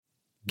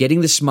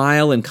Getting the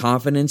smile and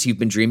confidence you've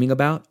been dreaming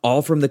about,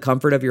 all from the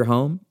comfort of your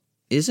home,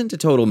 isn't a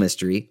total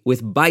mystery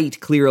with Bite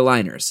clear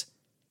aligners.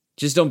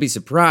 Just don't be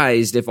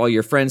surprised if all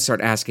your friends start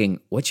asking,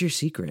 "What's your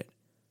secret?"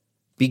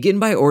 Begin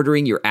by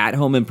ordering your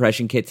at-home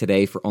impression kit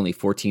today for only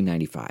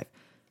 $14.95.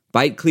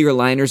 Bite clear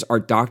aligners are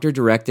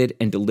doctor-directed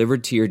and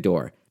delivered to your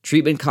door.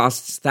 Treatment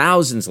costs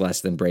thousands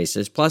less than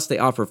braces, plus they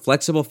offer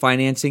flexible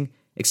financing,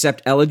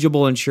 accept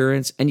eligible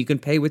insurance, and you can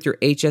pay with your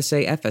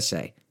HSA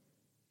FSA.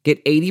 Get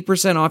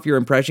 80% off your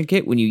impression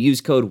kit when you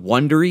use code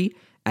WONDERY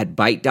at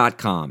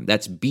Byte.com.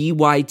 That's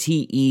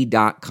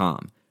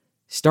BYTE.com.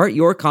 Start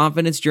your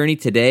confidence journey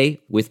today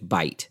with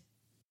Byte.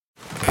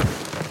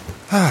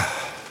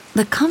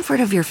 The comfort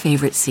of your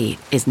favorite seat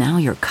is now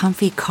your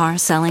comfy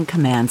car-selling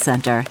command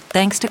center,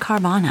 thanks to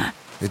Carvana.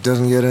 It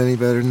doesn't get any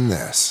better than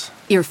this.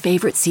 Your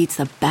favorite seat's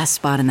the best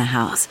spot in the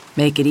house.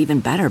 Make it even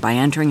better by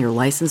entering your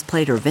license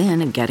plate or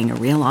VIN and getting a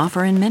real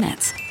offer in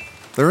minutes.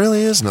 There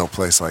really is no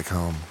place like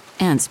home.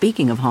 And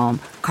speaking of home,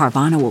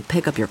 Carvana will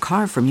pick up your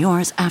car from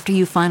yours after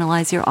you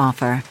finalize your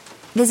offer.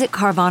 Visit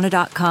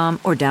Carvana.com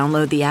or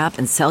download the app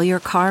and sell your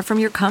car from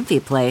your comfy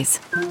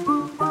place.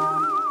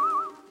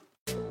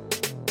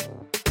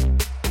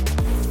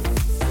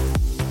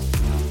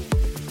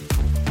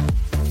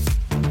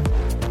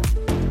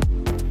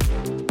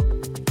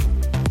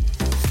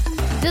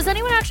 Does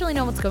anyone actually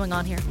know what's going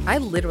on here? I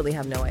literally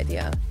have no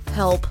idea.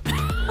 Help.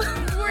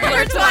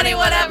 We're 20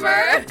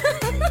 whatever.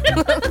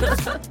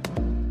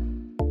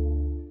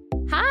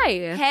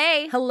 Hi.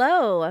 Hey.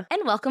 Hello.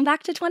 And welcome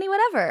back to 20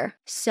 Whatever.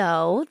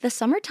 So, the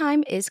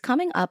summertime is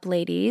coming up,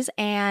 ladies,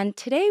 and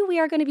today we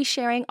are going to be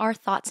sharing our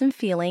thoughts and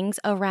feelings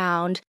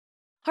around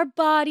our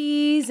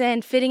bodies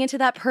and fitting into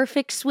that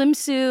perfect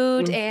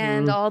swimsuit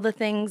and all the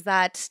things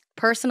that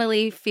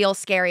personally feel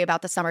scary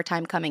about the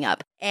summertime coming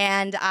up.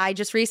 And I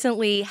just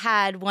recently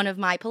had one of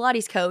my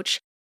Pilates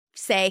coach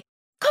say,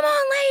 "Come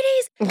on,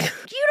 ladies,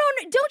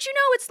 don't you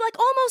know it's like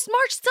almost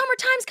March,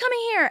 summertime's coming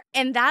here."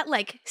 And that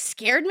like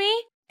scared me.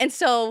 And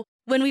so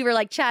when we were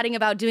like chatting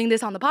about doing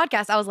this on the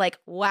podcast, I was like,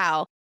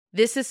 wow,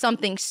 this is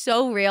something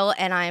so real.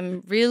 And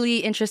I'm really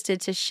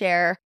interested to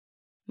share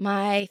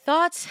my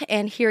thoughts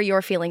and hear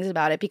your feelings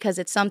about it because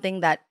it's something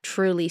that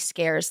truly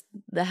scares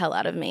the hell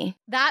out of me.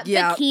 That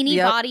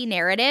bikini body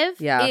narrative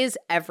is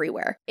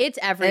everywhere. It's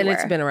everywhere. And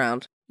it's been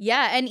around.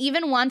 Yeah. And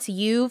even once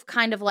you've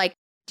kind of like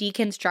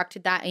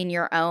deconstructed that in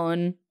your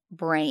own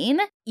brain,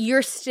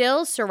 you're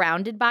still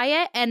surrounded by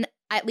it. And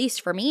at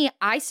least for me,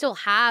 I still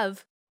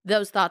have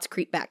those thoughts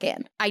creep back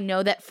in. I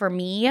know that for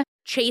me,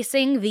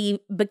 chasing the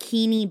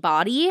bikini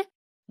body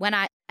when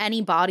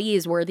any body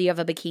is worthy of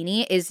a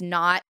bikini it's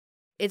not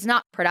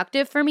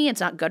productive for me. It's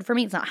not good for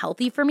me. It's not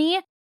healthy for me.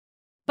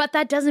 But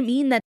that doesn't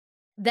mean that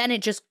then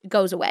it just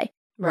goes away.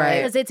 Right.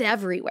 Because it's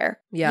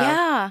everywhere.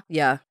 Yeah.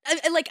 I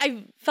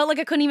felt like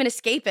I couldn't even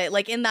escape it.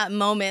 Like in that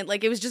moment,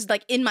 like it was just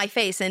like in my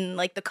face and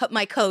like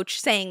my coach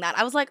saying that.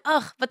 I was like,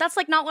 ugh, but that's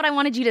like not what I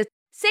wanted you to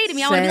say to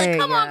me. I want to be like,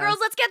 come on, girls,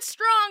 let's get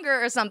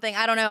stronger or something.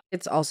 I don't know.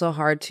 It's also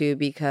hard too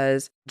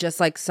because just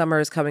like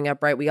summer is coming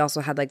up, right? We also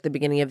had like the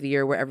beginning of the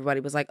year where everybody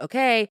was like,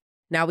 okay,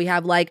 now we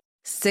have like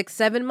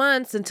 6-7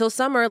 months until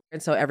summer.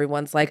 And so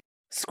everyone's like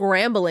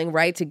scrambling,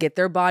 right, to get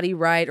their body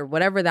right or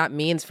whatever that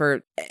means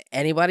for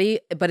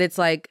anybody. But it's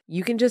like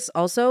you can just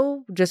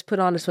also just put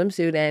on a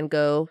swimsuit and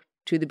go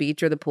to the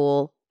beach or the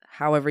pool,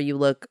 however you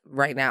look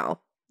right now.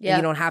 Yeah.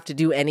 You don't have to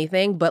do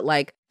anything, but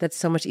like that's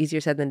so much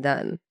easier said than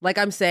done. Like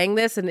I'm saying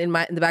this and in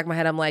the back of my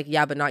head, I'm like,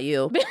 yeah, but not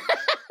you.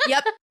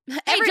 Yep.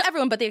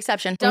 Everyone but the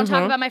exception. Don't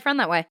talk about my friend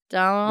that way.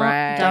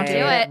 Don't do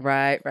it.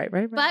 Right.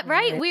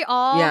 But we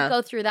all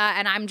go through that.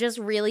 And I'm just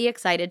really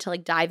excited to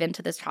like dive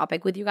into this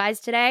topic with you guys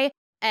today.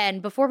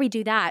 And before we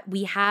do that,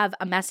 we have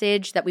a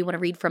message that we want to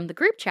read from the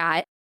group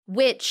chat,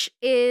 which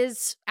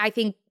is, I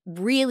think,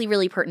 really,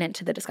 really pertinent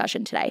to the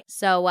discussion today.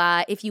 So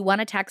if you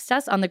want to text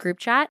us on the group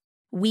chat,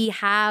 we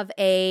have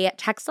a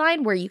text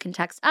line where you can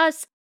text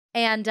us,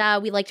 and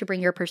we like to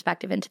bring your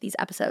perspective into these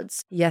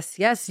episodes. Yes.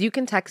 You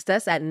can text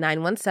us at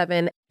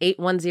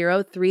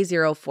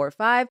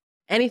 917-810-3045.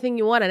 Anything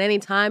you want at any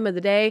time of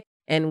the day,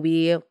 and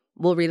we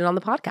will read it on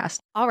the podcast.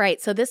 All right,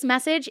 so this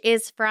message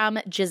is from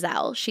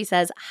Giselle. She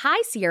says,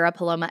 "Hi, Sierra,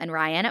 Paloma, and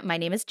Ryan. My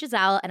name is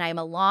Giselle, and I am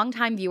a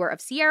longtime viewer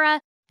of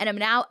Sierra, and I'm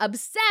now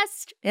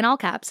obsessed, in all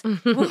caps,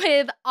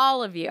 with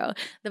all of you.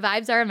 The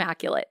vibes are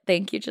immaculate."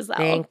 Thank you, Giselle.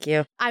 Thank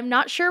you. I'm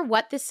not sure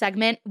what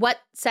segment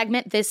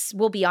this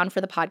will be on for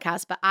the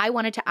podcast, but I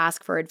wanted to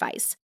ask for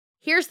advice.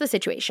 Here's the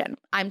situation.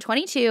 I'm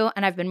 22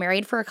 and I've been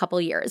married for a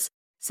couple years.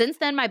 Since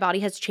then, my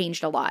body has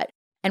changed a lot.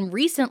 And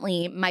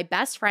recently, my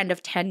best friend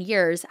of 10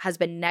 years has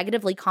been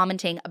negatively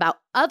commenting about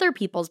other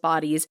people's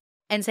bodies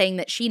and saying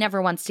that she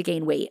never wants to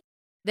gain weight,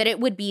 that it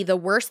would be the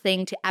worst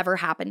thing to ever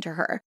happen to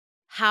her.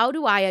 How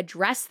do I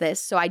address this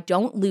so I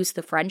don't lose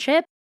the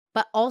friendship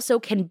but also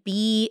can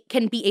be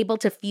able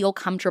to feel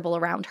comfortable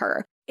around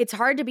her. It's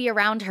hard to be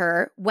around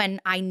her when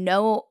I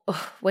know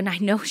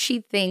she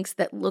thinks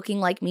that looking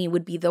like me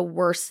would be the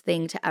worst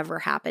thing to ever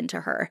happen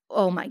to her.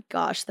 Oh my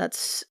gosh,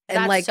 that's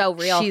like, so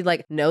real. She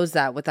like knows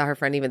that without her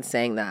friend even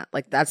saying that.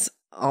 Like that's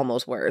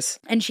almost worse.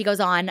 And she goes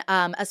on,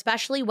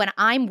 especially when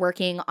I'm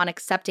working on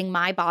accepting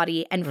my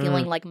body and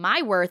feeling like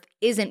my worth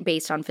isn't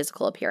based on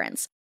physical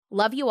appearance.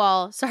 Love you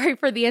all. Sorry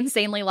for the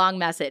insanely long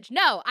message.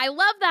 No, I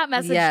love that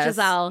message,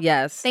 Giselle.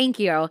 Yes. Thank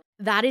you.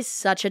 That is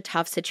such a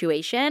tough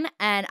situation.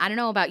 And I don't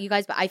know about you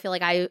guys, but I feel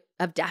like I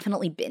have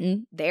definitely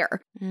been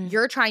there.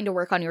 You're trying to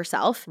work on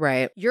yourself.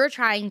 Right. You're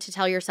trying to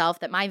tell yourself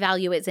that my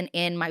value isn't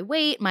in my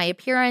weight, my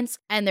appearance.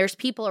 And there's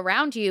people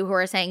around you who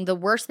are saying the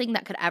worst thing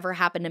that could ever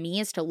happen to me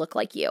is to look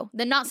like you.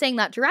 They're not saying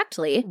that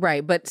directly.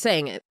 Right. But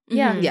saying it.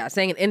 Yeah. Yeah.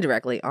 Saying it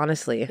indirectly,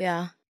 honestly.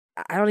 Yeah.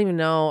 I don't even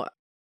know.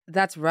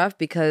 That's rough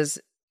because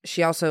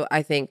she also,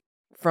 I think,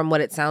 from what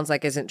it sounds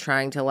like, isn't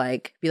trying to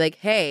like be like,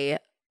 hey,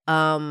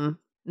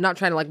 not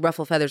trying to like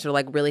ruffle feathers or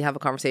like really have a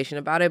conversation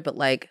about it, but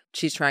like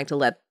she's trying to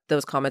let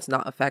those comments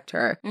not affect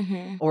her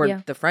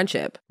or the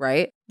friendship,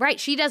 right? Right.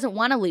 She doesn't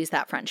want to lose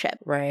that friendship.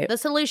 Right. The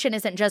solution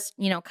isn't just,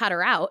 cut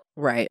her out.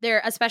 Right.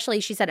 There,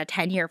 especially she said a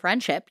 10-year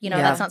friendship. Yeah.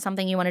 That's not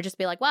something you want to just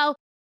be like, well,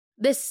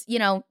 this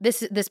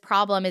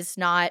problem is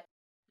not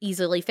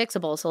easily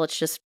fixable, so let's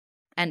just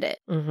end it.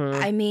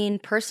 I mean,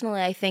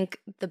 personally, I think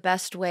the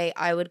best way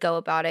I would go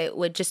about it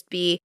would just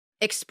be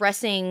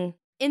expressing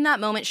in that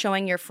moment,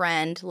 showing your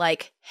friend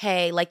like,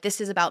 hey, like this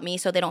is about me,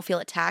 so they don't feel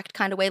attacked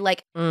kind of way.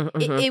 Like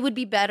it would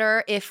be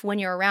better if when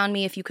you're around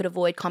me, if you could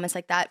avoid comments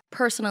like that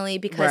personally,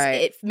 because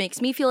it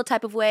makes me feel a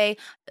type of way,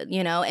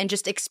 and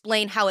just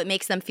explain how it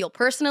makes them feel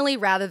personally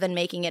rather than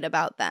making it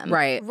about them.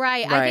 Right.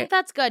 I think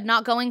that's good.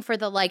 Not going for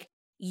the like,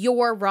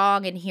 you're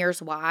wrong and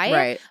here's why.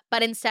 Right.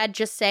 But instead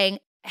just saying,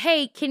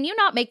 hey, can you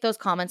not make those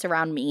comments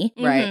around me?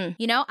 Right.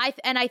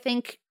 I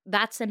think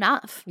that's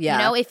enough.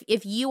 Yeah.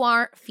 If you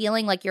aren't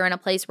feeling like you're in a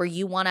place where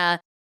you want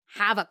to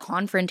have a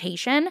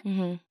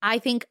confrontation, I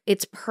think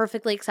it's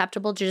perfectly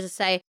acceptable to just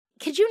say,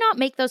 could you not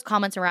make those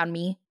comments around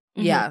me?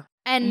 Yeah.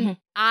 And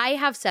I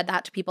have said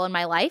that to people in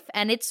my life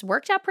and it's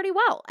worked out pretty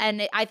well.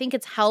 And I think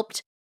it's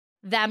helped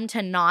them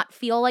to not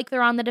feel like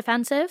they're on the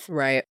defensive.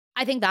 Right.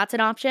 I think that's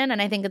an option.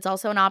 And I think it's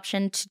also an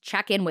option to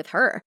check in with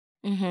her.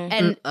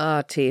 And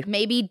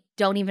maybe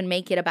don't even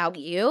make it about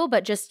you,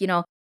 but just,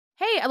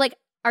 hey, like,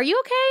 are you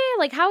okay?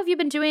 Like, how have you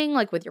been doing,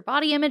 like, with your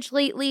body image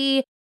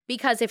lately?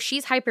 Because if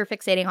she's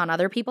hyperfixating on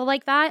other people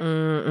like that,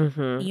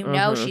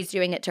 she's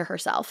doing it to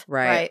herself.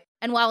 Right.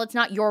 And while it's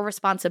not your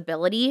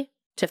responsibility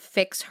to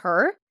fix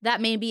her,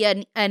 that may be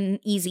an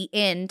easy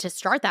in to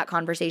start that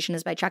conversation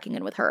is by checking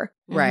in with her.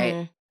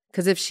 Right.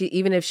 Because if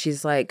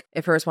she's like,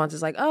 if her response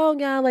is like, oh,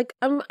 yeah, like,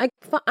 I'm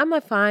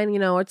fine,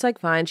 it's like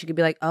fine. She could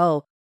be like,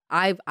 oh,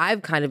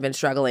 I've kind of been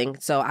struggling.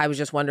 So I was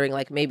just wondering,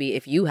 like, maybe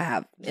if you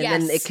have. And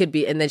then it could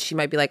be, and then she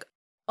might be like,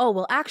 oh,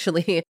 well,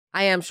 actually,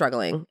 I am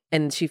struggling.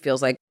 And she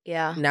feels like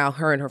now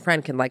her and her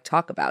friend can like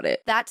talk about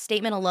it. That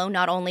statement alone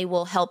not only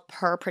will help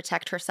her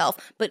protect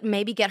herself, but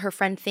maybe get her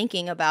friend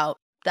thinking about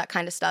that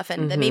kind of stuff.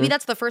 And then maybe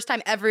that's the first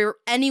time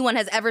anyone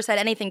has ever said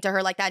anything to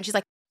her like that. And she's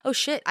like, oh,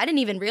 shit, I didn't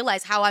even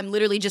realize how I'm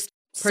literally just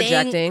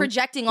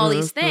projecting all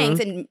these things.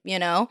 And,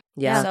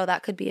 so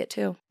that could be it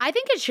too. I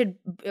think it should,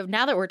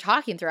 now that we're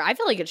talking through, I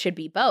feel like it should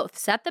be both.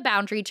 Set the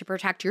boundary to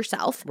protect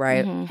yourself.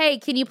 Right. Hey,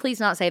 can you please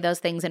not say those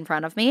things in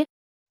front of me?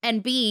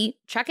 And B,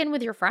 check in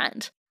with your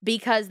friend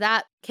because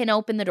that can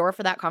open the door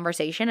for that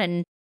conversation.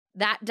 And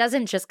that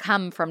doesn't just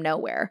come from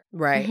nowhere.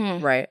 Right.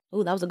 Right.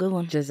 Oh, that was a good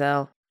one.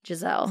 Giselle.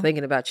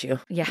 Thinking about you.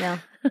 Yeah.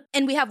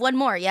 And we have one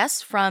more,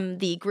 yes, from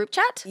the group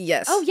chat?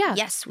 Yes. Oh, yeah.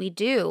 Yes, we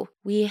do.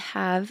 We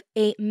have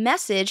a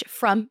message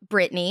from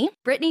Brittany.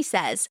 Brittany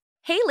says,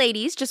 hey,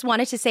 ladies, just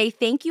wanted to say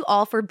thank you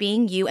all for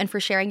being you and for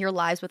sharing your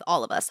lives with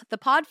all of us. The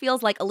pod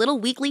feels like a little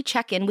weekly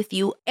check-in with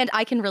you, and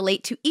I can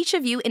relate to each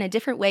of you in a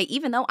different way,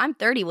 even though I'm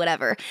 30,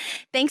 whatever.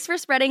 Thanks for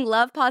spreading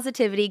love,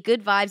 positivity,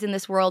 good vibes in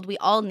this world. We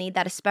all need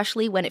that,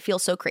 especially when it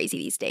feels so crazy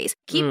these days.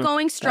 Keep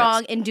going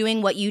strong and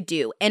doing what you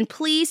do. And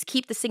please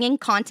keep the singing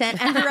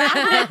content and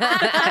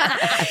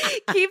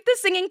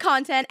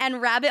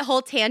rabbit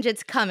hole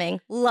tangents coming.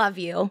 Love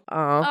you.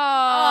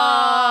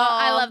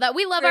 I love that.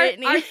 We love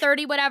our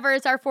 30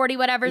 whatevers, our 40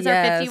 whatevers,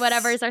 our 50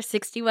 whatevers, our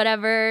 60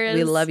 whatevers.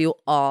 We love you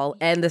all.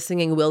 And the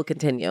singing will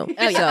continue.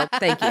 Oh, yeah. So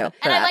thank you.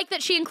 And I like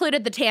that she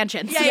included the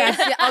tangents. Yes.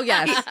 Oh,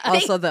 yes.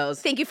 Also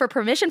those. Thank you for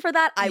permission for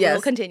that. I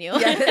will continue.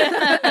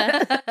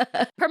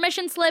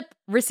 Permission slip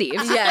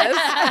received.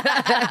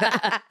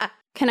 Yes.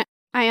 Can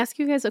I ask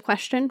you guys a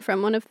question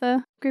from one of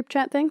the group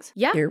chat things?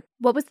 Yeah. Here.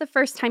 What was the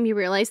first time you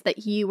realized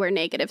that you were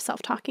negative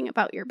self-talking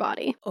about your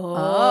body?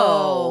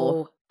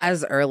 Oh.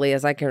 As early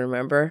as I can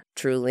remember,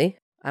 truly.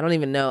 I don't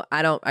even know.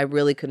 I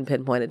really couldn't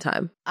pinpoint a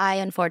time. I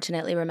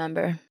unfortunately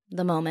remember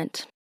the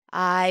moment.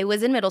 I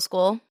was in middle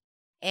school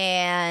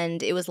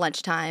and it was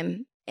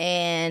lunchtime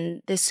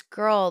and this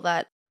girl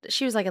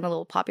she was like in a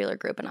little popular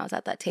group and I was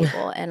at that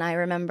table and I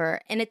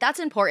remember, and that's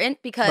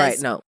important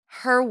because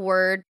her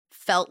word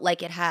felt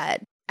like it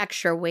had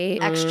extra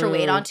weight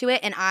onto it.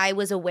 And I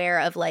was aware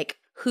of like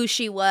who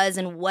she was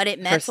and what it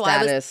meant. Her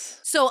status.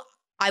 So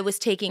I was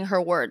taking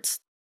her words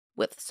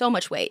with so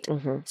much weight.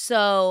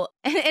 So,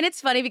 and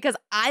it's funny because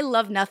I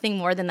love nothing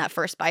more than that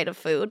first bite of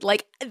food.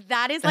 Like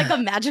that is like a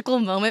magical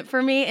moment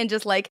for me. And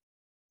just like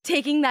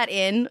taking that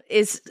in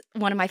is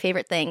one of my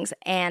favorite things.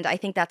 And I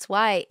think that's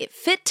why it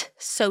fit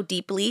so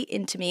deeply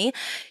into me.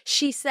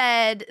 She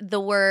said the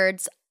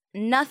words,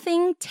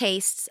 "Nothing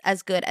tastes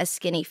as good as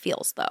skinny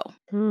feels, though."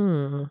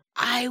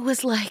 I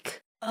was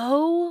like,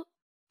 oh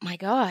my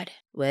God.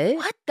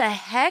 What the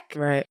heck?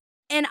 Right.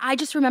 And I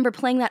just remember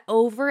playing that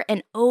over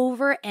and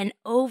over and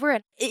over.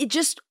 And it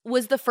just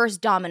was the first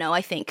domino,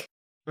 I think,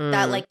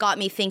 that like got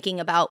me thinking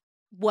about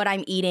what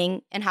I'm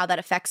eating and how that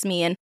affects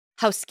me and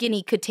how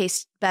skinny could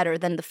taste better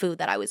than the food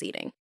that I was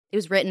eating. It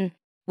was written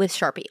with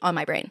Sharpie on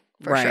my brain,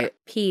 for sure.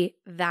 P,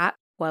 that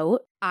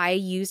quote I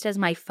used as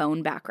my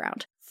phone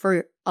background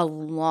for a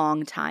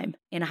long time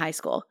in high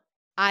school.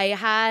 I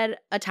had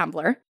a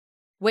Tumblr,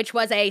 which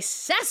was a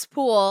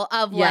cesspool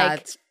of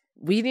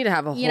we need to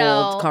have a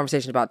whole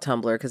conversation about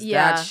Tumblr because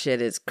that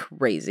shit is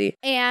crazy.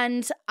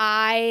 And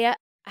I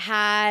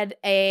had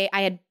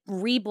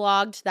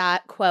reblogged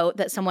that quote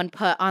that someone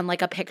put on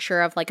like a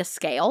picture of like a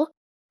scale.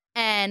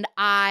 And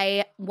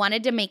I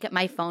wanted to make it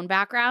my phone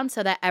background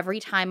so that every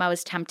time I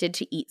was tempted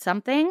to eat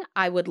something,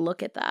 I would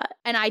look at that.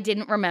 And I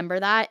didn't remember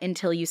that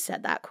until you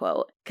said that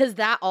quote. Because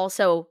that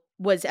also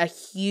was a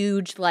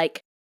huge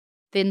like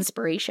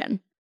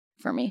inspiration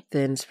for me.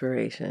 The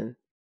inspiration.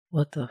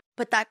 What the?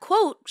 But that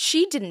quote,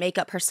 she didn't make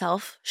up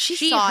herself.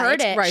 She saw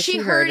heard it. Right, she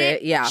heard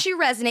it. Yeah. She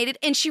resonated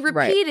and she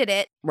repeated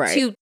it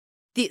to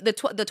the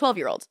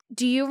 12-year-olds.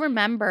 Do you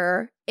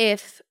remember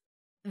if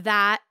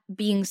that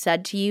being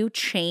said to you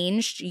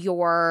changed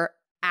your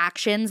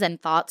actions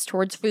and thoughts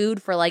towards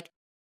food for like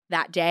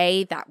that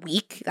day, that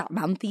week, that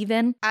month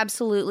even?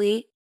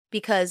 Absolutely.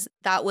 Because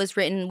that was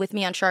written with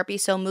me on Sharpie.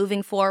 So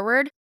moving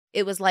forward,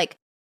 it was like,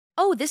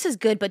 oh, this is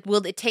good, but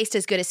will it taste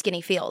as good as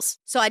Skinny Feels?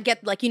 So I'd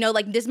get like,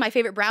 like this is my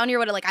favorite brownie or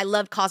whatever. Like I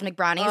love cosmic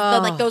brownies.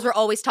 Like those were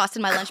always tossed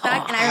in my lunch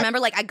bag. And I remember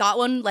like I got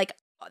one like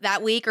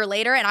that week or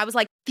later and I was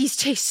like, these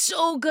taste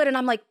so good. And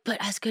I'm like, but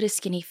as good as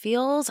Skinny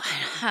Feels?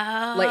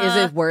 Like, is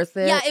it worth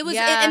it? Yeah, it was.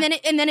 Yeah. And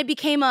then it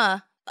became literally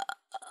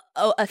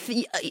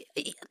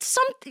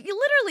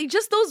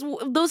just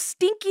those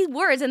stinky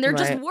words, and they're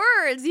just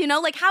words,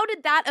 like how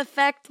did that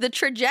affect the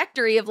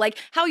trajectory of like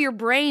how your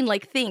brain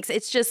like thinks?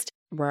 It's just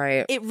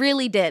it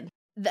really did.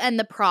 And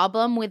the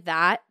problem with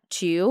that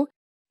too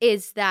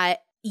is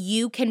that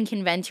you can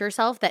convince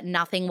yourself that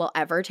nothing will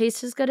ever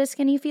taste as good as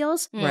Skinny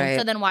Feels. Right.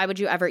 So then why would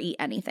you ever eat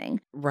anything?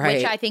 Right.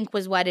 Which I think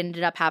was what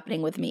ended up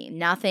happening with me.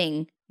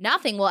 Nothing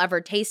will ever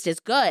taste as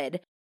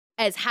good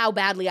as how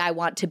badly I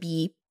want to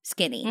be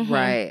skinny. Mm-hmm.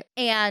 Right.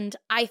 And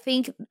I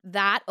think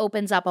that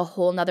opens up a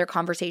whole nother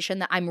conversation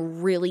that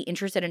I'm really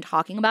interested in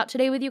talking about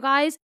today with you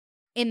guys,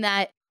 in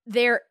that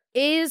there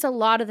is a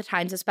lot of the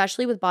times,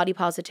 especially with body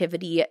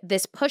positivity,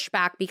 this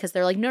pushback because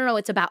they're like, no,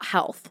 it's about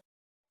health.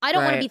 I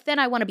don't want to be thin.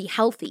 I want to be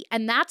healthy.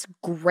 And that's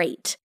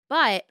great.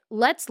 But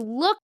let's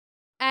look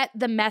at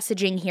the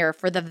messaging here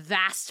for the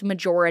vast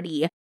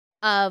majority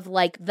of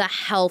like the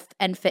health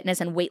and fitness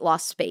and weight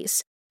loss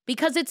space,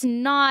 because it's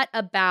not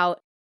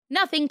about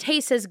nothing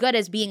tastes as good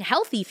as being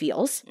healthy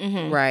feels.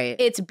 Mm-hmm. Right.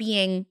 It's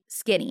being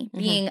skinny,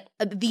 being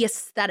the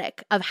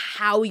aesthetic of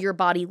how your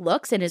body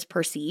looks and is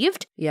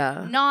perceived.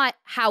 Yeah. Not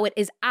how it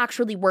is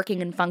actually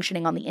working and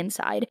functioning on the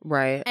inside.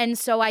 Right. And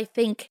so I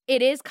think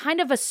it is kind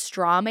of a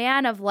straw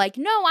man of like,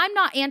 no, I'm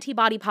not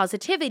anti-body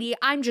positivity.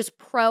 I'm just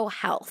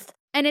pro-health.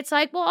 And it's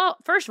like, well,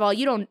 first of all,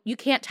 you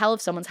can't tell if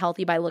someone's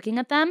healthy by looking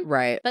at them.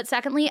 Right. But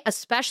secondly,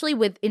 especially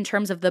in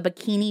terms of the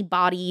bikini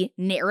body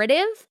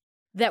narrative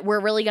that we're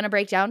really going to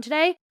break down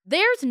today,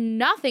 there's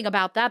nothing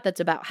about that that's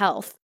about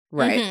health.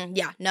 Right. Mm-hmm.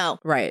 Yeah, no.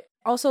 Right.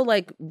 Also,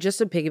 like, just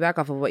to piggyback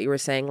off of what you were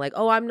saying, like,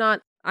 oh, I'm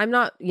not,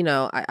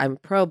 I'm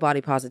pro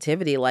body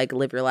positivity, like,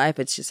 live your life,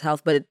 it's just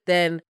health. But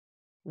then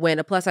when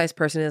a plus size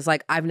person is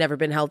like, I've never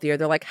been healthier,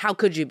 they're like, how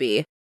could you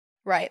be?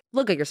 Right.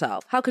 Look at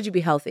yourself. How could you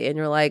be healthy? And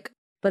you're like,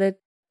 but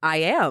I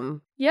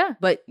am. Yeah.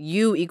 But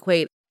you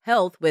equate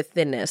health with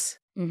thinness.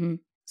 Mm-hmm.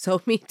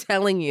 So me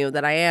telling you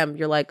that I am,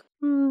 you're like,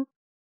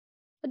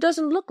 it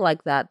doesn't look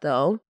like that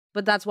though.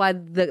 But that's why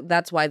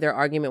their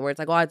argument where it's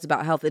like, oh, it's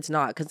about health. It's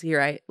not, because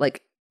here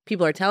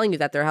people are telling you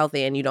that they're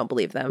healthy and you don't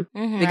believe them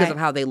because of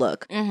how they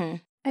look. Mm-hmm.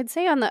 I'd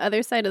say on the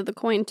other side of the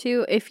coin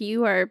too, if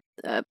you are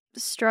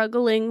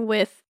struggling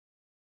with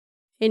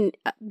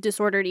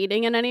disordered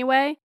eating in any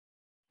way,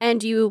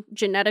 and you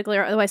genetically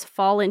or otherwise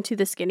fall into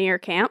the skinnier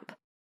camp,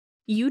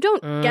 you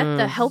don't get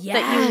the help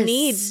that you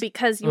need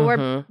because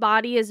your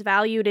body is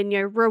valued and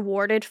you're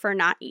rewarded for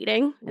not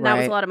eating. And that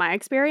was a lot of my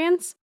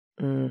experience.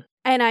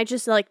 And I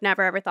just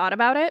never ever thought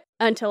about it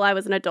until I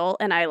was an adult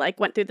and I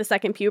went through the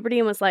second puberty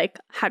and was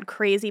had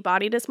crazy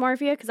body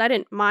dysmorphia because I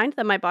didn't mind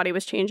that my body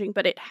was changing,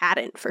 but it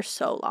hadn't for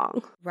so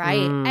long. Right.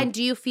 And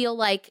do you feel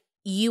like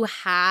you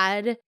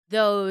had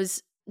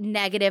those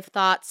negative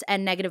thoughts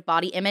and negative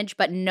body image,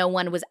 but no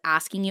one was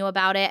asking you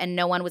about it and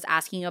no one was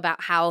asking you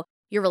about how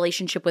your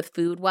relationship with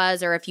food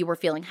was, or if you were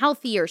feeling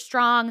healthy or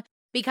strong,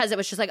 because it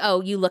was just like,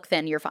 oh, you look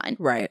thin, you're fine.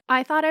 Right.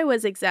 I thought I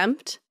was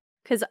exempt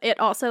because it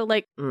also,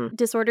 like,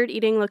 disordered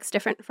eating looks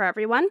different for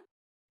everyone.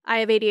 I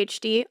have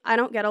ADHD. I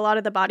don't get a lot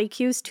of the body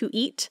cues to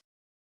eat.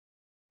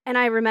 And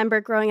I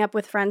remember growing up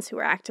with friends who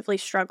were actively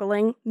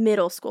struggling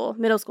middle school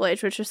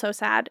age, which is so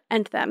sad,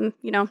 and them,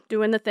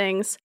 doing the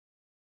things.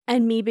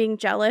 And me being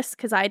jealous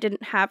because I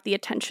didn't have the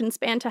attention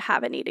span to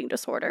have an eating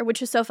disorder,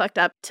 which is so fucked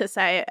up to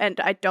say, and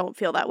I don't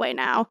feel that way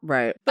now.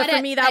 Right. But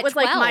for me, that was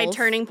 12, like my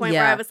turning point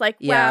where I was like,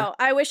 wow,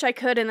 I wish I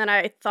could. And then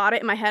I thought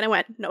it in my head and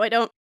went, no, I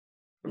don't.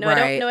 No, I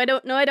don't. No, I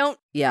don't. No, I don't.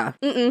 Yeah.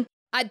 Mm-mm.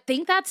 I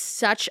think that's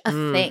such a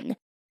thing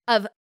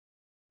of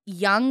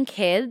young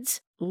kids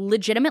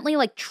legitimately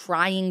like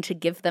trying to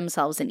give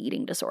themselves an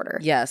eating disorder.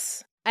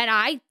 Yes. And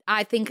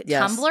I think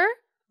Tumblr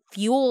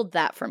fueled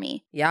that for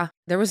me. Yeah.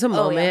 There was a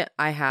moment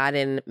I had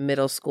in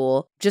middle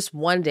school. Just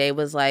one day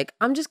was like,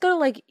 I'm just going to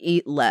like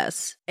eat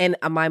less. And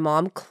my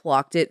mom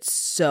clocked it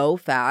so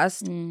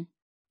fast.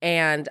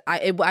 And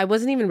I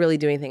wasn't even really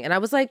doing anything. And I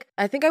was like,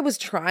 I think I was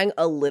trying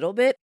a little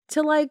bit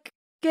to like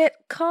get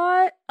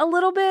caught a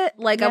little bit.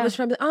 Like I was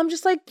trying to, I'm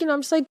just like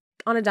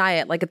on a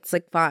diet. Like it's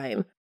like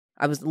fine.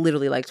 I was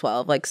literally like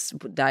 12, like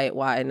diet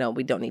why? No,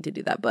 we don't need to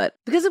do that. But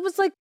because it was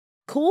like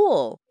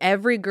cool.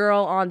 Every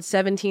girl on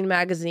 17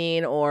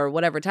 magazine or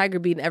whatever, Tiger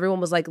Beat, and everyone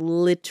was like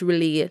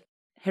literally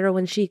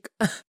heroin chic.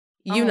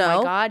 you know? Oh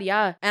my God,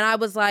 yeah. And I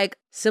was like,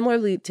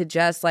 similarly to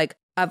Jess, like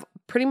I've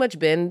pretty much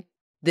been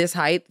this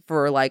height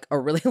for like a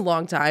really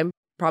long time,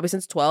 probably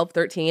since 12,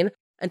 13.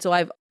 And so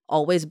I've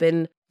always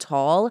been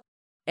tall.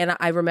 And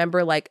I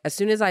remember like as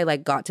soon as I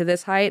like got to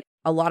this height,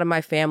 a lot of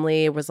my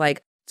family was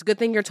like, it's a good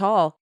thing you're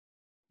tall.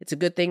 It's a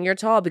good thing you're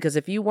tall because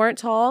if you weren't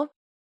tall,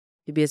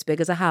 you'd be as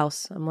big as a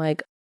house. I'm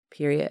like,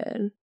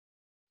 period.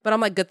 But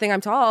I'm like, good thing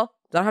I'm tall.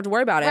 Don't have to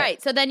worry about it.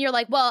 Right. So then you're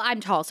like, well, I'm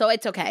tall, so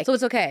it's okay. So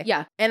it's okay.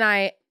 Yeah. And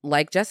I,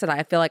 like Jess said,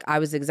 I feel like I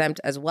was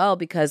exempt as well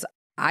because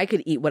I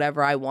could eat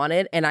whatever I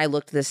wanted and I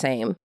looked the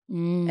same.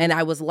 And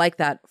I was like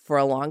that for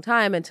a long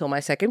time until my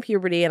second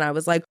puberty. And I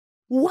was like,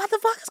 what the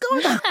fuck is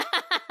going on?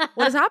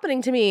 What is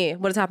happening to me?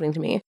 What is happening to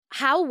me?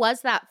 How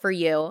was that for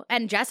you?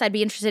 And Jess, I'd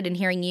be interested in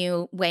hearing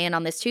you weigh in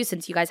on this too,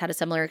 since you guys had a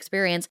similar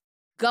experience.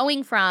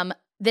 Going from,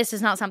 this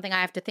is not something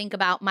I have to think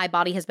about, my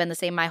body has been the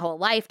same my whole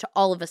life, to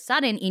all of a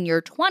sudden in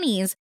your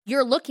 20s,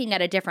 you're looking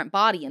at a different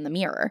body in the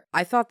mirror.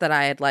 I thought that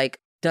I had like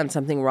done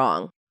something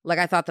wrong. Like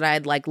I thought that I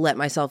had like let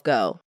myself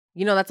go.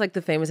 You know, that's like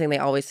the famous thing they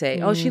always say.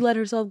 Oh, she let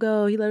herself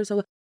go. He let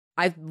herself go.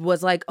 I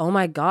was like, oh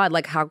my God,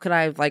 like how could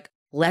I have like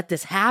let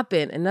this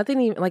happen? And nothing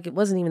even, like it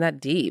wasn't even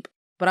that deep.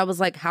 But I was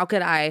like, how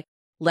could I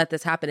let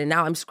this happen? And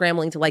now I'm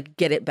scrambling to like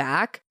get it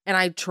back. And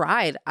I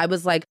tried. I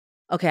was like,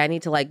 okay, I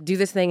need to like do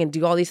this thing and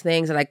do all these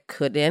things. And I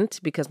couldn't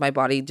because my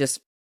body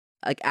just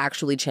like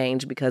actually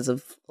changed because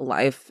of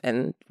life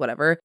and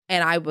whatever.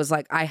 And I was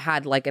like, I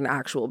had like an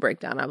actual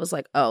breakdown. I was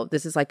like, oh,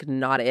 this is like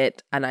not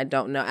it. And I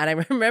don't know. And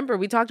I remember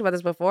we talked about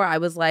this before. I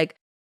was like,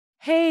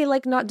 hey,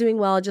 like not doing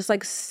well, just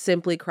like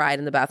simply cried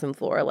in the bathroom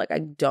floor. Like, I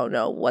don't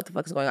know what the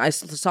fuck is going on. I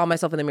saw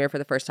myself in the mirror for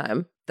the first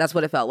time. That's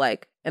what it felt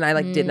like. And I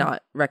like did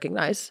not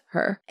recognize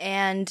her.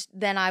 And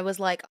then I was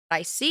like,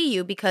 I see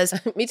you because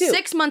Me too.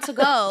 6 months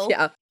ago,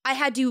 I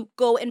had to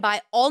go and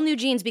buy all new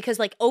jeans because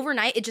like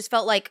overnight, it just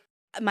felt like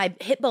my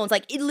hip bones,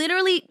 like it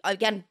literally,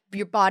 again,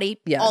 your body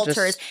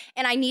alters.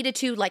 And I needed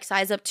to like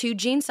size up 2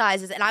 jean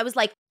sizes. And I was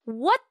like,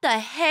 what the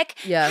heck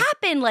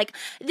happened? Like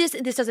this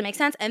doesn't make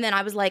sense. And then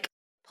I was like,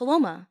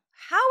 Paloma,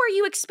 how are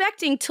you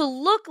expecting to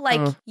look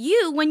like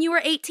you when you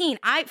were 18?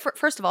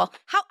 First of all,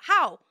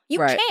 how? You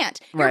can't.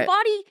 Your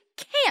body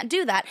can't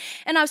do that.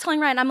 And I was telling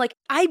Ryan, I'm like,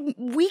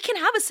 we can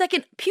have a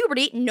second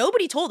puberty.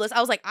 Nobody told us. I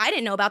was like, I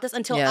didn't know about this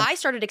until I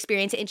started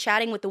experiencing it and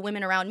chatting with the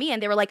women around me.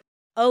 And they were like,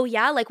 oh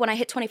yeah, like when I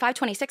hit 25,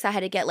 26, I had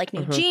to get like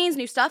new jeans,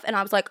 new stuff. And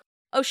I was like,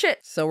 oh shit.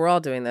 So we're all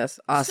doing this.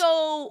 Awesome.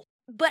 So,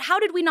 but how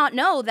did we not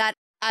know that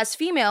as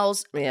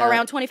females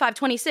around 25,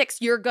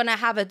 26, you're going to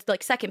have a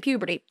like second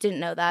puberty?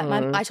 Didn't know that.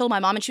 I told my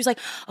mom and she was like,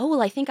 oh,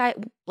 well, I think I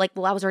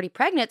was already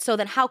pregnant. So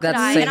then how could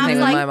I? Same and I thing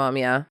was with like, my mom.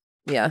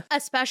 Yeah.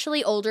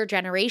 Especially older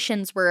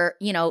generations were,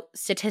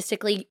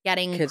 statistically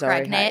getting Kids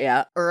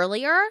pregnant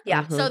earlier.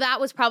 Yeah. So that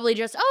was probably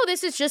just,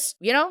 this is just,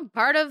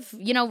 part of,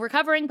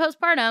 recovering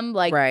postpartum.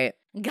 Like,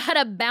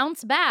 gotta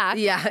bounce back.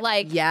 Yeah.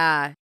 Like,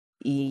 yeah.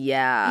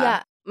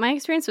 My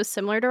experience was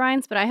similar to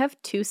Ryan's, but I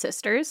have 2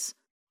 sisters.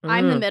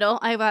 I'm the middle.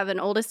 I have an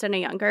oldest and a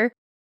younger.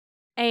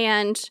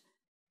 And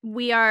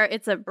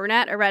it's a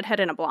brunette, a redhead,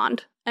 and a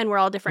blonde. And we're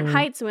all different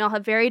heights, and we all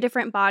have very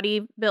different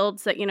body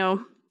builds that,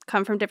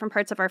 come from different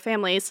parts of our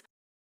families.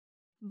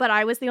 But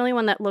I was the only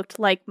one that looked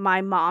like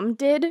my mom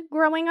did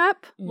growing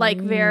up, like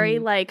very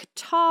like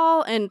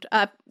tall. And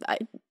I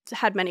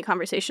had many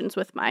conversations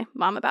with my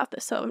mom about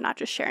this, so I'm not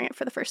just sharing it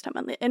for the first time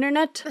on the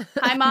internet.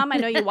 Hi, Mom, I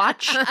know you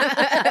watch.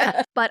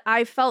 But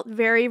I felt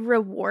very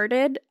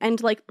rewarded and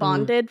like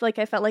bonded. Like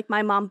I felt like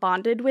my mom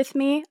bonded with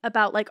me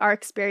about like our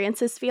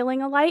experiences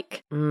feeling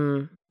alike.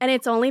 And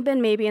it's only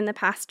been maybe in the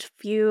past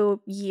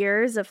few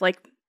years of like,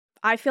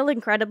 I feel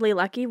incredibly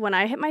lucky. When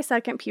I hit my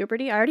second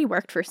puberty, I already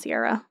worked for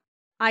Sierra.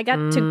 I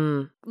got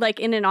to, like,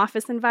 in an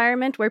office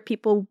environment where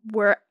people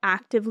were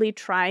actively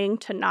trying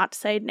to not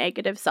say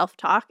negative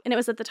self-talk. And it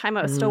was at the time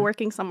I was still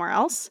working somewhere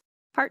else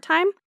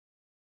part-time.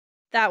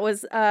 That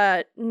was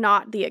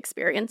not the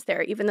experience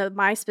there, even though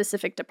my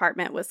specific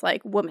department was,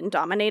 like,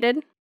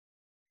 woman-dominated.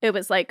 It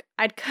was, like,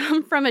 I'd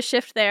come from a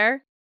shift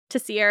there to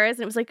Sierra's,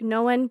 and it was, like,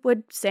 no one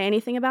would say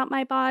anything about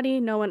my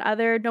body. No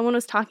one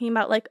was talking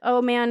about, like,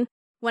 oh, man,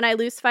 when I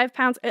lose 5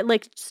 pounds, it,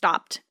 like,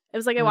 stopped. It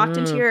was like I walked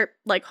into your,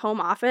 like,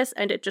 home office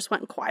and it just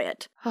went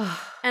quiet.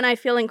 And I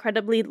feel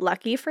incredibly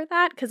lucky for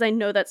that because I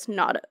know that's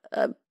not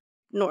a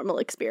normal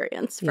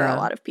experience for a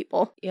lot of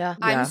people. Yeah.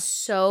 I'm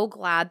so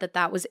glad that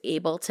that was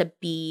able to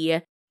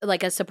be,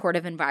 like, a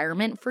supportive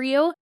environment for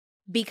you,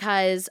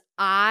 because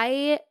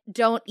I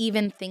don't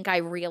even think I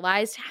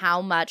realized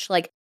how much,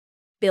 like,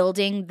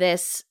 building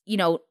this, you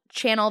know,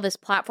 channel, this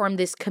platform,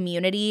 this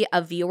community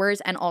of viewers,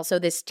 and also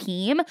this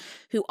team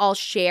who all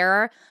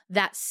share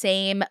that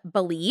same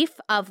belief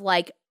of,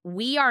 like,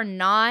 we are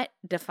not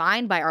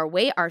defined by our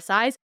weight, our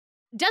size.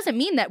 Doesn't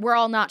mean that we're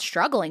all not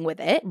struggling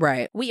with it.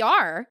 Right. We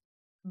are,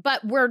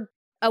 but we're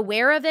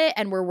aware of it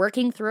and we're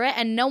working through it.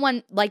 And no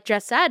one, like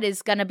Jess said,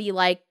 is going to be,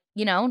 like,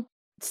 you know,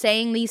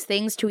 saying these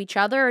things to each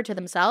other or to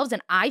themselves.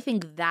 And I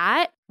think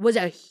that was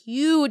a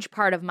huge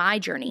part of my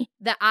journey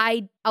that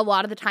I, a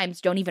lot of the times,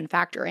 don't even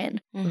factor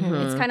in.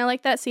 It's kind of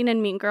like that scene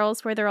in Mean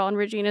Girls where they're all in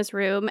Regina's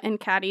room and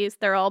Caddy's,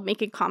 they're all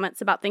making comments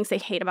about things they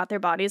hate about their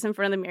bodies in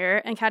front of the mirror.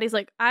 And Caddy's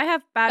like, I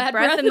have bad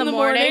breath in the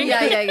morning.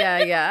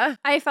 Yeah.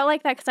 I felt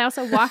like that because I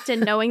also walked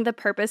in knowing the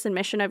purpose and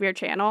mission of your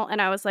channel.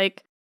 And I was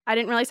like, I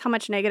didn't realize how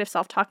much negative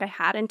self-talk I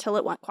had until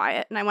it went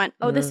quiet. And I went,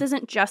 oh, this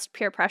isn't just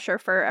peer pressure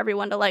for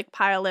everyone to, like,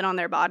 pile in on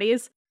their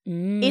bodies.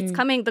 It's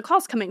coming, the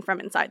call's coming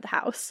from inside the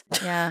house.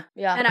 Yeah.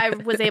 And I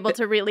was able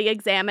to really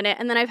examine it.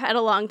 And then I've had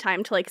a long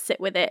time to, like, sit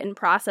with it and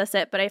process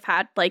it. But I've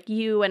had, like,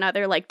 you and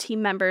other, like,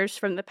 team members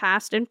from the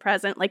past and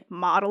present, like,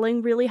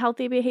 modeling really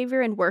healthy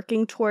behavior and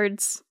working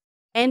towards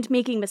and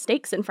making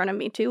mistakes in front of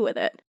me too with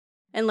it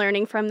and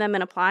learning from them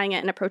and applying it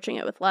and approaching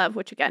it with love,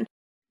 which, again,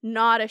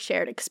 not a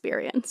shared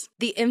experience.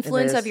 The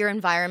influence of your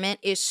environment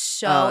is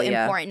so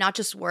important, not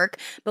just work,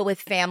 but with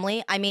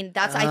family. I mean,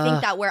 that's, I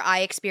think that where I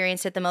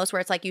experienced it the most,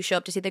 where it's like you show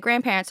up to see the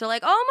grandparents, they're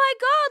like, oh my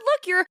God,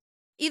 look, you're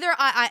either,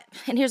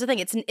 and here's the thing,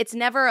 it's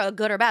never a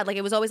good or bad. Like,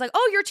 it was always like,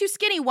 oh, you're too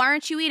skinny, why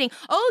aren't you eating?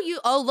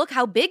 Oh, look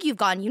how big you've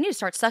gotten, you need to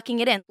start sucking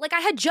it in. Like, I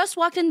had just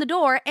walked in the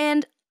door,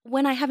 and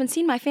when I haven't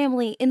seen my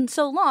family in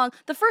so long,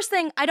 the first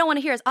thing I don't want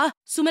to hear is,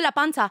 sume la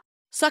panza,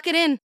 suck it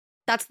in.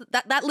 That's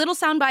that little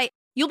soundbite.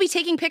 You'll be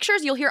taking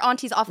pictures, you'll hear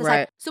aunties off the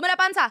side, sume la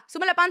panza,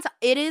 sume la panza.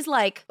 It is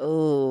like,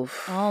 oh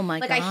my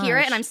god. Like, I hear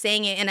it and I'm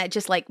saying it and I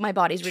just, like, my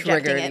body's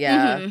rejecting it.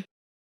 Yeah.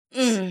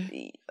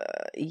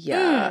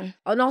 Yeah.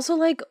 And also,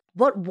 like,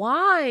 but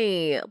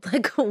why?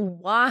 Like,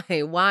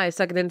 why?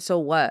 Suck it in, so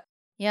what?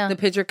 Yeah. The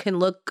picture can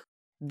look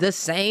the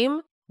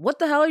same? What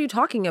the hell are you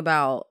talking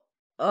about?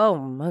 Oh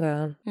my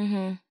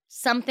God.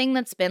 Something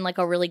that's been, like,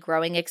 a really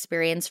growing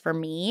experience for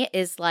me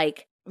is,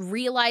 like,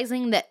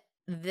 realizing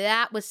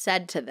that was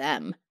said to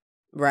them.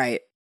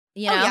 Right.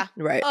 You know?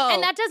 Right.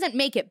 And that doesn't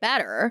make it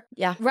better.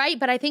 Yeah. Right?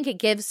 But I think it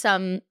gives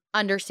some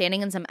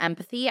understanding and some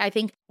empathy. I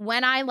think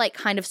when I, like,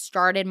 kind of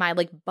started my,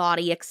 like,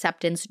 body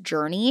acceptance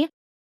journey,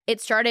 it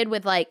started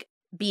with, like,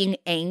 being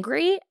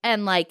angry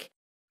and, like,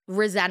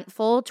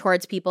 resentful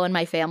towards people in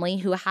my family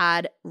who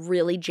had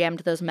really jammed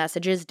those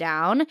messages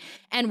down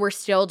and were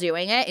still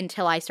doing it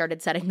until I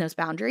started setting those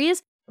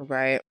boundaries.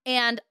 Right.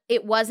 And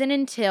it wasn't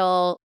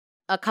until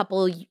a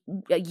couple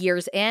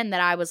years in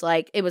that I was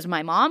like, it was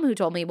my mom who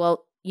told me,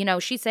 well, you know,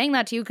 she's saying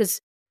that to you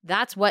because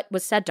that's what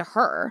was said to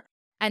her.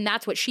 And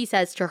that's what she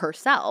says to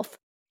herself.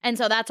 And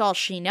so that's all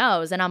she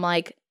knows. And I'm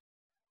like,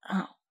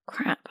 oh,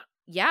 crap.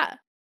 Yeah.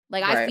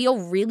 Like, I feel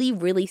really,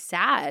 really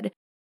sad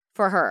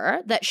for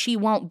her that she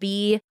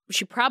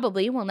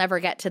probably will never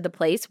get to the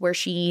place where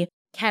she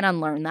can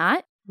unlearn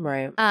that.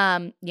 Right.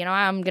 You know,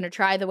 I'm going to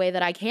try the way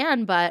that I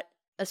can, but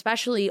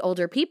especially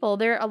older people,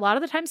 they're a lot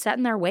of the time set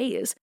in their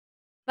ways.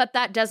 But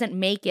that doesn't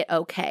make it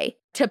okay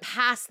to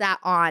pass that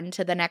on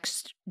to the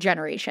next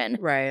generation.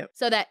 Right.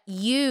 So that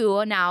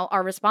you now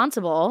are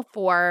responsible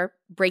for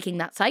breaking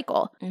that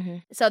cycle.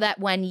 So that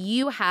when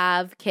you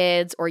have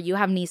kids or you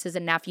have nieces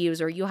and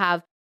nephews or you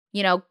have,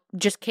 you know,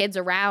 just kids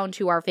around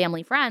who are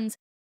family friends,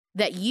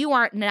 that you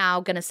aren't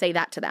now going to say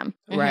that to them.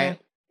 Right.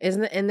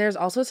 Isn't it? And there's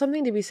also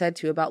something to be said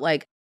too about,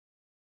 like,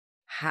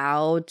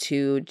 how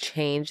to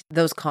change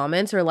those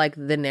comments or, like,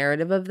 the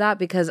narrative of that,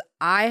 because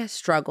I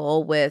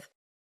struggle with,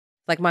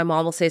 like, my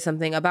mom will say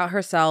something about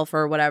herself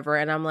or whatever,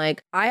 and I'm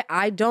like,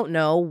 I don't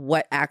know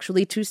what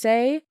actually to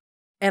say.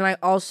 And I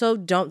also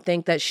don't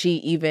think that she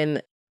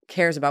even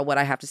cares about what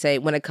I have to say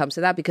when it comes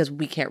to that, because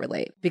we can't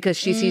relate. Because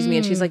she sees me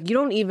and she's like, you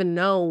don't even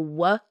know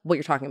what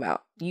you're talking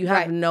about. You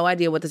have no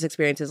idea what this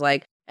experience is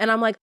like. And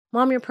I'm like,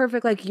 Mom, you're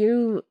perfect. Like,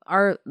 you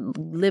are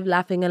live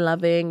laughing and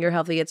loving. You're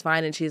healthy. It's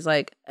fine. And she's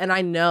like, and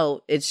I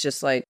know it's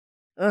just like,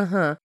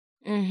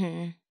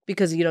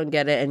 because you don't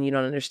get it and you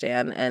don't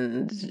understand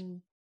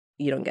and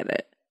you don't get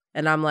it.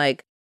 And I'm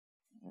like,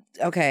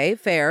 okay,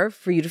 fair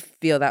for you to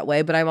feel that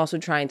way, but I'm also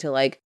trying to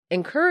like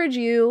encourage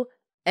you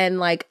and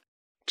like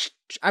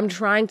I'm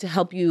trying to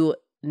help you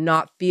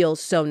not feel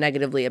so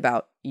negatively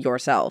about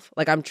yourself.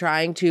 Like I'm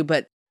trying to,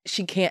 but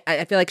she can't,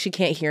 I feel like she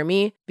can't hear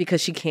me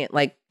because she can't,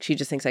 like, she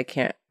just thinks I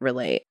can't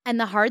relate. And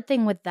the hard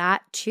thing with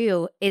that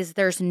too is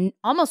there's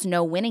almost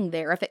no winning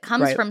there. If it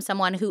comes from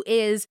someone who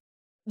is,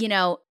 you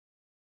know,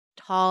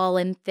 tall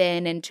and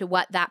thin, and to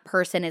what that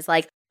person is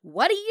like,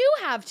 what do you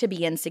have to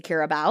be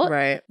insecure about?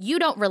 Right. You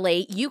don't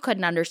relate. You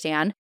couldn't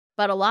understand.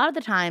 But a lot of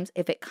the times,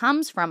 if it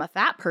comes from a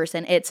fat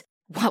person, it's,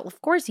 well,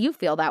 of course you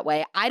feel that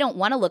way. I don't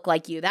want to look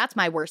like you. That's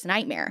my worst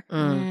nightmare.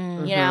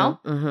 You know?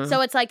 So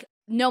it's like,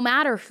 no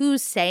matter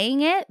who's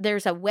saying it,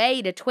 there's a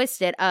way to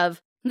twist it of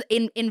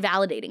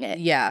invalidating it.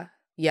 Yeah.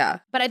 Yeah.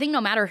 But I think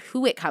no matter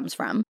who it comes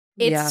from,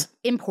 it's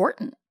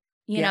important,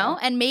 you know?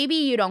 And maybe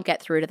you don't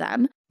get through to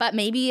them, but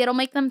maybe it'll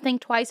make them think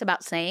twice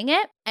about saying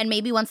it. And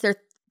maybe once they're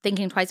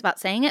thinking twice about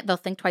saying it, they'll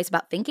think twice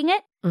about thinking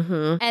it.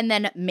 And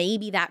then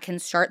maybe that can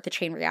start the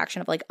chain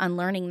reaction of like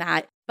unlearning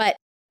that. But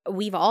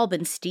we've all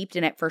been steeped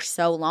in it for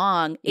so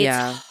long.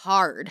 It's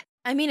hard.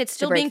 I mean, it's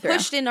still being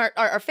pushed in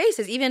our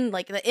faces, even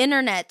like the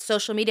internet,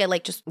 social media,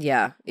 like just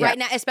right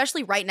now,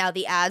 especially right now,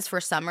 the ads for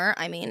summer.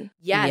 I mean,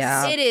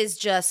 it is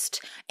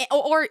just,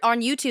 or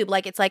on YouTube,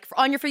 like it's like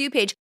on your For You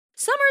page,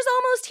 summer's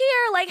almost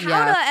here, like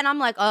how to, and I'm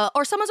like,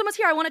 or summer's almost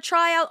here, I want to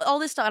try out all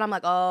this stuff. And I'm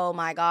like, oh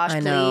my gosh,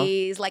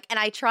 please. Like, and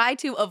I try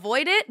to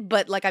avoid it,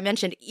 but like I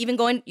mentioned, even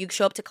you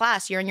show up to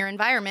class, you're in your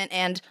environment,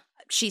 and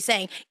she's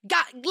saying,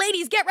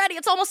 ladies, get ready,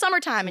 it's almost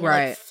summertime. And you're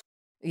like,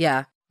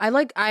 yeah.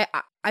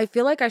 I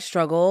feel like I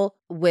struggle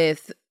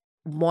with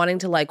wanting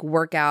to like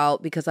work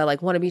out because I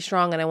like want to be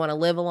strong and I want to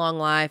live a long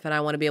life and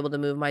I want to be able to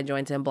move my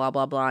joints and blah,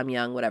 blah, blah. I'm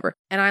young, whatever.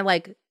 And I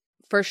like,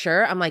 for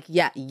sure, I'm like,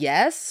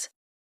 yes.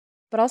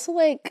 But also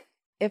like,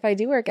 if I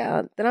do work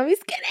out, then I'll be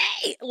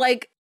skinny.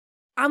 Like,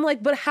 I'm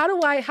like, but how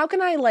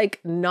can I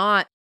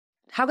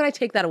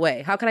take that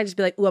away? How can I just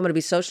be like, ooh, I'm going to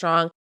be so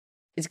strong.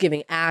 It's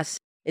giving ass.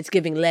 It's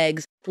giving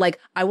legs. Like,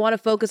 I want to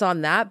focus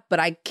on that, but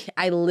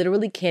I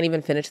literally can't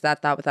even finish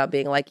that thought without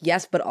being like,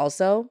 yes, but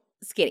also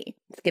skinny.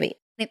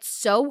 It's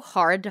so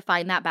hard to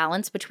find that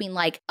balance between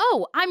like,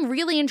 oh, I'm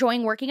really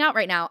enjoying working out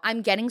right now.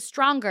 I'm getting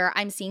stronger.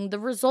 I'm seeing the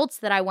results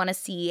that I want to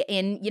see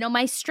in, you know,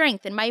 my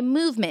strength and my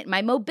movement,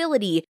 my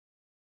mobility.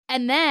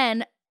 And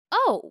then,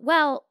 oh,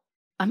 well,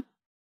 am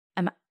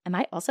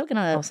I also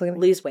gonna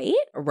lose weight?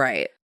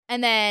 Right.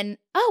 And then,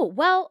 oh,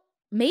 well,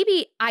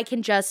 maybe I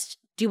can just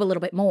do a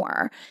little bit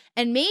more.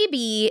 And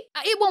maybe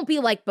it won't be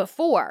like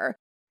before,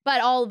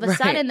 but all of a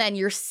sudden then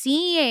you're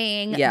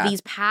seeing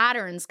these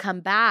patterns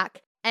come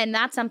back. And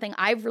that's something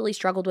I've really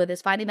struggled with,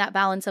 is finding that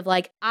balance of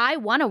like, I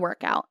want to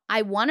work out.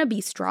 I want to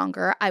be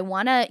stronger. I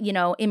want to, you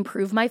know,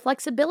 improve my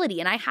flexibility.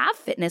 And I have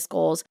fitness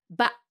goals,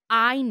 but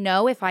I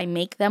know if I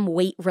make them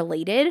weight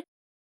related,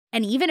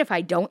 and even if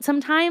I don't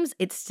sometimes,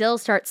 it still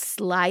starts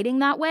sliding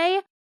that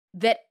way,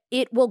 that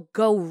it will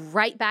go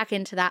right back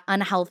into that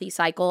unhealthy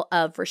cycle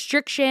of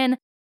restriction,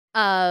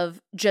 of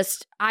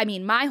just, I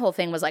mean, my whole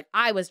thing was like,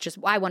 I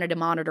wanted to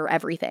monitor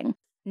everything.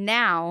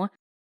 Now,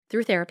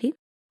 through therapy,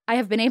 I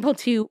have been able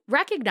to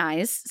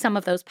recognize some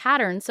of those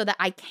patterns so that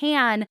I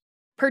can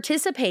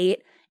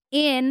participate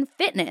in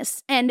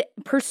fitness and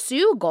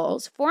pursue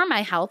goals for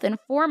my health and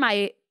for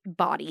my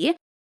body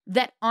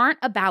that aren't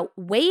about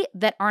weight,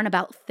 that aren't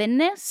about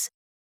thinness,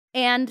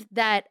 and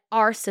that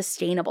are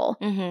sustainable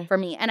for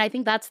me. And I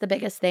think that's the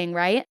biggest thing,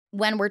 right?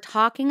 When we're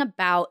talking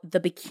about the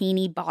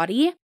bikini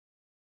body,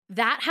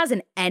 that has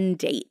an end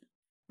date,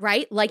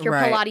 right? Like your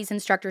Pilates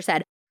instructor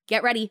said,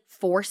 get ready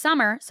for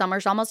summer.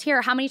 Summer's almost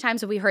here. How many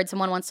times have we heard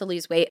someone wants to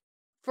lose weight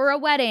for a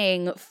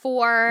wedding,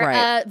 for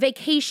a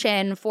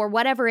vacation, for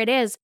whatever it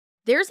is?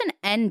 There's an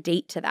end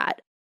date to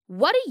that.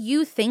 What do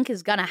you think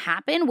is going to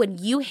happen when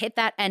you hit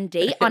that end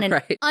date on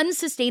an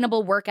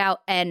unsustainable workout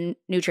and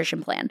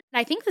nutrition plan? And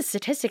I think the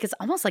statistic is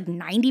almost like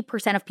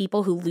 90% of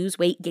people who lose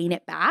weight gain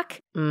it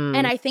back.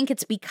 And I think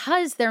it's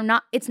because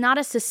it's not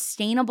a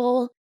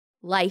sustainable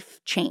life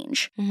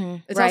change.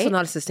 It's also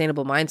not a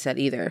sustainable mindset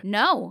either.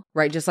 No.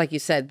 Right. Just like you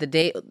said,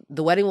 the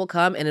wedding will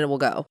come and it will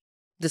go.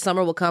 The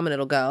summer will come and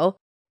it'll go.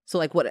 So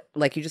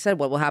like you just said,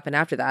 what will happen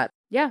after that?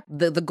 Yeah.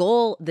 The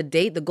goal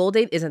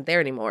date isn't there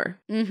anymore.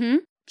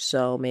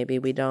 So maybe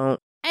we don't.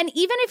 And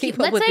even if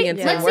let's say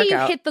you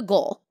hit the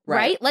goal,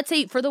 right? Let's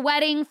say for the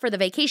wedding, for the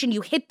vacation,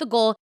 you hit the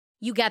goal,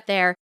 you get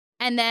there,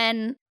 and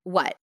then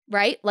what?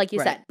 Right? Like you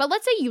said. But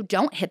let's say you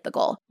don't hit the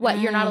goal. What?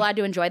 You're not allowed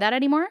to enjoy that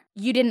anymore?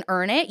 You didn't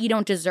earn it. You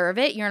don't deserve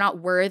it. You're not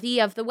worthy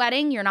of the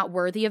wedding. You're not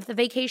worthy of the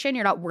vacation.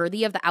 You're not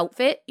worthy of the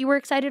outfit you were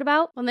excited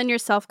about. Well, then you're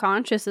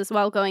self-conscious as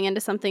well, going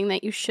into something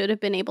that you should have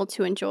been able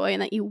to enjoy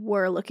and that you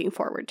were looking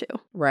forward to.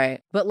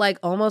 Right. But like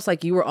almost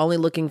like you were only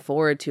looking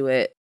forward to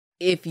it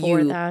if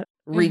you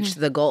reach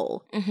the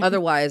goal.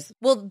 Otherwise,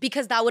 well,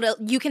 because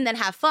you can then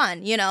have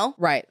fun, you know?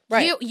 Right.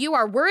 You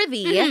are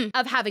worthy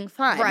of having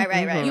fun.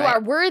 Right. You are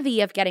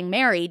worthy of getting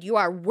married. You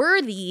are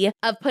worthy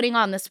of putting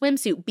on the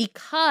swimsuit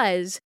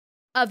because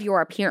of your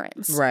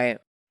appearance. Right.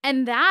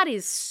 And that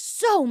is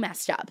so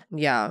messed up.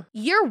 Yeah.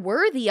 You're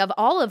worthy of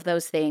all of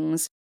those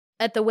things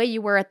at the way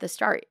you were at the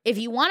start. If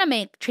you want to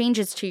make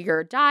changes to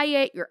your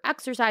diet, your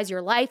exercise,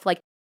 your life, like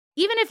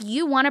even if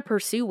you want to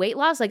pursue weight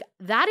loss, like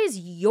that is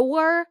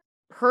your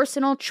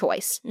personal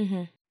choice.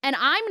 Mm-hmm. And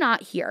I'm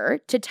not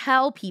here to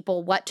tell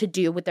people what to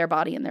do with their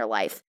body and their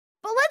life.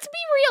 But let's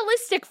be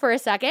realistic for a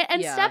second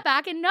and step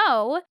back and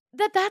know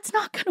that that's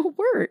not going to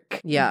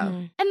work. Yeah.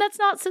 Mm-hmm. And that's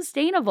not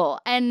sustainable.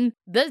 And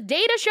the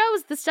data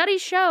shows, the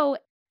studies show,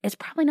 it's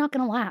probably not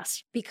going to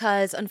last.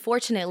 Because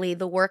unfortunately,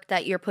 the work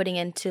that you're putting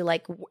into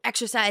like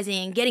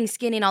exercising, getting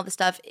skinny and all this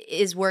stuff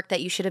is work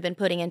that you should have been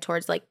putting in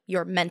towards like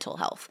your mental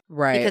health.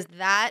 Right. Because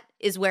that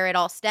is where it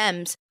all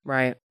stems.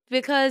 Right.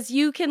 Because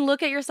you can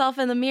look at yourself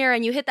in the mirror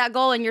and you hit that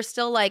goal and you're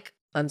still like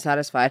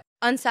Unsatisfied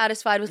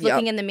with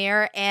looking in the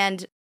mirror,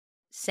 and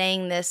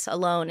saying this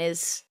alone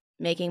is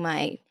making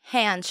my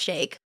hands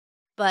shake.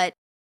 But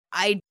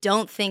I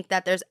don't think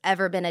that there's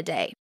ever been a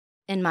day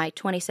in my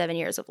 27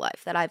 years of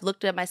life that I've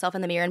looked at myself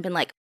in the mirror and been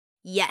like,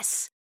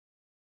 yes,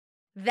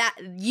 that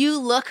you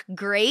look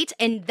great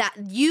and that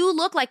you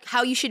look like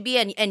how you should be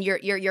and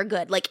you're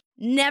good. Like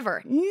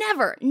never.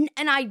 And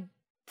I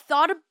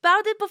thought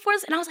about it before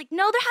this and I was like,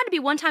 no, there had to be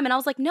one time. And I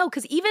was like, no,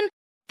 because even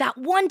that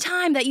one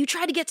time that you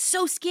tried to get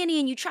so skinny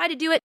and you tried to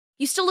do it,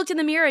 you still looked in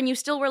the mirror and you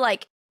still were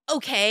like,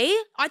 okay,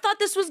 I thought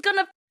this was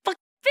gonna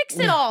fix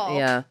it all.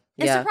 Yeah.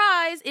 And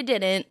surprise, it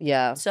didn't.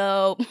 Yeah.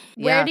 So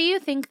Where do you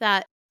think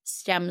that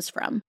stems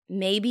from?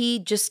 maybe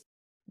just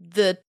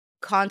the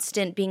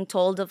constant being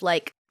told of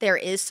like, there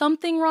is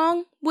something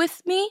wrong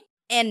with me.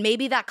 And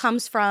maybe that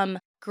comes from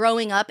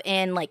growing up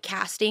in like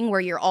casting where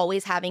you're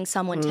always having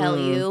someone tell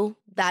you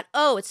that,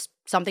 oh, it's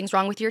something's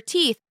wrong with your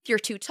teeth. You're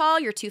too tall,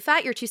 you're too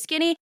fat, you're too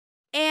skinny.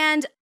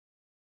 And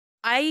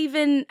I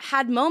even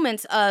had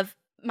moments of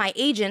my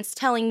agents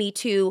telling me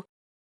to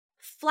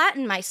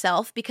flatten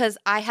myself because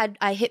I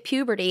hit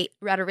puberty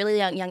at a really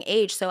young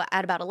age. So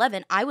at about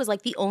 11, I was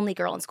like the only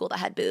girl in school that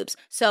had boobs.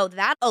 So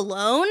that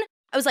alone,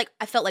 I was like,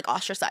 I felt like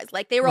ostracized.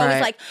 Like they were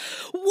always like,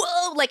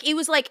 whoa, like it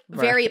was like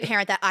very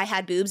apparent that I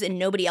had boobs and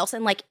nobody else.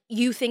 And like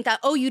you think that,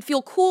 oh, you'd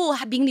feel cool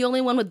being the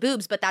only one with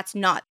boobs, but that's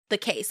not the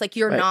case. Like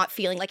you're not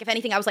feeling like, if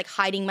anything, I was like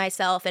hiding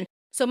myself. And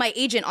so my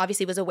agent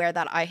obviously was aware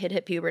that I had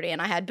hit puberty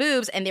and I had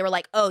boobs, and they were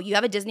like, oh, you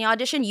have a Disney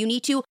audition, you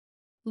need to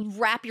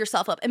wrap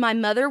yourself up. And my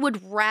mother would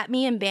wrap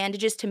me in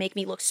bandages to make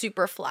me look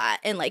super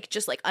flat and like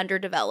just like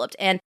underdeveloped.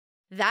 And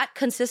that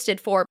consisted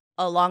for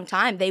a long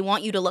time. They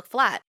want you to look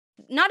flat.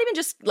 Not even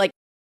just like,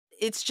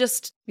 it's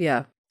just.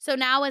 Yeah. So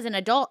now as an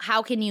adult,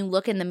 how can you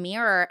look in the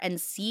mirror and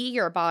see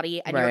your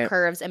body and your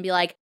curves and be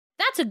like,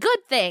 that's a good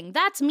thing.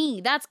 That's me.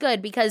 That's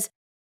good. Because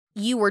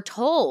you were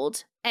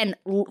told and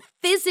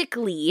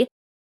physically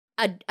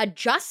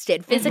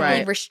adjusted,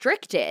 physically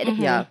restricted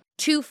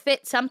to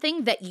fit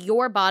something that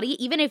your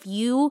body, even if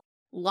you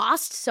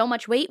lost so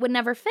much weight, would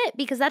never fit,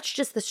 because that's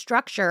just the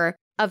structure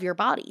of your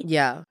body.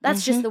 Yeah.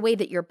 That's just the way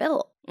that you're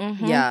built.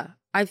 Yeah.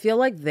 I feel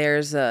like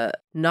there's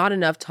not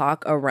enough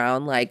talk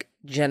around like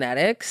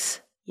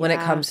genetics when it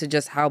comes to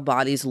just how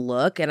bodies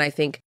look. And I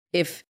think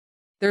if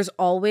there's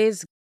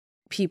always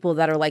people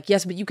that are like,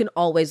 yes, but you can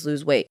always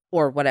lose weight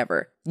or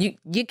whatever.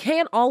 You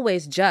can't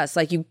always just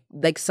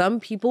like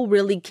some people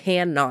really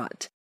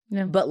cannot.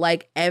 Yeah. But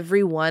like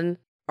everyone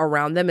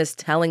around them is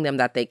telling them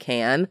that they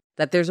can,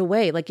 that there's a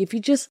way. Like if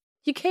you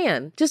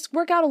can just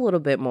work out a little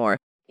bit more,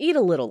 eat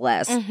a little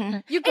less.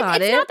 You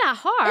got It's it. not that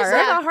hard. It's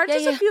not that hard.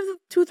 Just a few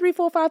 2, 3,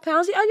 4, 5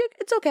 pounds.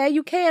 It's okay.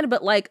 You can,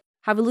 but like,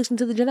 have we looked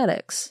into the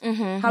genetics?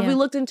 Have we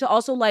looked into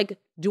also like,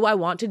 do I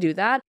want to do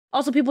that?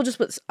 Also, people just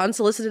put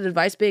unsolicited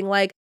advice being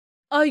like,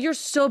 oh, you're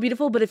so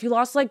beautiful, but if you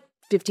lost like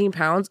 15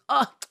 pounds,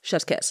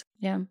 chef's kiss.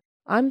 Yeah.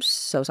 I'm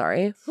so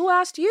sorry. Who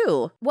asked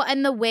you? Well,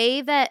 and the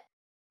way that,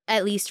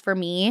 at least for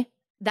me,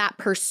 that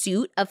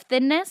pursuit of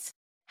thinness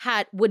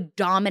would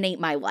dominate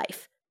my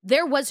life.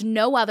 There was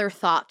no other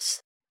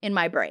thoughts in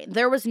my brain.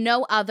 There was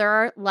no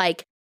other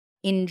like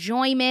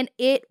enjoyment.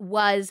 It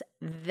was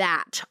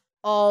that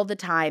all the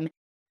time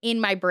in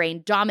my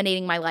brain,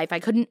 dominating my life. I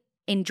couldn't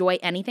enjoy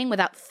anything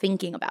without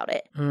thinking about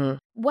it.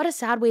 What a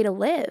sad way to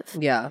live.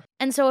 Yeah.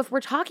 And so if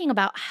we're talking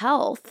about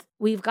health,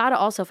 we've got to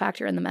also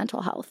factor in the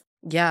mental health.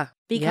 Yeah.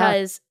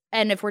 Because,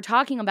 and if we're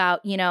talking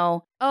about,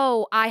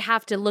 oh, I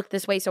have to look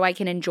this way so I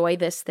can enjoy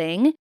this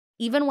thing,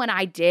 even when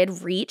I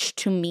did reach,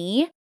 to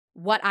me,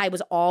 what I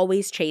was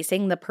always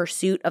chasing, the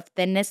pursuit of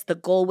thinness, the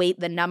goal weight,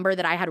 the number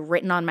that I had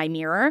written on my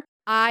mirror,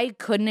 I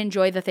couldn't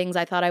enjoy the things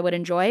I thought I would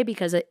enjoy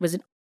because it was,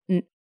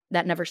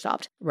 that never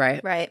stopped.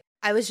 Right.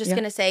 I was just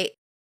going to say,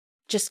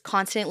 just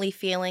constantly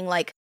feeling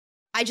like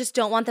I just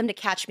don't want them to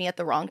catch me at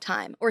the wrong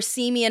time or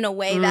see me in a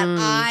way that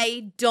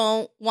I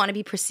don't want to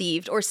be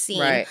perceived or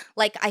seen. Right.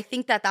 Like, I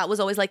think that was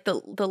always like the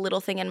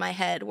little thing in my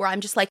head where I'm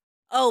just like,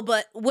 oh,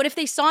 but what if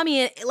they saw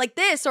me like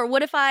this? Or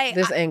what if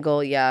this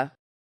angle? Yeah.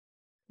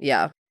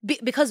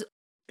 Because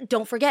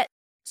don't forget,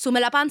 sume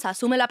la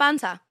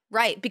panza.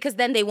 Right. Because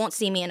then they won't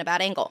see me in a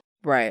bad angle.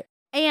 Right.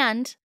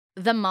 And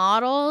the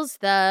models,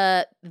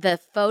 the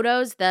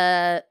photos,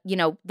 that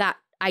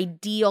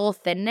ideal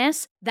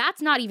thinness,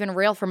 that's not even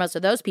real for most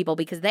of those people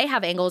because they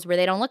have angles where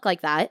they don't look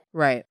like that.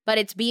 Right. But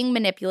it's being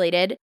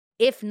manipulated,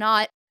 if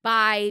not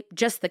by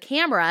just the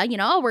camera,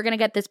 we're going to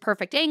get this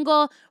perfect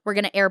angle, we're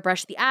going to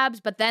airbrush the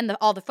abs, but then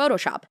all the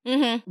Photoshop.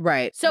 Mm-hmm.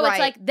 Right. So it's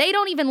like they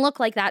don't even look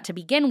like that to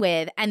begin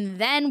with, and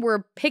then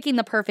we're picking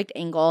the perfect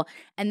angle,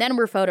 and then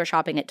we're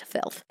Photoshopping it to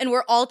filth. And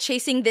we're all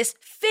chasing this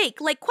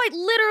fake, like quite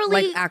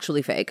literally Like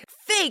actually fake.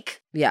 fake.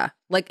 Yeah.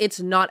 Like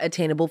it's not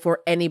attainable for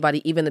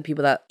anybody, even the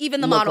people that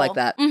Even the look model. like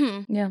that.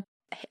 Mm-hmm. Yeah.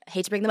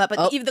 Hate to bring them up,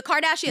 but even the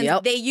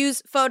Kardashians, they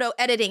use photo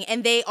editing,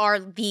 and they are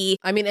the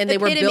I mean, and they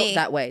were built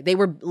that way. They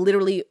were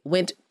literally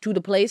went to the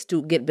place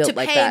to get built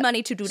like that. to pay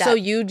money to do that. So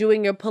you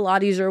doing your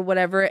Pilates or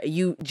whatever,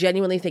 you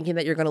genuinely thinking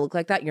that you're going to look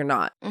like that, you're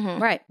not.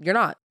 Mm-hmm. Right. You're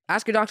not.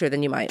 Ask your doctor,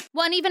 then you might.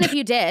 Well, and even if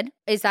you did,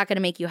 is that going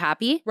to make you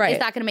happy? Right. Is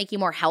that going to make you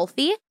more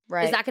healthy?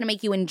 Right. Is that going to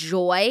make you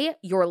enjoy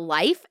your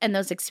life and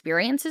those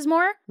experiences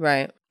more?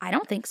 Right. I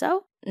don't think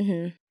so.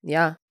 Mm-hmm.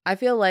 Yeah. I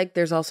feel like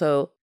there's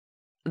also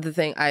the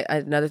thing,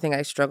 another thing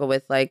I struggle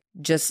with, like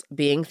just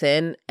being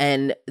thin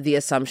and the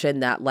assumption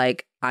that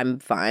like I'm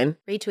fine.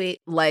 Retweet.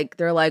 Like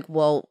they're like,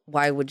 well,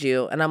 why would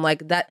you? And I'm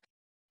like, that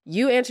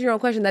you answer your own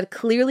question. That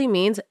clearly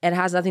means it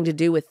has nothing to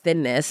do with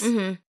thinness.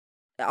 Mm-hmm.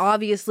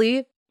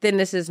 Obviously,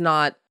 thinness is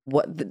not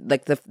what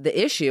the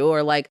issue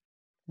or like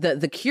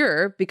the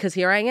cure, because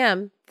here I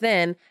am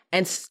thin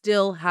and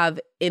still have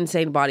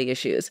insane body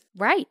issues.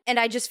 Right. And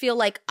I just feel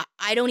like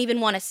I don't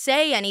even want to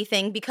say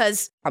anything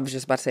because I was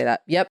just about to say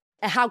that. Yep.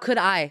 How could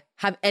I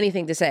have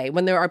anything to say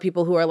when there are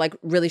people who are like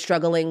really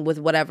struggling with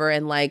whatever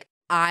and like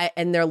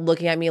and they're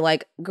looking at me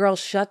like, girl,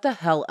 shut the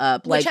hell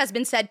up. which Like has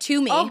been said to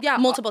me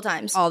multiple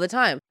times. all the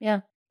time.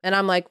 Yeah. And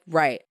I'm like,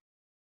 right.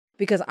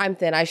 Because I'm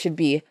thin, I should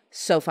be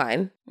so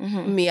fine.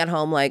 Mm-hmm. Me at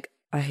home, like,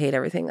 I hate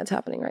everything that's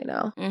happening right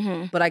now.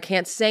 Mm-hmm. But I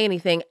can't say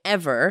anything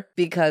ever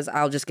because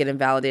I'll just get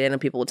invalidated and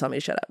people will tell me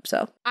to shut up.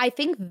 So I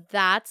think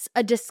that's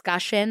a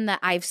discussion that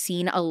I've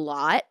seen a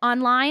lot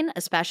online,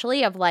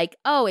 especially of like,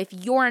 oh, if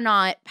you're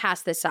not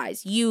past this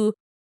size, you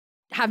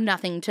have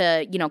nothing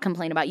to,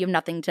 complain about. You have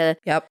nothing to,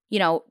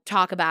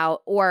 talk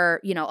about, or,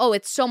 oh,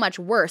 it's so much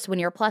worse when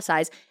you're plus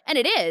size. And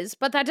it is,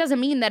 but that doesn't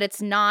mean that it's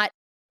not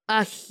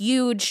a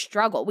huge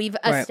struggle. We've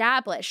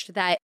established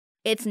that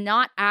it's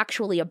not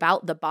actually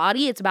about the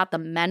body. It's about the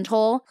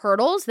mental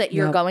hurdles that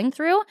you're going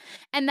through.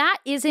 And that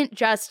isn't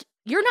just,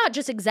 you're not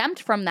just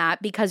exempt from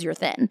that because you're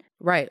thin.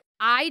 right.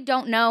 I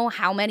don't know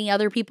how many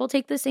other people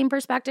take the same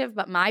perspective,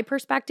 but my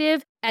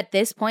perspective at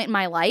this point in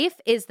my life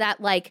is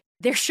that like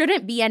there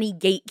shouldn't be any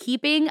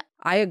gatekeeping.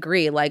 I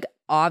agree. Like,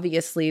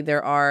 obviously,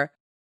 there are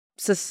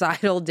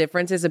societal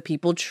differences and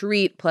people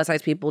treat plus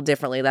size people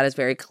differently. That is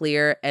very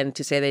clear. And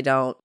to say they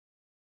don't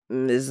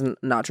is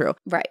not true.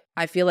 Right.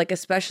 I feel like,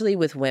 especially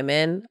with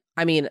women,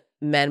 I mean,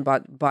 men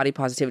body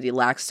positivity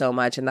lacks so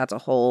much, and that's a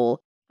whole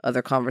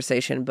other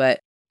conversation. But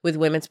with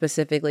women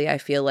specifically, I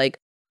feel like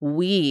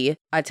we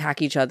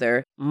attack each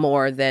other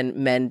more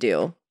than men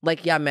do.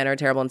 Like, yeah, men are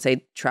terrible and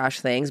say trash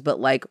things, but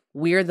like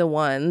we're the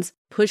ones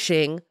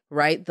pushing,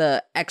 right,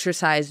 the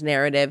exercise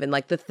narrative and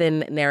like the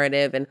thin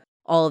narrative and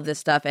all of this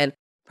stuff and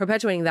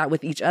perpetuating that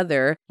with each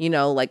other,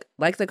 like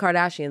the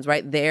Kardashians,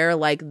 right? They're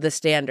like the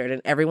standard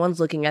and everyone's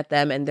looking at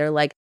them and they're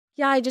like,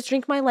 yeah, I just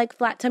drink my like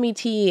flat tummy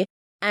tea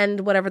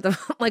and whatever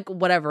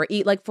whatever,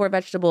 eat like 4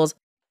 vegetables.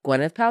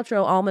 Gwyneth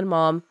Paltrow, almond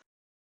mom,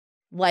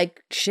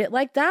 like shit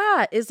like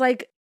that is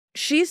like,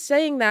 she's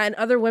saying that and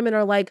other women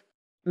are like,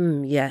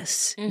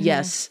 yes,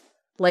 yes.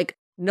 Like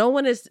no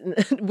one is,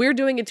 we're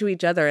doing it to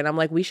each other. And I'm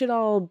like, we should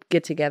all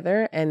get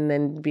together and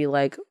then be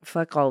like,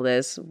 fuck all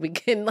this. We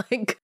can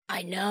like,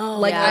 I know.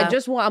 like,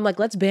 I'm like,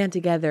 let's band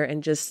together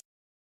and just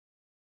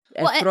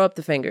throw up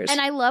the fingers.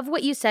 And I love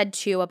what you said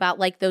too about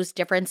like those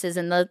differences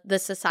in the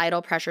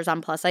societal pressures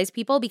on plus size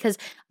people, because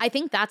I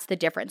think that's the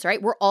difference,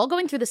 right? We're all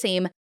going through the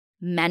same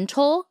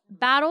mental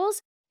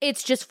battles.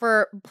 It's just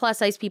for plus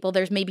size people,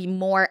 there's maybe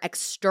more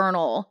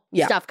external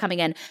stuff coming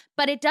in,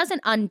 but it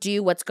doesn't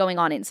undo what's going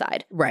on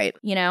inside. Right.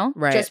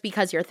 Right. Just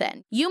because you're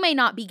thin. You may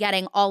not be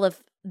getting all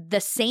of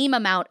the same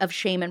amount of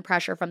shame and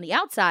pressure from the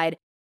outside,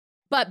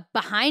 but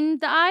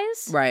behind the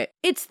eyes, right.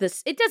 It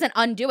doesn't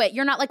undo it.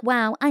 You're not like,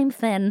 wow, I'm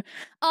thin.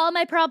 All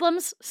my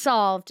problems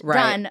solved,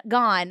 done,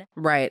 gone.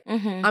 Right.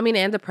 Mm-hmm. I mean,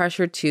 and the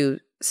pressure to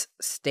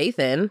stay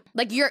thin.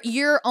 Like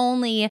you're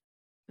only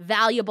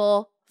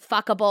valuable,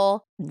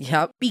 fuckable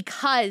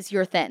because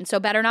you're thin. So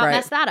better not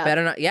mess that up.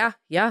 Better not.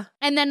 Yeah.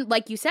 And then,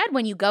 like you said,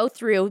 when you go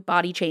through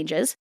body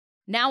changes,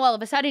 now all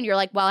of a sudden you're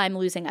like, well, I'm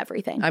losing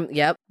everything.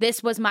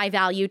 This was my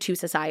value to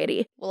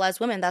society. Well, as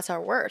women, that's our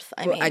worth.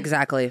 I mean,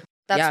 exactly.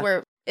 That's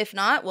where, if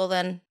not, well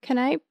then. Can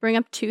I bring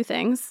up 2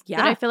 things that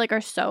I feel like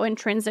are so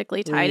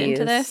intrinsically tied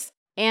into this?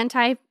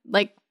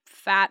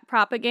 Fat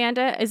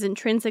propaganda is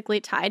intrinsically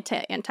tied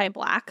to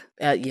anti-Black.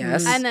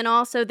 Yes. And then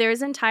also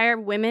there's entire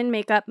women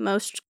make up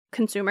most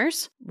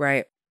consumers.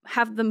 Right.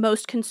 Have the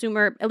most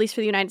consumer, at least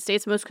for the United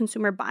States, most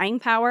consumer buying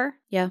power.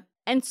 Yeah.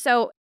 And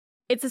so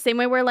It's the same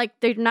way where like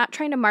they're not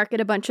trying to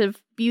market a bunch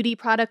of beauty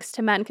products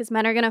to men because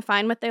men are going to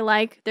find what they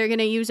like. They're going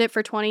to use it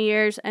for 20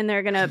 years and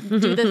they're going to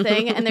do the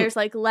thing. And there's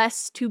like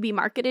less to be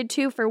marketed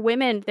to. For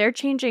women, they're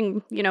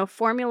changing,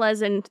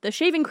 formulas and the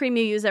shaving cream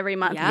you use every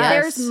month. Yes.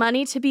 There's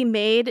money to be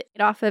made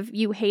off of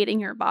you hating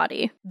your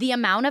body. The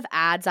amount of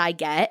ads I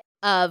get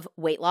of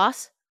weight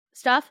loss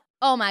stuff,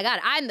 oh my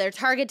God, I'm their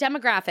target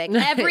demographic.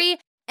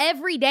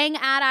 Every dang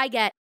ad I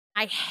get.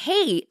 I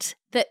hate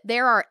that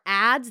there are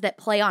ads that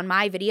play on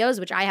my videos,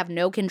 which I have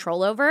no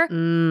control over,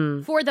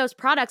 for those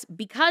products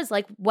because,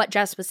 like what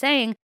Jess was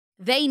saying,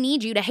 they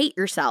need you to hate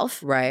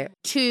yourself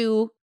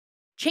to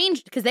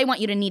change because they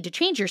want you to need to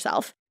change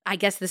yourself. I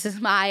guess this is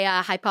my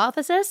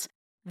hypothesis.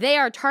 They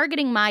are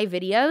targeting my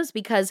videos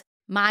because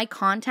my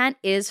content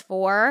is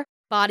for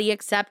body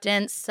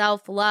acceptance,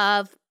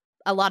 self-love,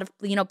 a lot of,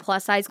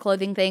 plus size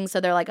clothing things.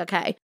 So they're like,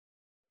 okay,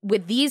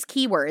 with these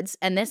keywords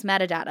and this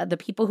metadata, the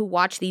people who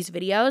watch these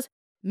videos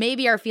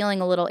maybe are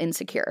feeling a little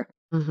insecure.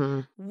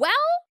 Mm-hmm. Well,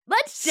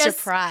 let's just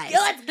Surprise.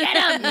 let's get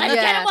them. Let's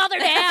get them while they're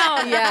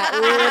down. Yeah,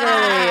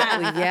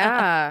 literally.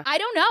 Yeah. I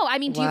don't know. I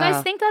mean, do you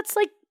guys think that's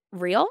like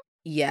real?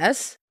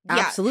 Yes, Yeah, it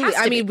absolutely. has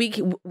to I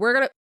mean,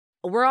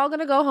 we're all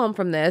gonna go home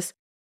from this,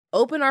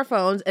 open our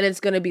phones, and it's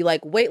gonna be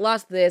like weight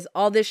loss, this,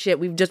 all this shit.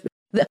 We've just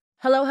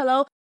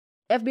hello,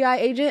 FBI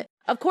agent.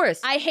 Of course,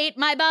 I hate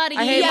my body.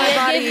 I hate my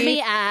body. Give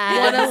me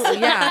ass.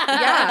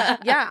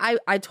 yeah.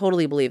 I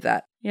totally believe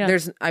that. Yeah.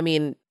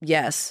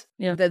 Yes.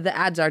 Yeah. The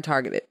ads are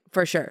targeted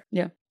for sure.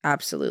 Yeah.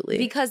 Absolutely.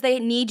 Because they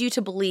need you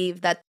to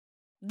believe that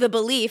the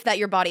belief that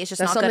your body is just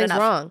that not good something's enough.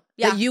 wrong.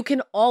 Yeah. That you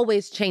can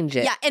always change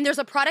it. Yeah, and there's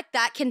a product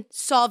that can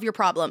solve your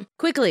problem.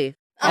 Quickly.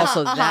 Uh-huh,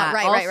 Also that.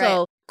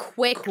 right.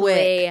 Quickly.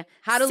 Quick.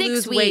 How to 6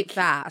 lose week, weight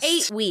fast.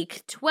 8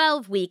 week,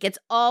 12 week. It's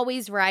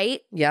always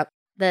right. Yep.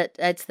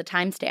 It's the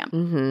timestamp.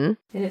 Mm-hmm.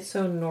 And it's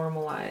so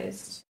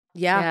normalized.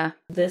 Yeah.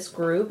 This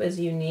group is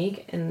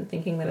unique in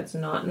thinking that it's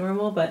not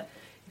normal, but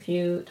if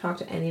you talk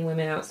to any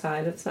women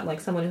outside of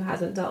like someone who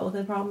hasn't dealt with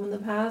a problem in the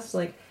past,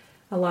 like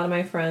a lot of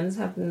my friends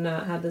have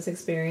not had this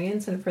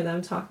experience, and for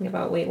them talking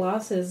about weight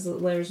loss is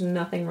there's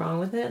nothing wrong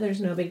with it.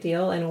 There's no big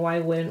deal, and why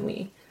wouldn't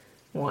we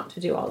want to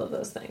do all of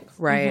those things?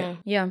 Right.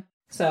 Mm-hmm. Yeah.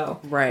 So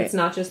Right. It's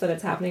not just that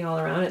it's happening all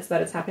around, it's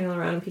that it's happening all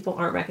around and people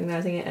aren't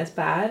recognizing it as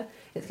bad.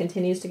 It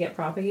continues to get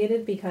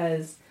propagated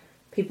because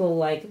people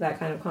like that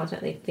kind of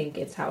content. They think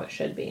it's how it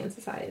should be in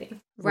society.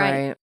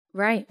 Right.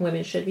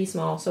 Women should be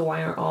small, so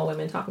why aren't all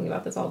women talking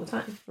about this all the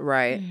time?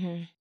 Right.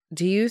 Mm-hmm.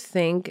 Do you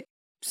think,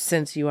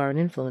 since you are an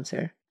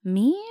influencer?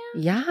 Me?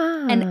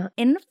 Yeah. An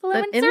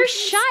influencer?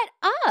 Shut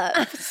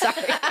up. Sorry.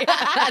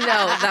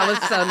 No, that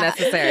was so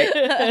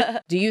necessary.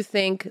 Do you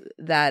think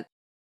that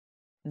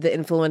the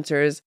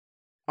influencers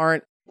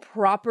aren't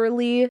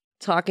properly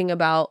talking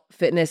about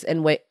fitness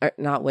and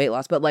not weight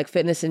loss, but like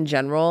fitness in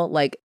general,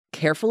 like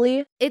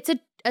carefully? It's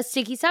a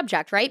sticky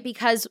subject, right?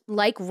 Because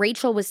like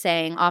Rachel was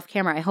saying off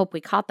camera, I hope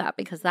we caught that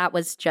because that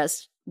was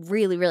just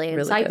really, really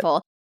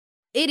insightful.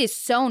 It is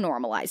so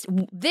normalized.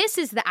 This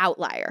is the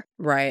outlier.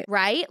 Right.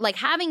 Right? Like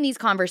having these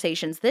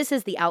conversations, this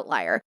is the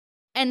outlier.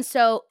 And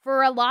so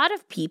for a lot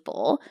of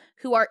people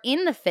who are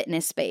in the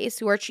fitness space,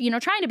 who are,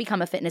 trying to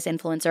become a fitness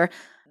influencer,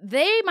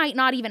 they might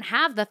not even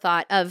have the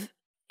thought of,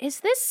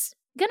 is this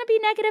going to be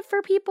negative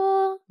for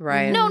people?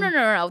 Right.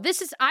 No.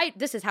 This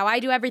is how I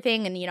do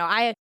everything.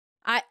 And,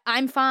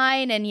 I'm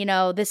fine. And,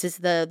 this is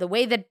the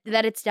way that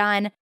it's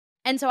done.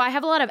 And so I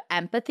have a lot of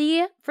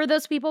empathy for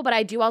those people, but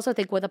I do also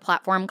think with a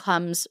platform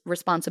comes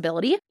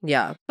responsibility.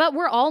 Yeah. But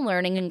we're all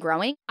learning and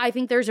growing. I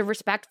think there's a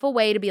respectful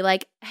way to be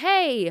like,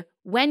 hey,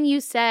 when you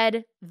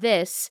said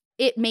this,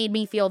 it made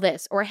me feel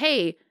this. Or,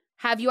 hey,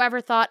 have you ever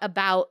thought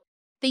about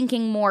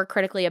thinking more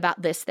critically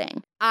about this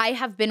thing? I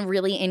have been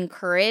really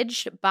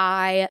encouraged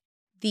by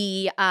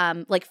the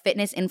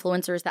fitness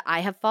influencers that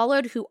I have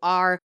followed who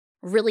are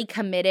really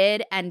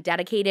committed and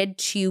dedicated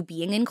to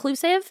being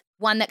inclusive.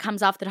 One that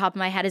comes off the top of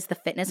my head is the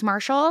Fitness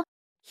Marshal.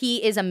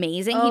 He is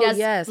amazing. Oh, He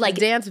does the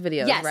dance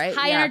videos, right?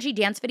 High energy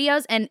dance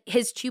videos. And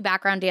his 2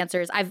 background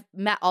dancers, I've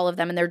met all of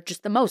them and they're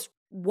just the most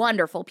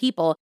wonderful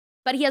people.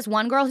 But he has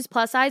one girl who's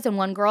plus size and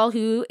one girl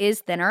who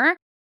is thinner.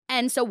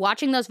 And so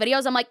watching those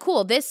videos, I'm like,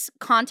 cool, this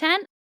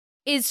content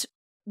is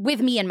with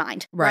me in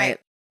mind. Right.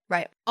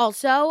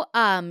 Also,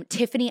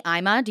 Tiffany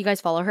Ima, do you guys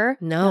follow her?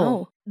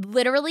 No.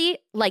 Literally,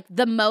 like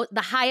the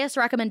highest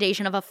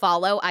recommendation of a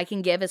follow I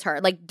can give is her.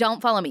 Like,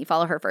 don't follow me,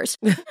 follow her first.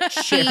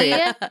 She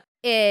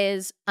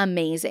is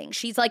amazing.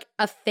 She's like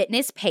a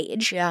fitness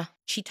page. Yeah.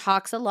 She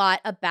talks a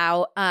lot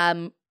about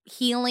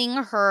healing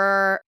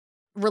her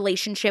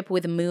relationship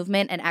with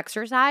movement and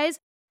exercise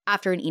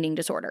after an eating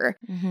disorder.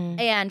 Mm-hmm.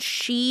 And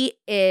she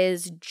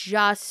is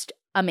just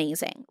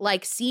amazing.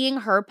 Like,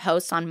 seeing her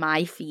posts on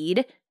my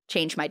feed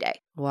changed my day.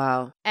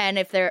 Wow. And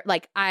if they're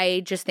like,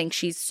 I just think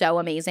she's so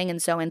amazing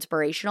and so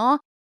inspirational.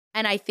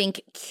 And I think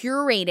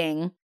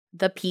curating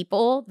the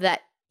people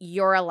that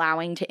you're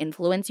allowing to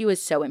influence you is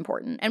so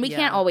important. And we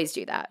can't always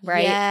do that,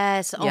 right?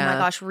 Yes. Oh my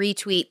gosh,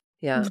 retweet.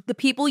 Yeah. The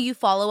people you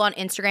follow on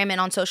Instagram and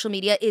on social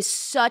media is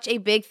such a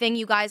big thing,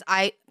 you guys.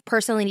 I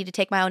personally need to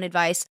take my own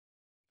advice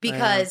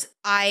because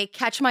I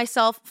catch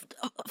myself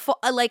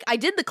like I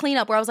did the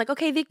cleanup where I was like,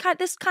 okay,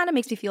 this kind of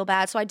makes me feel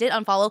bad. So I did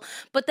unfollow,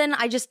 but then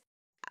I just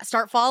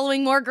start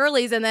following more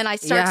girlies and then I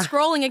start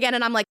scrolling again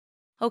and I'm like,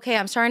 okay,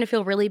 I'm starting to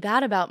feel really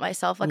bad about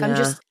myself. Like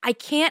I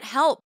can't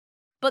help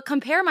but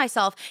compare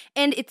myself.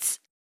 And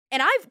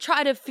I've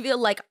tried to feel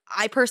like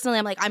I personally,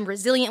 I'm like, I'm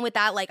resilient with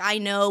that. Like I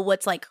know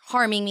what's like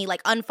harming me,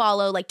 like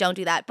unfollow, like don't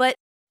do that. But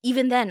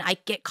even then I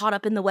get caught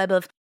up in the web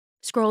of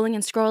scrolling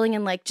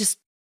and like just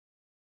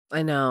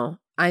I know.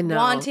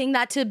 wanting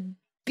that to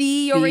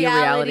be your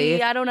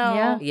reality. I don't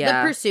know.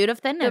 Yeah. The pursuit of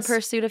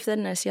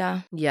thinness.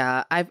 Yeah.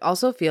 Yeah. I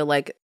also feel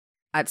like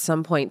at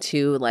some point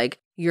too, like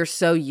you're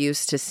so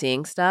used to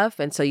seeing stuff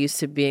and so used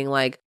to being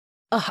like,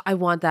 oh, I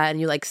want that. And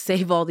you like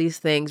save all these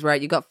things,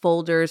 right? You got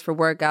folders for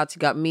workouts, you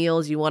got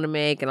meals you want to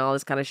make and all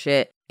this kind of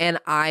shit. And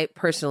I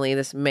personally,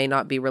 this may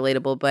not be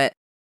relatable, but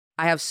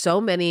I have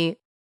so many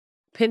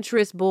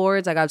Pinterest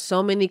boards. I got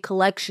so many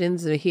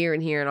collections here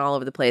and all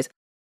over the place.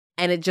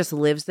 And it just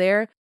lives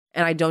there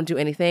and I don't do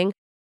anything.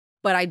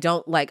 But I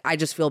don't I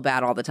just feel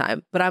bad all the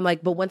time. But I'm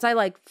like, but once I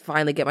like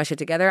finally get my shit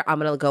together, I'm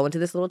going to go into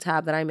this little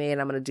tab that I made.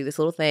 I'm going to do this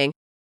little thing.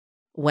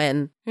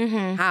 When,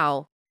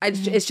 how?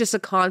 It's just a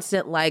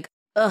constant like,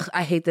 ugh,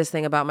 I hate this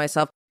thing about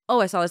myself. Oh,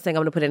 I saw this thing.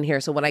 I'm going to put it in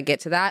here. So when I get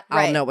to that,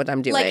 I'll know what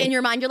I'm doing. Like in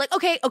your mind, you're like,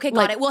 okay,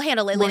 got it. We'll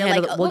handle it later.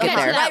 We'll get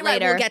there. Right,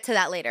 we'll get to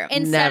that later.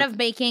 Instead of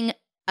making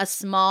a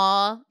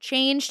small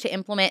change to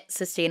implement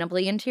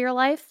sustainably into your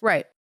life.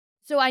 Right.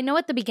 So I know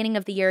at the beginning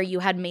of the year you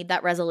had made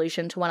that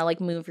resolution to want to like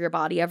move your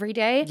body every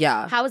day.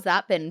 Yeah. How has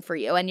that been for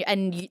you?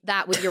 And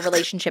that with your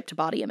relationship to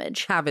body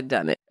image? Haven't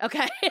done it.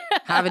 Okay.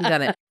 Haven't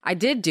done it. I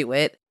did do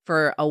it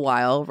for a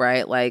while,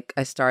 right? Like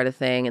I start a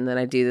thing and then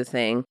I do the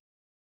thing.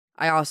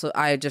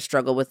 I just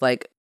struggle with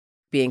like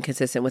being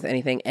consistent with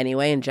anything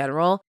anyway in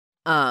general.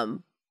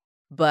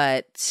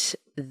 But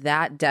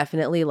that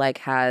definitely like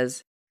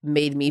has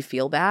made me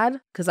feel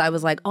bad because I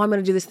was like, oh, I'm going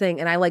to do this thing.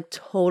 And I like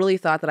totally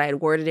thought that I had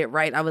worded it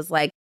right. I was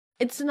like,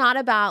 it's not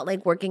about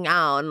like working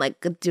out and like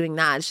doing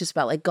that. It's just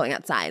about like going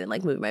outside and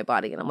like moving my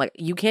body. And I'm like,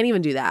 you can't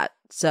even do that.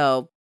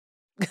 So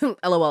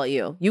LOL at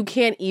you. You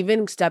can't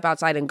even step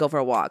outside and go for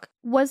a walk.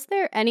 Was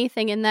there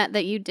anything in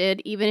that you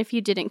did, even if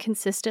you didn't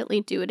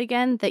consistently do it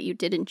again, that you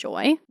did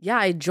enjoy? Yeah,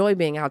 I enjoy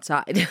being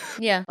outside.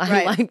 Yeah.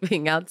 I like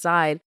being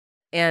outside.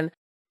 And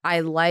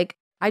I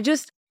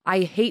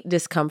hate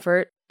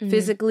discomfort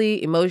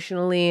physically,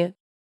 emotionally,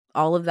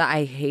 all of that.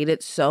 I hate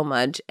it so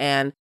much.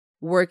 And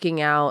working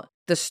out,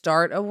 the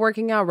start of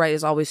working out, right,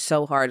 is always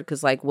so hard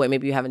because like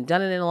maybe you haven't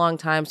done it in a long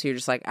time. So you're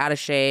just like out of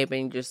shape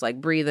and you're just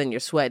like breathing, you're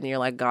sweating, you're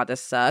like, God,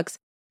 this sucks.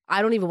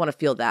 I don't even want to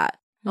feel that.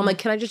 I'm like,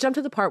 can I just jump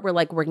to the part where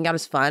like working out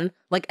is fun?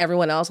 Like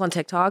everyone else on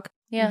TikTok.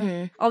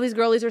 Yeah. All these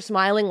girlies are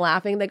smiling,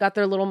 laughing. They got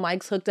their little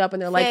mics hooked up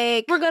and they're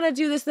like, we're going to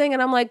do this thing.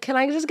 And I'm like, can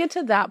I just get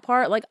to that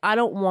part? Like, I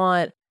don't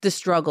want the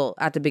struggle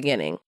at the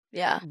beginning.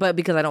 Yeah. But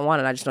because I don't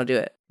want it, I just don't do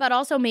it. But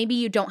also maybe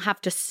you don't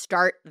have to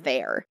start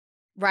there,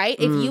 right?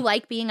 If you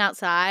like being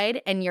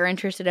outside and you're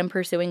interested in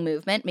pursuing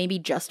movement, maybe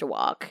just a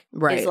walk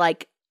is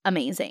like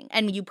amazing.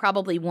 And you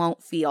probably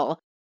won't feel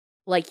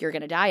like you're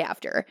going to die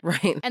after.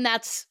 Right. And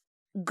that's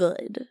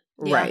good.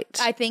 Yeah. Right.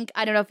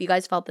 I don't know if you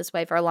guys felt this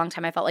way for a long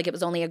time. I felt like it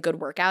was only a good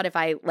workout if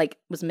I like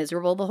was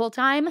miserable the whole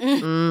time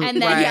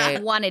and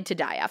then wanted to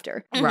die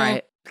after.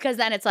 Right. Because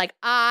then it's like,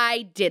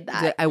 I did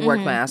that. I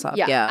worked my ass off.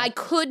 Yeah. I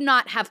could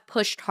not have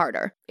pushed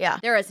harder. Yeah.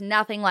 There is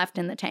nothing left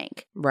in the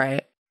tank.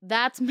 Right.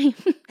 That's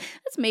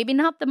maybe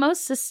not the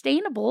most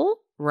sustainable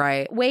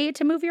way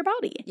to move your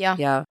body. Yeah.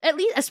 Yeah. At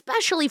least,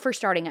 especially for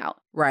starting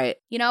out. Right.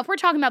 You know, if we're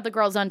talking about the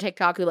girls on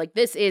TikTok who like,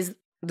 this is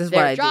what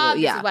their I job,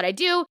 do. this is what I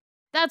do.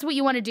 That's what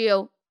you want to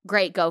do.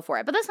 Great, go for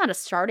it. But that's not a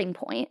starting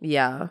point.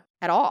 Yeah.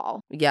 At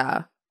all.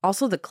 Yeah.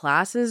 Also, the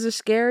classes are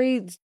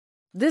scary.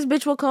 This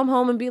bitch will come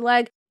home and be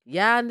like,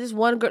 yeah, and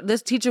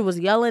this teacher was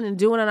yelling and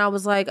doing it. And I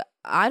was like,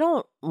 I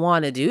don't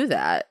want to do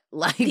that.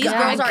 Like, these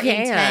girls are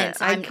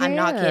intense. I'm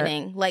not can't.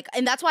 kidding. Like,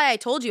 and that's why I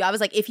told you, I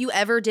was like, if you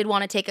ever did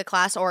want to take a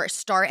class or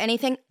start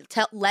anything,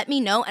 let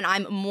me know. And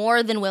I'm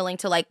more than willing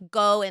to like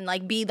go and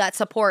like be that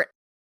support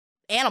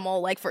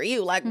animal, like for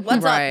you, like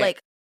what's up?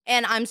 Like,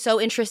 and I'm so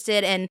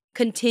interested in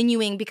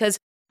continuing because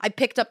I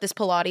picked up this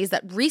Pilates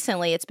that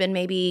recently, it's been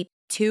maybe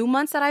 2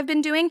 months that I've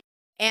been doing.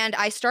 And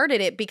I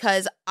started it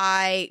because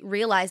I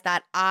realized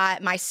that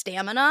my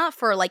stamina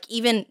for like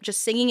even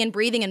just singing and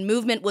breathing and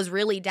movement was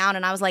really down.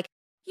 And I was like,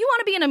 you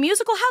want to be in a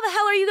musical? How the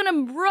hell are you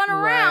going to run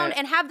around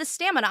and have the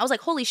stamina? I was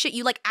like, holy shit,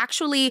 you like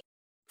actually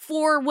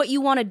for what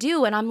you want to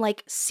do. And I'm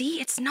like, see,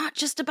 it's not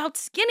just about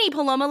skinny,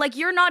 Paloma. Like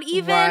you're not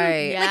even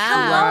like,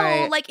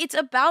 hello. Like it's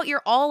about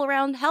your all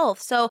around health.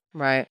 So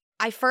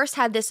I first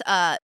had this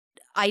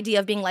idea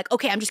of being like,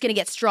 okay, I'm just going to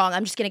get strong.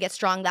 I'm just going to get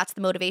strong. That's the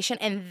motivation.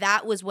 And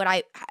that was what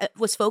I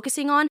was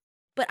focusing on.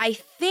 But I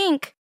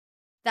think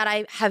that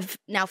I have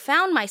now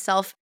found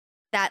myself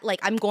that like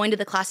I'm going to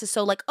the classes.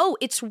 So like, oh,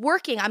 it's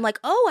working. I'm like,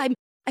 oh,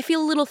 I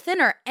feel a little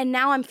thinner. And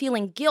now I'm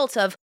feeling guilt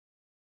of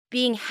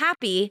being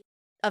happy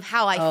of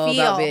how I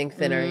feel. About being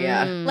thinner,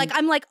 yeah. Like,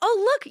 I'm like,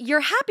 oh, look,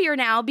 you're happier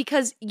now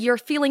because you're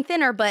feeling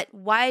thinner. But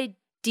why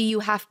do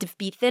you have to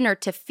be thinner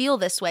to feel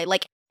this way?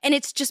 Like, and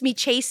it's just me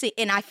chasing,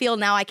 and I feel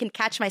now I can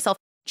catch myself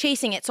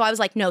chasing it. So I was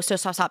like, no, so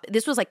stop.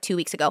 This was like 2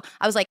 weeks ago.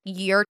 I was like,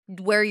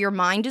 where your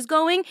mind is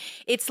going,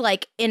 it's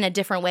like in a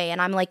different way.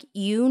 And I'm like,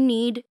 you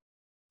need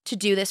to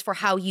do this for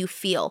how you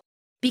feel,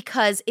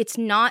 because it's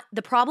not,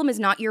 the problem is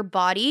not your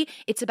body.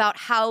 It's about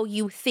how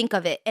you think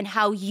of it and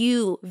how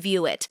you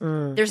view it.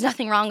 There's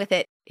nothing wrong with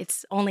it.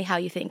 It's only how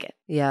you think it.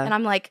 Yeah. And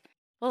I'm like,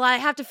 well, I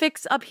have to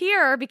fix up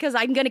here because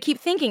I'm going to keep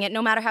thinking it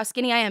no matter how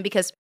skinny I am,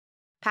 because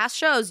past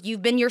shows,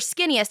 you've been your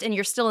skinniest and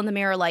you're still in the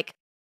mirror like,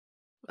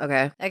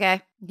 Okay.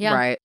 yeah.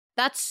 Right.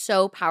 That's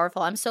so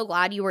powerful. I'm so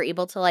glad you were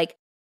able to like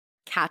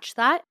catch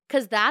that,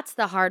 because that's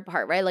the hard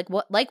part, right?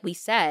 Like we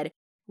said,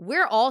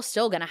 we're all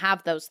still going to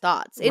have those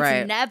thoughts. It's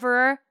Right.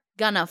 never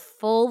going to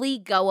fully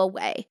go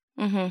away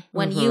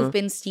when you've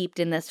been steeped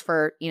in this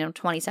for,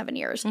 27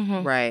 years.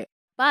 Right.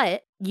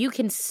 But you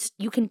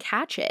can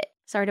catch it.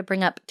 Sorry to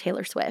bring up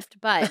Taylor Swift,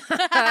 but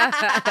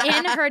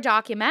in her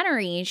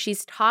documentary,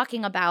 she's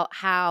talking about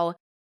how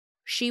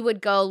she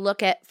would go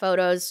look at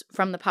photos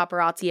from the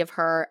paparazzi of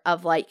her,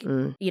 of like,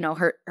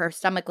 her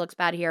stomach looks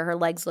bad here, her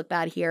legs look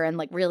bad here, and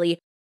like really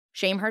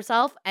shame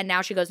herself. And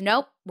now she goes,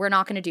 nope, we're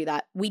not going to do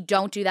that. We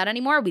don't do that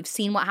anymore. We've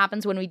seen what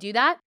happens when we do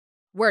that.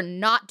 We're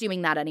not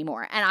doing that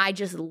anymore. And I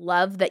just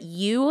love that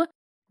you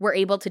were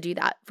able to do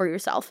that for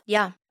yourself.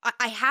 Yeah,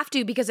 I have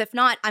to, because if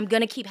not, I'm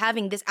going to keep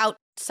having this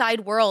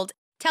outside world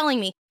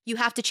telling me, you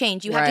have to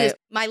change. You have to.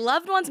 My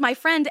loved ones, my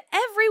friend,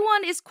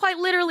 everyone is quite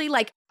literally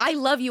like, I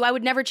love you. I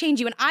would never change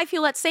you. And I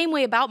feel that same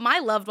way about my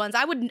loved ones.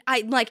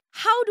 I'm like,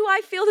 how do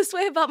I feel this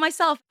way about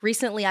myself?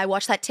 Recently, I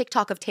watched that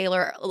TikTok of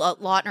Taylor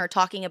Lautner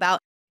talking about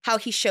how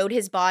he showed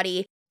his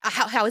body,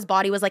 how his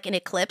body was like in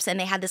eclipse, and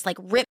they had this like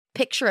ripped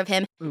picture of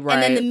him. Right.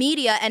 And then the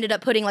media ended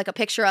up putting like a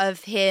picture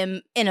of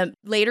him in a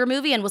later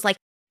movie and was like,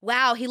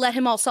 wow, he let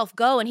him all self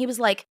go. And he was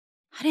like,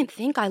 I didn't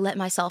think I let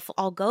myself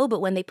all go,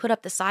 but when they put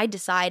up the side to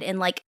side and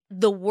like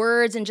the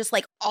words and just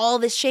like all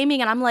this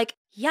shaming, and I'm like,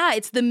 yeah,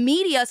 it's the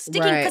media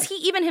sticking, because he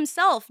even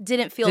himself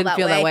didn't feel that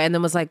way. And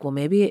then was like, well,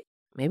 maybe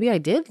I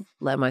did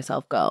let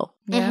myself go.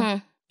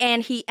 Yeah.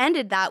 And he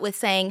ended that with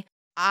saying,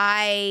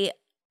 I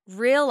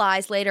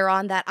realized later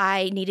on that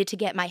I needed to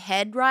get my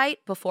head right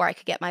before I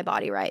could get my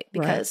body right,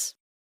 because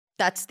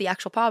that's the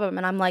actual problem.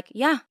 And I'm like,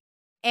 yeah.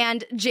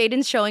 And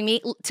Jaden's showing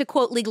me, to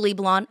quote Legally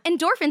Blonde,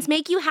 endorphins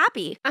make you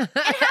happy. And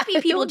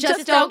happy people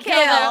just don't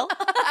kill.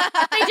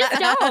 They just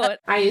don't.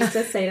 I used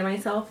to say to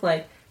myself,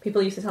 like, people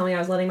used to tell me I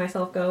was letting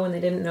myself go and they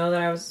didn't know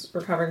that I was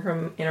recovering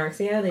from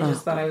anorexia. They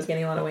just thought I was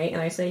gaining a lot of weight.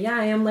 And I say, yeah,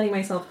 I am letting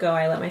myself go.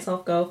 I let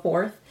myself go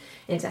forth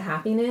into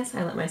happiness.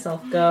 I let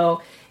myself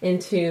go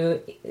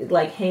into,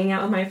 like, hanging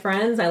out with my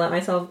friends. I let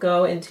myself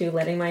go into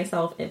letting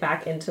myself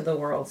back into the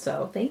world.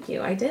 So thank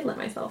you. I did let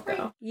myself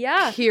go.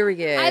 Yeah.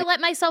 Period. I let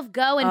myself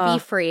go and be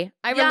free.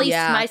 I released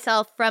Yeah.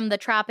 myself from the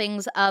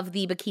trappings of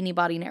the bikini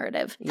body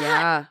narrative.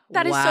 Yeah.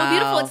 That is so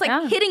beautiful. It's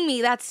like hitting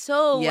me. That's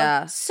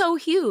so, so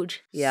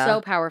huge. Yeah.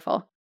 So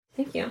powerful.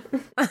 Thank you.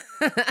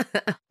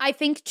 I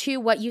think, too,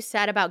 what you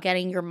said about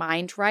getting your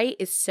mind right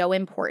is so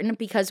important,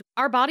 because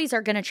our bodies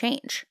are going to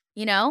change,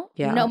 Yeah.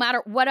 No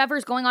matter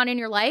whatever's going on in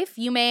your life,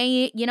 you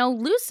may,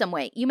 lose some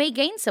weight. You may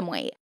gain some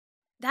weight.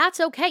 That's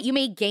okay. You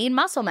may gain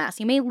muscle mass.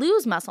 You may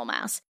lose muscle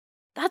mass.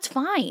 That's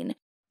fine.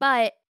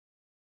 But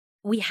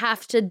we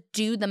have to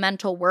do the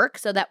mental work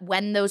so that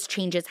when those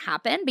changes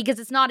happen, because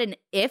it's not an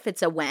if,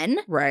 it's a when.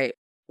 Right.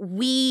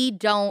 We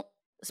don't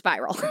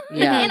spiral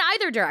in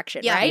either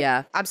direction, Yeah. right?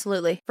 Yeah.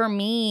 Absolutely. For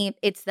me,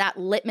 it's that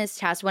litmus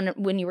test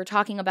when you were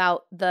talking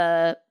about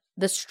the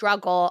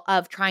struggle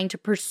of trying to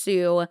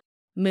pursue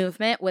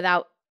movement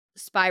without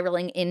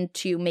spiraling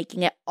into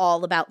making it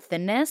all about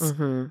thinness.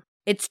 Mm-hmm.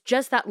 It's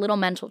just that little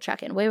mental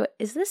check-in. Wait,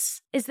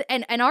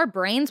 and our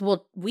brains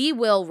will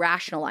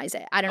rationalize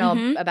it. I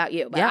don't know about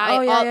you, but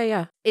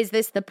yeah. Is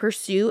this the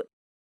pursuit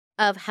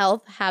of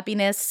health,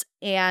 happiness,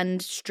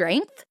 and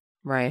strength?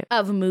 Right.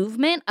 Of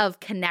movement,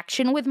 of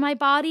connection with my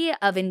body,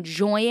 of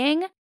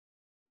enjoying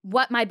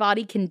what my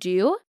body can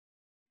do?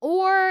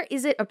 Or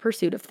is it a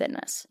pursuit of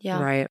thinness? Yeah.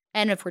 Right.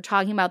 And if we're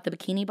talking about the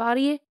bikini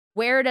body,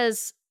 where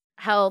does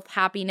health,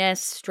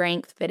 happiness,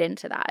 strength fit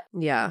into that?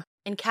 Yeah.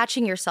 And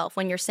catching yourself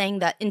when you're saying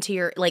that into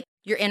your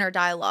inner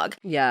dialogue.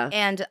 Yeah.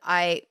 And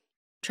I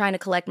trying to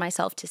collect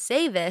myself to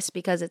say this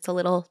because it's a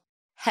little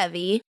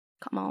heavy.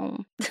 Come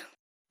on.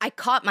 I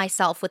caught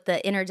myself with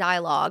the inner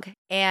dialogue,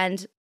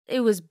 and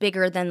it was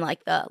bigger than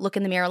like the look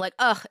in the mirror, like,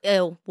 ugh,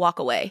 ew, walk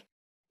away.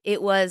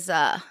 It was,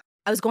 I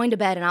was going to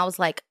bed and I was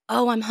like,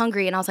 oh, I'm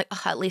hungry. And I was like,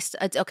 oh, at least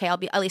it's okay.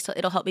 At least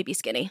it'll help me be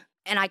skinny.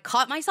 And I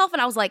caught myself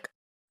and I was like,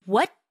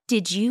 what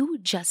did you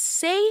just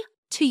say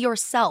to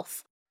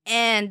yourself?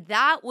 And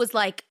that was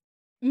like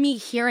me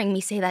hearing me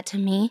say that to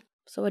me.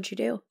 So what'd you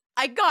do?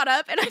 I got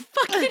up and I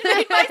fucking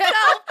made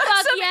myself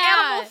some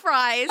animal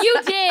fries. You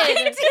did.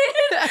 I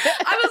did.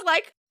 I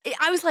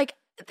was like,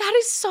 that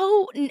is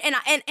so, and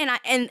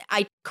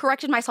I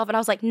corrected myself and I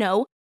was like,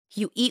 no,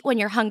 you eat when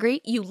you're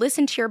hungry. You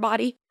listen to your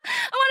body.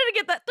 I wanted to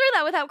get that through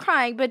that without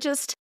crying, but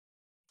just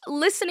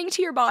listening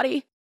to your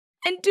body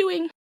and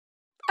doing.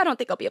 I don't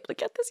think I'll be able to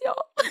get this,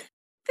 y'all.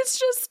 It's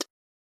just,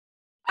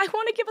 I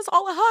want to give us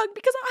all a hug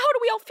because how do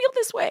we all feel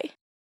this way?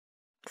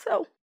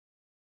 So,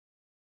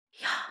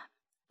 yeah,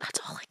 that's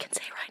all I can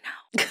say right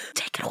now.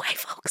 Take it away,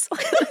 folks.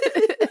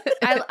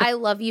 I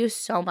love you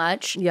so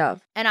much. Yeah.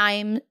 And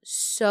I'm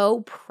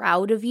so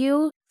proud of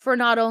you for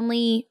not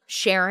only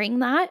sharing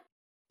that,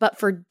 but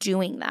for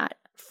doing that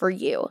for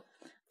you,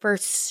 for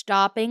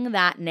stopping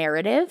that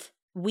narrative.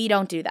 We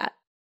don't do that.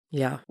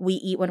 Yeah. We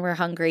eat when we're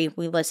hungry.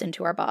 We listen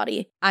to our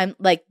body. I'm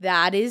like,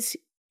 that is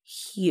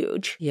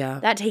huge. Yeah.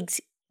 That takes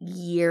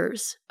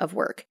years of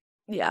work.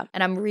 Yeah.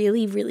 And I'm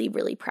really, really,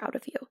 really proud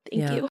of you.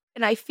 Thank you.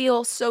 And I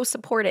feel so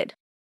supported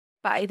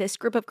by this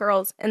group of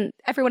girls and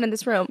everyone in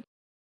this room.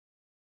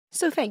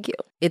 So thank you.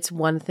 It's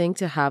one thing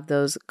to have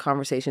those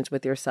conversations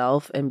with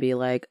yourself and be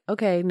like,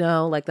 okay,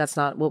 no, like that's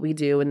not what we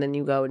do. And then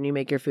you go and you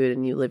make your food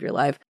and you live your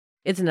life.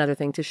 It's another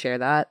thing to share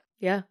that.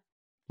 Yeah.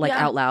 Like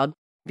out loud.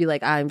 Be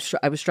like, I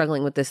was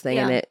struggling with this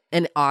thing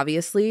and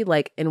obviously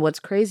like, and what's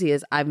crazy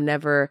is I've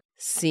never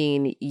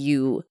seen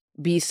you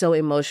be so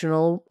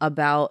emotional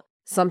about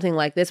something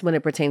like this when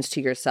it pertains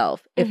to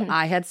yourself. If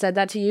I had said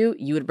that to you,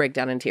 you would break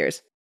down in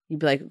tears. You'd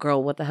be like,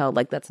 girl, what the hell?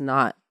 Like, that's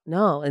not,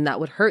 no. And that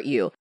would hurt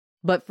you.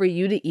 But for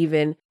you to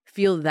even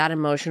feel that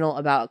emotional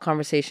about a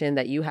conversation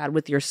that you had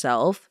with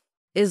yourself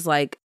is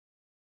like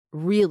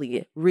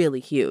really,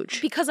 really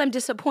huge. Because I'm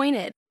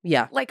disappointed.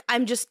 Yeah. Like,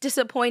 I'm just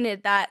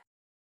disappointed that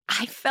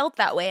I felt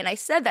that way. And I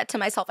said that to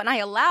myself and I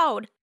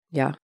allowed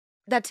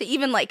that to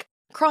even like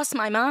cross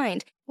my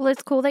mind. Well,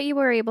 it's cool that you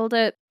were able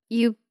to,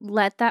 you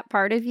let that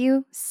part of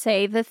you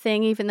say the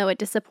thing, even though it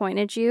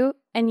disappointed you,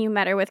 and you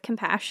met her with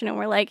compassion and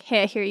were like,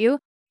 hey, I hear you.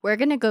 We're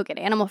going to go get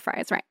animal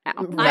fries right now.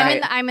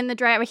 Right. I'm in the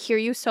drive. I hear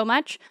you so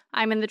much.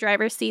 I'm in the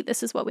driver's seat.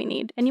 This is what we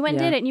need. And you went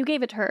and did it and you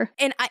gave it to her.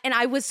 And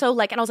I was so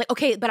like, and I was like,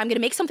 okay, but I'm going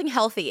to make something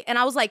healthy. And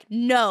I was like,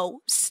 no,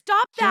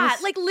 stop that.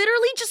 Like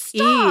literally just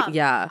stop. Eat.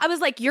 Yeah. I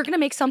was like, you're going to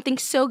make something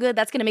so good.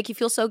 That's going to make you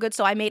feel so good.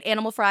 So I made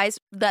animal fries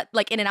that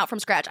like in and out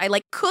from scratch. I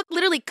like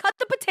literally cut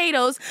the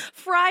potatoes,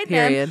 fried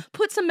them,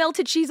 put some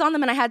melted cheese on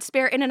them. And I had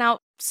spare in and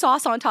out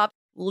sauce on top.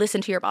 Listen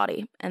to your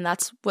body. And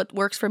that's what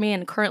works for me.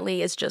 And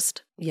currently is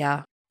just.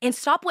 Yeah.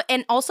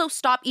 And also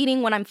stop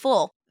eating when I'm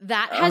full.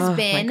 That has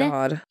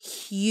been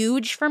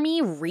huge for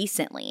me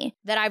recently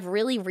that I've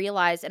really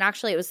realized. And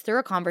actually, it was through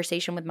a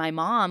conversation with my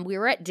mom. We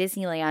were at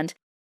Disneyland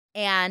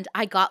and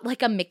I got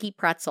like a Mickey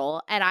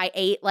pretzel and I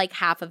ate like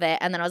half of it.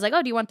 And then I was like,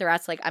 oh, do you want the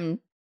rest? Like, I'm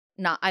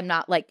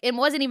not like, it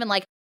wasn't even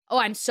like, oh,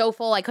 I'm so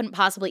full. I couldn't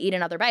possibly eat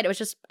another bite. It was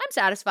just, I'm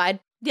satisfied.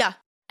 Yeah.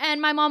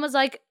 And my mom was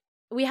like,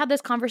 we had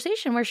this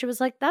conversation where she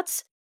was like,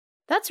 that's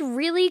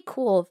really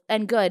cool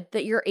and good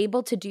that you're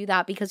able to do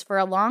that because for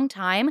a long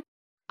time,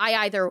 I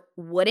either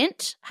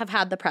wouldn't have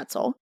had the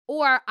pretzel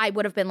or I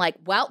would have been like,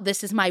 well,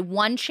 this is my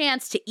one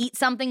chance to eat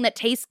something that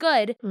tastes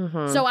good.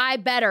 So I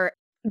better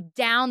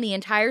down the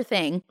entire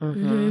thing.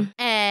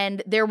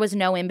 And there was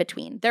no in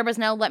between. There was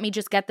no, let me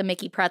just get the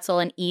Mickey pretzel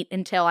and eat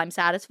until I'm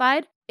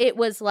satisfied. It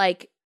was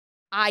like,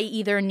 I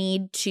either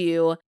need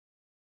to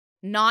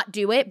not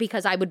do it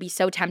because I would be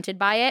so tempted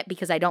by it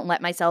because I don't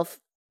let myself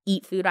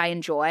eat food I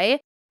enjoy.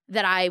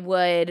 That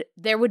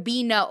there would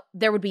be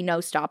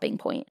no stopping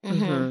point.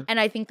 And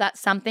I think that's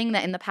something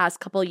that in the past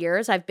couple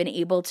years I've been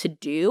able to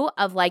do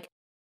of like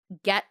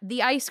get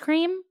the ice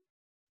cream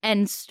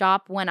and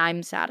stop when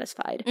I'm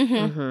satisfied.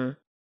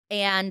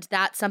 And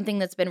that's something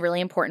that's been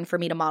really important for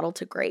me to model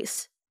to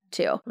Grace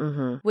too,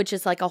 which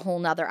is like a whole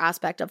nother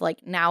aspect of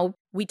like now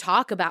we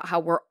talk about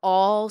how we're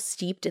all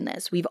steeped in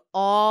this. We've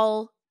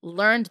all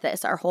learned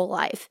this our whole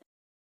life.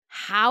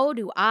 How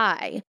do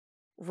I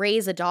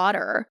raise a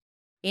daughter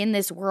in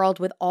this world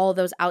with all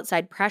those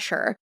outside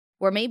pressure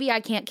where maybe I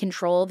can't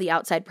control the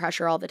outside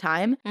pressure all the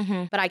time,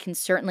 but I can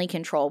certainly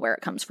control where it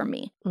comes from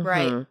me.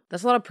 Right.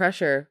 That's a lot of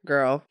pressure,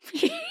 girl.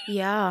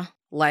 Yeah.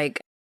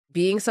 Like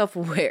being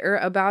self-aware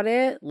about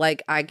it.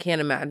 Like I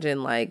can't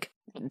imagine like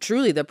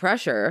truly the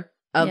pressure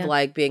of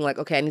like being like,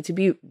 okay, I need to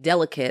be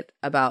delicate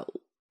about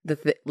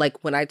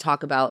like when I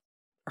talk about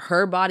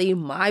her body,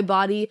 my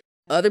body,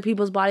 other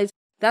people's bodies.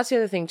 That's the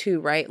other thing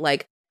too, right?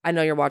 Like I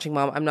know you're watching,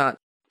 Mom. I'm not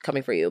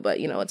coming for you, but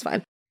you know, it's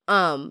fine.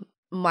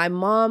 My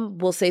mom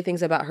will say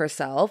things about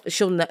herself.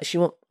 She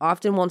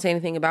often won't say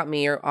anything about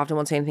me or often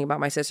won't say anything about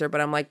my sister, but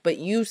I'm like, but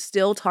you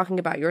still talking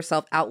about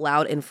yourself out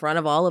loud in front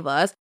of all of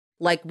us.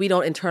 Like we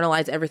don't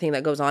internalize everything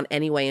that goes on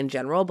anyway in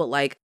general, but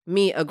like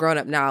me, a grown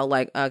up now,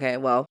 like, okay,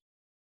 well,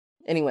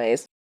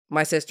 anyways,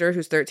 my sister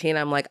who's 13,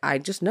 I'm like, I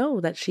just know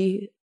that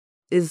she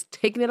is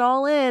taking it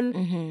all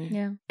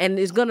in and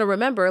is going to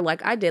remember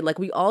like I did, like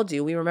we all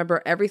do. We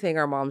remember everything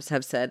our moms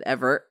have said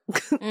ever.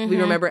 We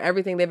remember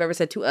everything they've ever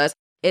said to us.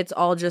 It's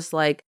all just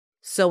like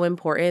so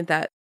important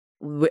that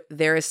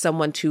there is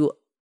someone to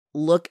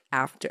look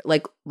after,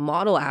 like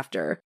model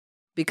after.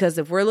 Because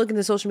if we're looking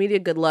at social media,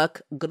 good luck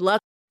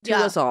to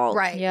us all.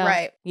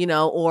 Right. You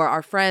know, or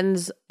our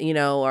friends, you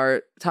know,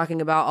 are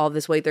talking about all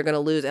this weight they're going to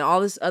lose and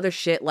all this other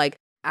shit. Like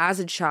as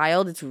a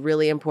child, it's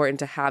really important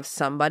to have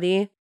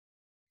somebody,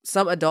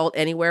 some adult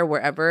anywhere,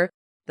 wherever,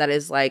 that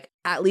is like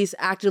at least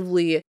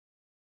actively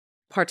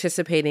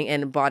participating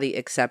in body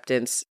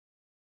acceptance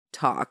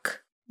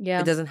talk.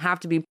 Yeah. It doesn't have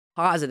to be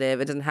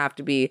positive. It doesn't have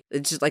to be,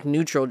 it's just like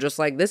neutral, just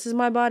like, this is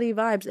my body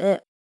vibes.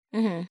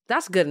 Mm-hmm.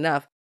 That's good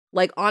enough.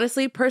 Like,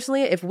 honestly,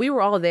 personally, if we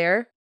were all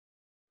there,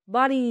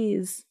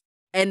 bodies,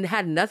 and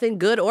had nothing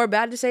good or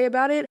bad to say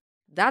about it,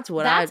 that's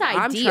what That's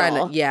I'm ideal.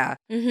 trying to, yeah.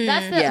 Mm-hmm.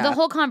 That's the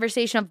whole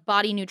conversation of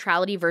body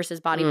neutrality versus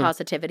body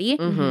positivity.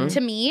 Mm-hmm.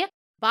 To me,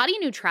 body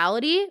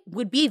neutrality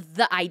would be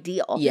the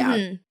ideal. Yeah.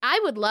 Mm-hmm. I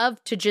would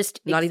love to just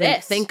Not exist.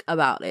 even think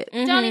about it.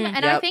 Don't even,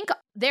 and I think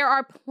there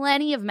are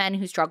plenty of men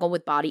who struggle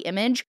with body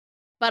image,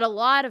 but a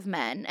lot of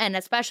men, and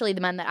especially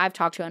the men that I've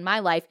talked to in my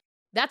life,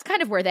 that's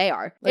kind of where they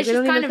are. Like, it's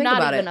just kind of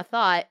not even a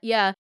thought.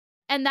 Yeah.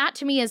 And that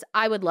to me is,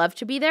 I would love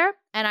to be there.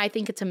 And I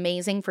think it's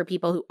amazing for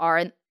people who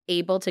aren't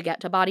able to get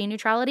to body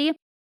neutrality.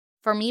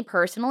 For me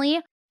personally,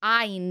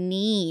 I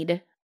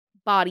need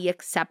body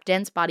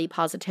acceptance, body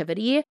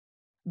positivity,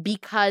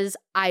 because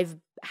I've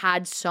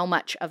had so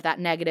much of that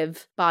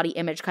negative body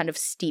image kind of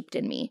steeped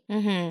in me.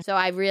 Mm-hmm. So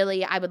I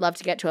would love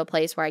to get to a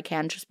place where I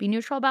can just be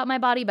neutral about my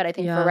body. But I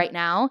think for right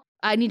now,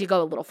 I need to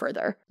go a little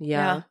further.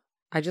 Yeah.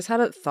 I just had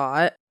a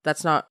thought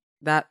that's not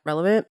that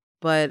relevant,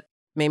 but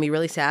made me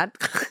really sad.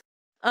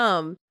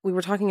 We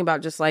were talking about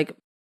just like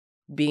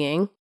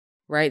being,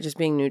 right? Just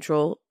being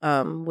neutral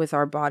with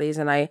our bodies.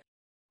 And I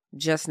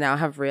just now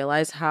have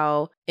realized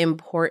how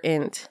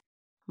important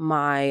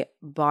my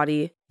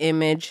body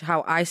image,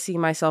 how I see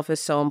myself, is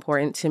so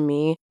important to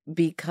me,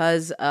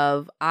 because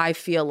of, I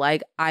feel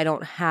like I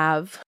don't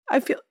have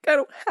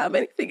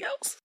anything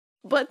else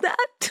but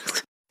that.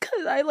 Because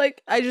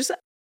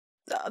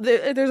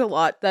there's a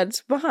lot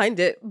that's behind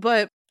it,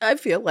 but I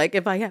feel like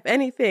if I have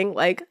anything,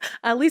 like,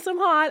 at least I'm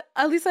hot,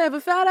 at least I have a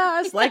fat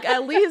ass, like,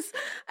 at least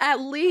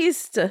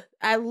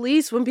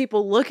when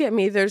people look at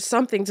me, there's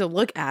something to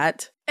look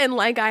at. And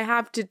like, I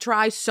have to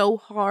try so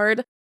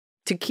hard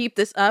to keep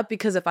this up,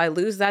 because if I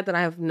lose that, then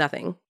I have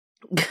nothing.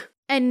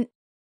 And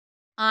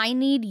I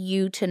need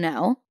you to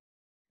know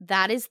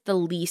that is the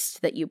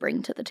least that you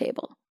bring to the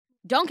table.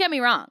 Don't get me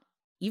wrong.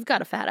 You've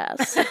got a fat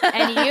ass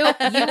and you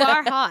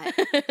are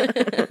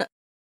hot.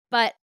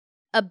 But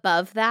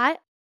above that,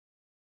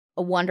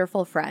 a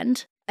wonderful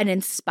friend, an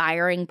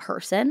inspiring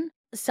person,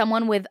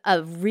 someone with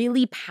a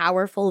really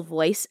powerful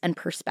voice and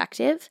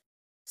perspective,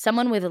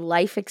 someone with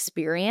life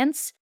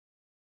experience,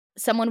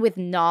 someone with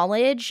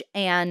knowledge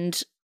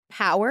and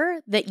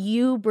power that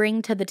you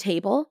bring to the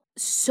table.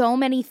 So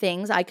many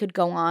things I could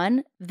go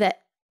on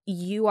that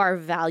you are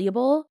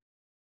valuable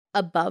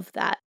above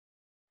that.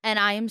 And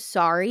I am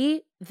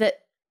sorry that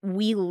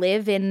we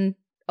live in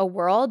a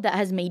world that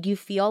has made you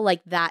feel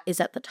like that is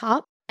at the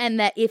top, and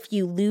that if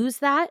you lose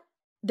that,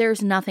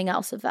 there's nothing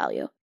else of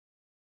value.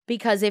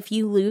 Because if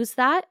you lose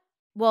that,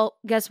 well,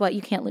 guess what?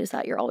 You can't lose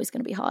that. You're always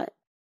going to be hot.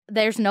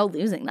 There's no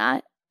losing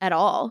that at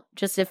all.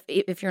 Just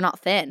if you're not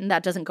thin,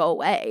 that doesn't go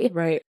away.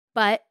 Right.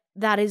 But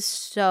that is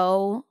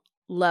so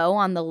low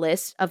on the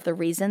list of the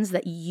reasons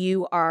that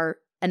you are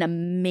an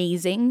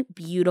amazing,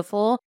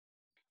 beautiful,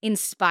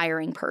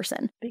 inspiring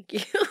person. Thank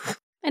you.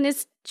 And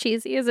as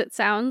cheesy as it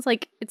sounds,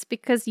 like, it's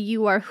because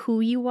you are who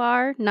you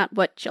are, not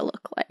what you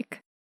look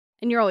like.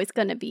 And you're always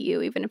going to be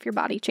you, even if your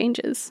body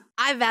changes.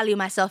 I value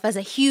myself as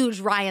a huge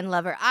Ryan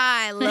lover.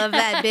 I love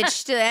that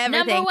bitch to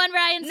everything. Number one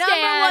Ryan stan.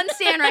 Number one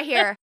stan right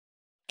here.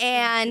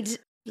 And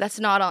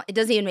that's not all. It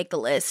doesn't even make the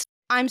list.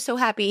 I'm so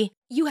happy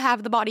you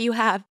have the body you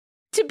have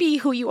to be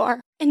who you are.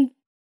 And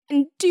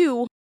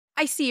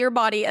I see your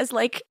body as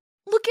like,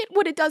 look at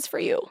what it does for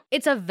you.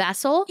 It's a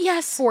vessel.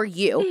 Yes. For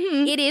you.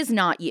 Mm-hmm. It is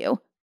not you.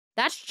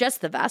 That's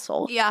just the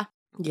vessel. Yeah.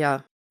 Yeah.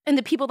 And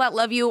the people that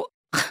love you,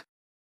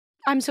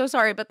 I'm so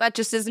sorry, but that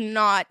just is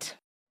not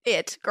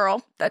it,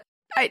 girl. That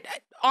I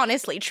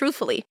honestly,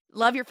 truthfully,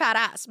 love your fat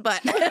ass,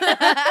 but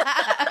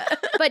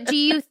But do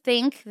you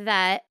think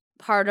that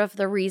part of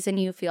the reason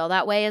you feel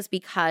that way is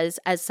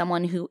because, as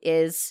someone who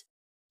is,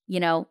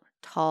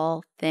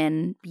 tall,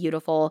 thin,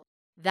 beautiful,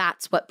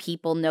 that's what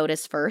people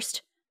notice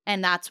first,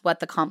 and that's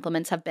what the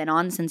compliments have been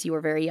on since you were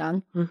very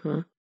young?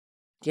 Mm-hmm.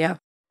 Yeah.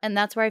 And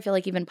that's where I feel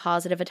like even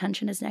positive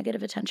attention is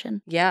negative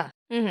attention. Yeah.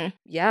 Mm-hmm.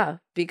 Yeah.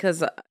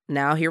 Because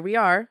now here we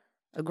are,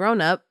 a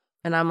grown up,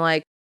 and I'm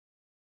like,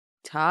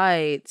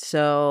 tight.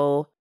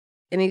 So,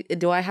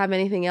 do I have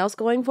anything else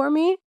going for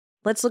me?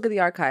 Let's look at the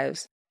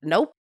archives.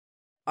 Nope.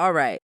 All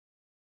right.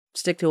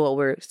 Stick to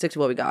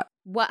what we got.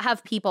 What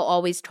have people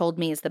always told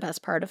me is the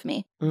best part of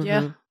me? Mm-hmm.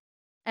 Yeah.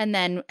 And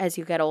then as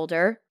you get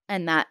older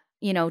and that,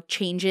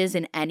 changes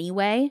in any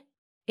way,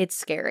 it's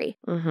scary.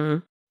 Mm-hmm.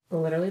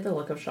 Literally the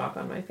look of shock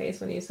on my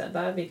face when you said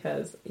that,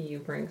 because you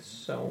bring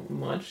so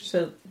much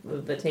to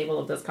the table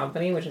of this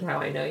company, which is how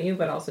I know you,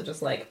 but also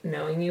just like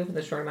knowing you for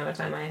the short amount of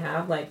time I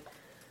have, like,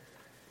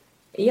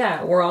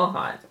 yeah, we're all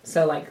hot.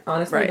 So like,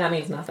 honestly, that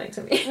means nothing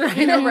to me.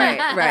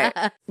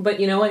 Right. But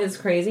you know what is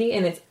crazy?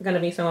 And it's going to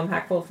be so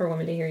impactful for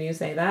women to hear you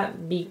say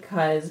that,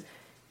 because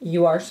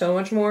you are so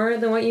much more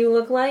than what you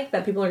look like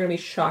that people are going to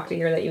be shocked to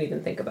hear that you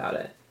even think about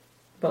it.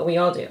 But we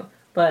all do.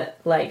 But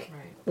like,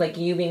 like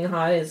you being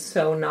hot is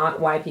so not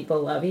why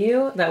people love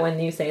you, that when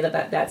you say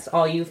that's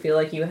all you feel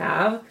like you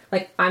have,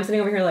 like I'm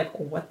sitting over here like,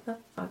 what the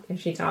fuck is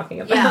she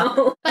talking about?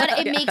 Yeah. But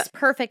it makes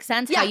perfect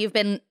sense how you've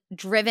been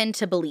driven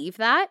to believe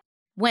that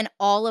when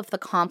all of the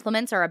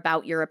compliments are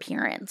about your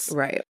appearance.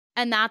 Right.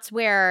 And that's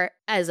where,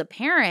 as a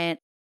parent,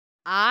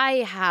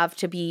 I have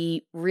to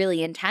be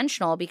really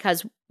intentional,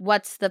 because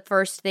what's the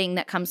first thing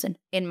that comes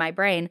in my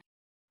brain?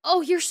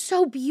 Oh, you're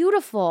so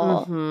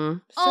beautiful. Mm-hmm.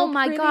 Oh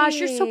my gosh,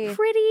 you're so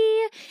pretty.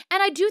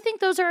 And I do think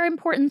those are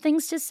important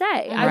things to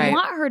say. Right. I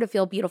want her to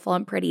feel beautiful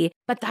and pretty,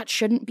 but that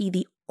shouldn't be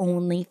the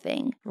only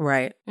thing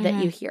Right.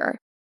 that you hear.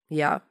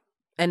 Yeah.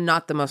 And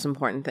not the most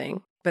important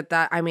thing. But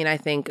that, I mean, I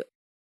think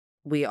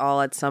we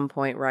all at some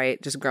point, right,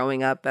 just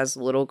growing up as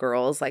little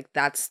girls, like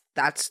that's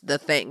the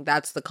thing.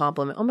 That's the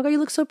compliment. Oh my God, you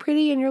look so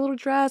pretty in your little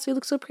dress. You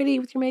look so pretty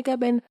with your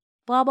makeup and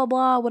blah, blah,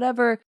 blah,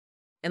 whatever.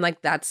 And like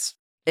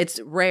it's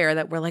rare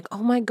that we're like, oh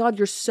my God,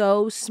 you're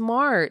so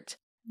smart.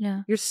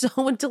 Yeah. You're so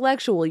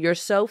intellectual. You're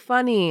so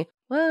funny.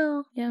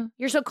 Well, Yeah.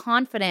 You're so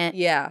confident.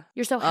 yeah.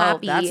 You're so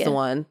happy. Oh, that's the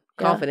one.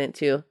 Yeah. Confident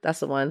too. That's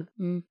the one.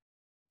 Mm.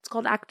 It's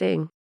called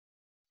acting.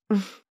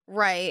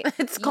 Right.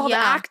 It's called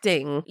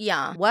acting.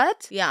 Yeah.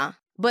 What? Yeah.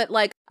 But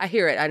like, I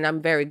hear it and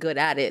I'm very good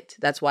at it.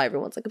 That's why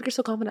everyone's like, you're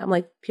so confident. I'm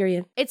like,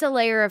 period. It's a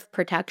layer of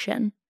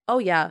protection. Oh,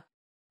 yeah.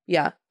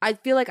 Yeah. I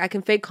feel like I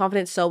can fake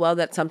confidence so well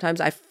that sometimes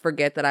I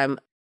forget that I'm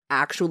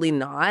actually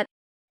not.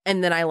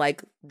 And then I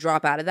like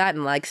drop out of that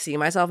and like see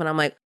myself and I'm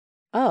like,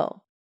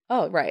 oh,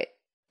 right.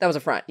 That was a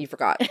front. You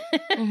forgot.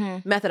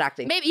 Method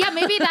acting. Maybe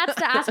that's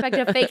the aspect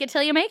of fake it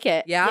till you make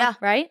it. Yeah.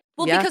 Right?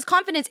 Well, Yeah. because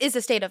confidence is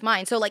a state of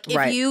mind. So, like, if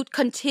Right. you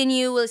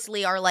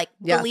continuously are, like,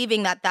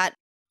 believing that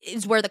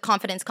is where the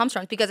confidence comes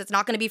from, because it's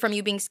not going to be from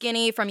you being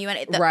skinny, from you,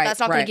 and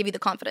that's not going to give you the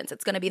confidence.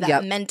 It's going to be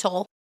that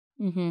mental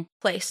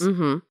place.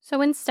 Mm-hmm.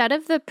 So instead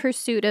of the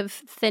pursuit of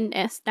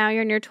thinness, now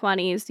you're in your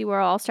 20s, you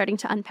are all starting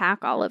to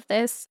unpack all of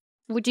this.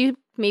 Would you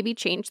maybe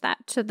change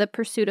that to the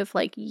pursuit of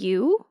like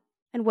you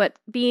and what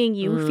being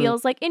you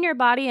feels like in your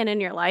body and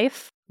in your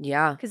life?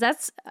 Yeah. Because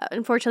that's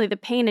unfortunately the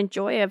pain and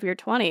joy of your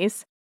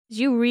 20s.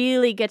 You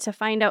really get to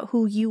find out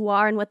who you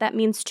are and what that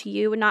means to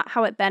you, and not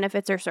how it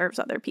benefits or serves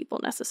other people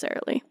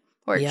necessarily.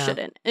 Or it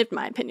shouldn't, in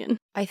my opinion.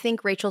 I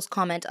think Rachel's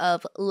comment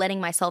of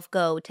letting myself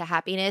go to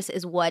happiness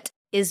is what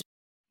is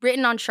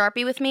written on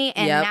Sharpie with me.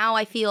 And now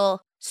I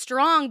feel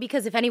strong,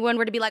 because if anyone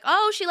were to be like,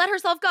 oh, she let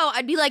herself go,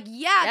 I'd be like,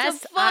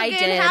 Yes, to I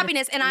fucking did.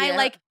 happiness. And I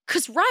like,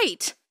 cause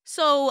right.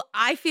 So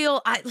I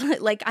feel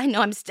like, I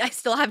know I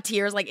still have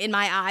tears like in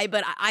my eye,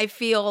 but I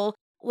feel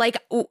like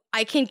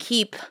I can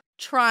keep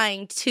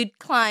trying to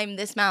climb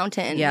this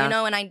mountain, you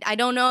know, and I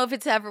don't know if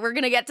we're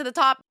going to get to the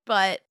top,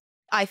 but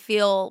I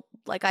feel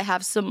like I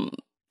have some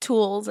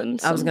tools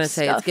and I was going to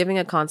say, stuff. it's giving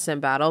a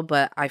constant battle,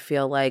 but I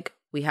feel like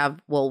we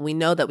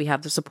know that we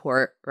have the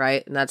support,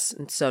 right? And that's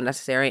so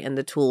necessary, and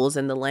the tools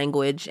and the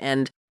language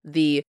and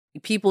the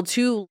people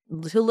to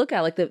look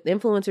at, like the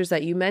influencers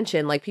that you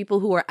mentioned, like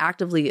people who are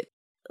actively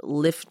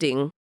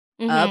lifting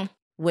up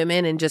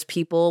women and just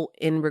people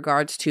in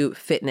regards to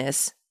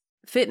fitness,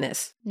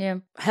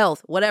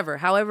 health, whatever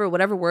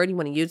word you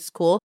want to use is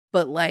cool.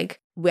 But like,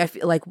 I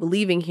feel like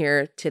leaving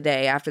here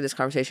today after this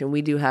conversation,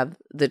 we do have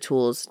the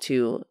tools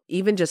to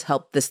even just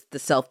help the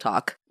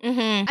self-talk.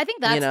 I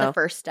think that's the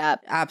first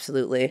step.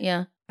 Absolutely.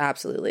 Yeah.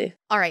 Absolutely.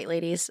 All right,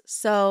 ladies.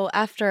 So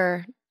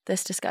after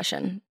this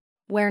discussion,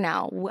 where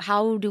now?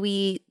 How do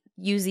we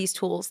use these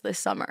tools this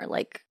summer?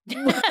 Like,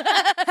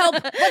 Help.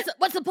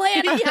 What's the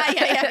plan?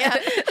 yeah.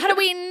 How do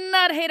we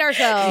not hate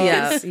ourselves?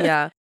 Yes.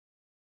 Yeah.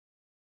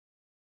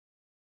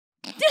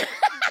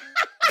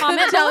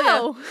 Comment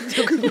below.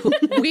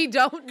 We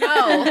don't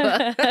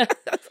know.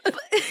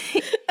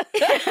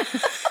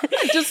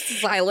 Just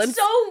silence.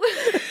 So,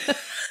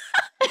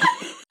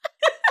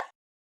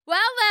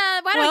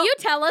 why don't you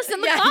tell us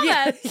in the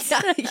comments?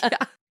 Yeah.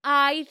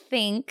 I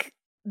think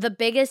the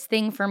biggest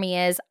thing for me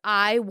is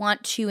I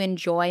want to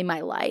enjoy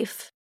my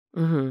life.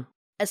 Mm-hmm.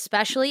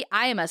 Especially,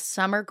 I am a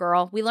summer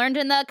girl. We learned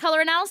in the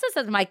color analysis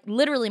that's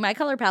literally my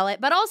color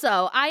palette. But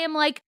also, I am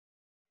like,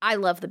 I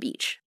love the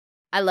beach.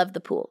 I love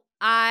the pool.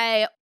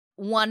 I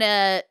want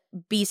to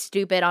be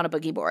stupid on a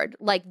boogie board.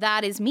 Like,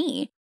 that is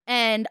me.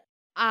 And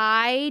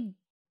I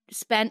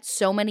spent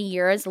so many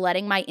years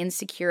letting my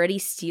insecurity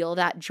steal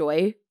that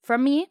joy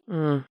from me.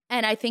 And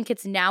I think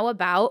it's now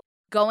about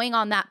going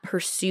on that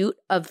pursuit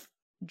of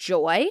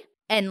joy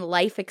and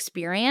life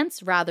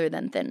experience rather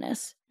than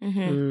thinness.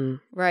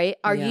 Right?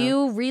 Are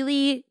you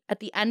really, at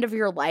the end of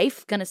your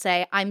life, going to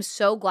say, I'm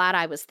so glad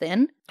I was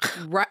thin?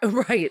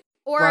 Right.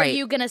 Or are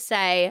you going to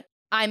say,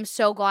 I'm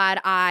so glad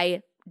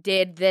I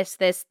did this,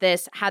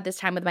 had this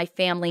time with my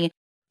family,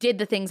 did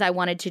the things I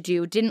wanted to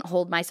do, didn't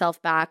hold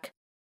myself back,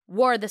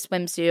 wore the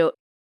swimsuit,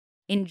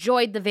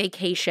 enjoyed the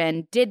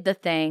vacation, did the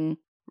thing.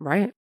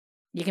 Right.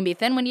 You can be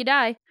thin when you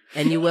die.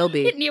 And you will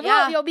be.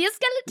 You'll be a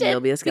skeleton.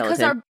 You'll be a skeleton.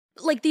 because our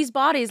like these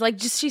bodies, like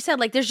just she said,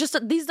 like there's just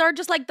these are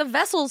just like the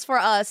vessels for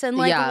us, and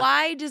like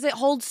why does it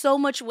hold so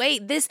much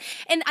weight?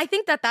 And I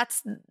think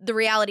that's the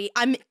reality.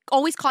 I'm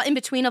always caught in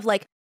between of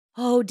like,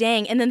 oh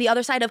dang, and then the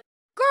other side of,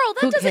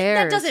 girl, that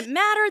cares? doesn't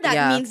matter.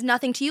 That means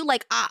nothing to you.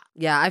 Like,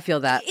 yeah, I feel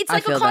that. It's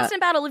like a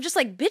constant battle of just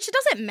like, bitch, it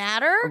doesn't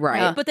matter.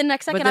 Right. But the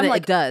next second, I'm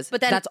like, it does.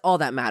 But then that's all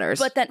that matters.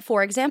 But then,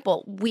 for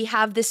example, we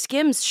have the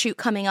Skims shoot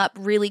coming up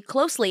really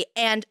closely,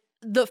 and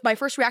my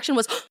first reaction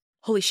was,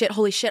 holy shit,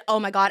 oh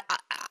my God.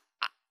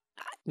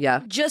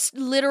 Yeah. Just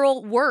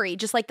literal worry.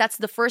 Just like that's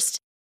the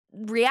first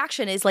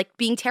reaction, is like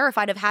being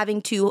terrified of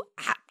having to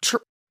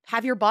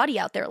have your body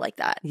out there like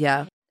that.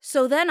 Yeah.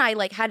 So then I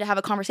like had to have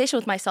a conversation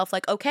with myself,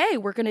 like, okay,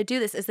 we're going to do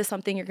this. Is this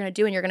something you're going to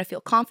do and you're going to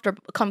feel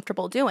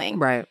comfortable doing?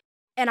 Right.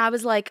 And I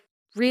was like,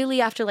 really,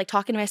 after like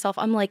talking to myself,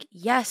 I'm like,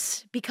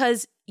 yes,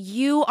 because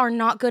you are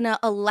not going to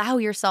allow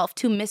yourself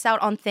to miss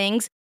out on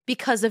things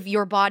because of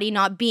your body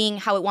not being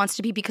how it wants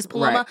to be. Because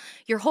Paloma,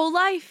 your whole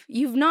life,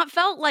 you've not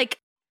felt like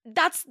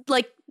that's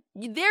like,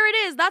 there it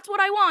is. That's what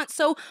I want.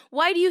 So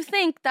why do you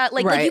think that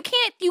like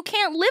you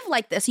can't live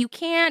like this? You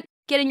can't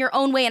get in your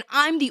own way. And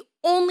I'm the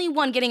only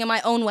one getting in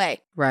my own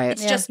way. Right.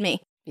 It's just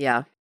me.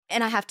 Yeah.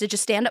 And I have to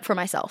just stand up for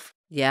myself.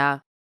 Yeah.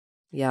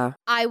 Yeah.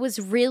 I was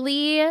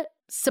really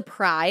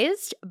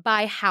surprised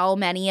by how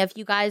many of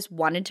you guys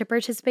wanted to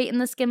participate in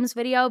the Skims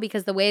video,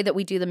 because the way that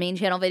we do the main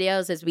channel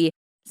videos is we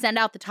send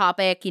out the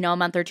topic, a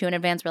month or two in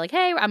advance. We're like,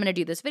 hey, I'm going to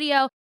do this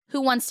video.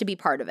 Who wants to be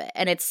part of it?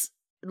 And it's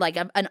like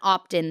an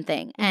opt-in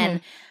thing. Mm-hmm.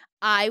 And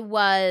I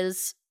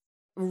was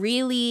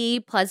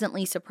really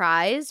pleasantly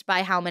surprised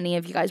by how many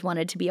of you guys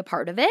wanted to be a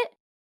part of it.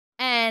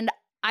 And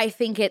I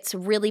think it's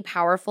really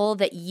powerful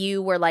that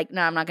you were like,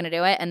 no, I'm not going to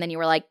do it. And then you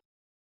were like,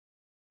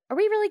 are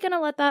we really going to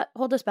let that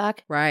hold us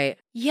back? Right.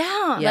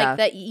 Yeah. Like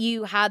that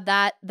you had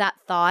that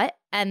thought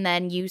and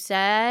then you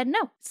said,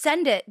 no.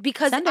 Send it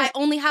because I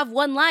only have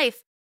one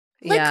life.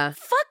 Like,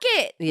 fuck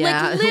it.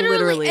 Yeah, like,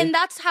 literally. And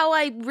that's how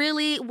I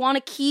really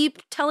want to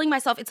keep telling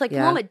myself. It's like,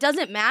 Mom, it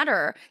doesn't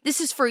matter. This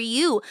is for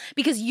you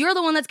because you're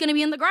the one that's going to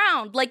be in the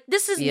ground. Like,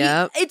 this is,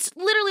 it's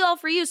literally all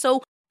for you.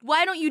 So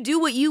why don't you do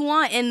what you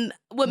want and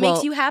what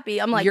makes you happy?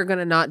 I'm like, you're going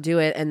to not do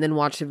it and then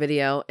watch the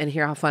video and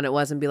hear how fun it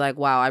was and be like,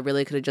 wow, I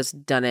really could have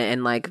just done it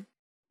and like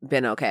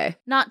been okay.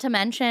 Not to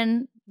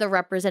mention the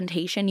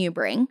representation you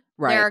bring.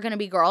 Right. There are going to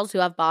be girls who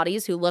have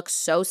bodies who look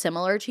so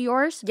similar to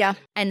yours. Yeah.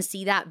 And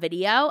see that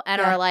video and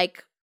are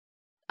like,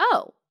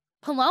 oh,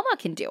 Paloma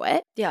can do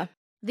it. Yeah.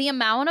 The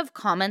amount of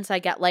comments I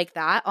get like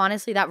that,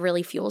 honestly, that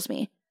really fuels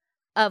me.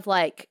 Of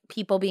like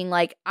people being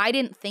like, I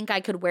didn't think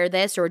I could wear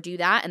this or do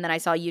that. And then I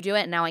saw you do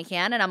it and now I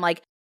can. And I'm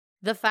like,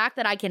 the fact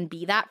that I can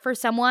be that for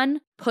someone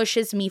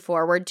pushes me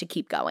forward to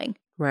keep going.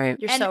 Right.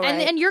 You're so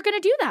right. And you're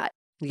going to do that.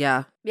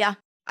 Yeah. Yeah.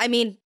 I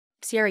mean,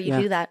 Sierra, you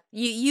do that.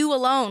 You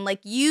alone, like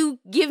you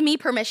give me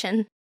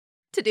permission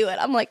to do it.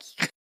 I'm like,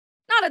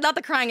 not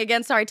the crying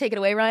again. Sorry, take it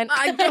away, Ryan. No,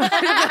 I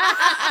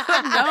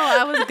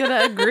was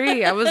gonna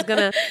agree. I was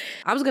gonna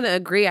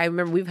agree. I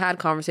remember we've had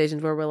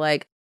conversations where we're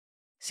like,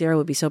 Sierra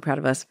would be so proud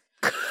of us.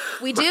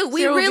 We do.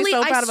 We really,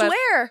 so I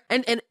swear.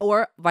 And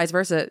or vice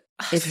versa.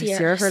 If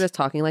Sierra heard us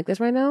talking like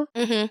this right now,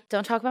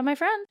 don't talk about my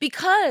friend.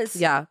 Because.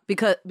 Yeah,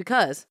 because.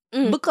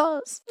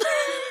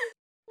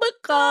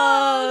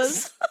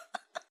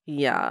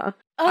 Yeah.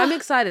 I'm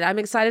excited. I'm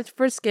excited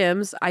for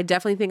Skims. I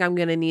definitely think I'm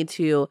going to need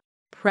to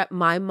prep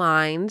my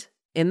mind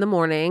in the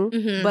morning,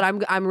 but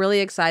I'm really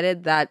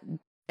excited that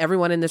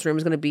everyone in this room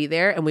is going to be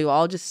there and we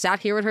all just sat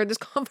here and heard this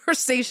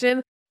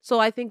conversation. So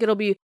I think it'll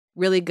be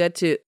really good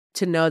to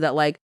know that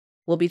like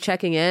we'll be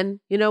checking in,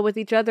 with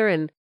each other,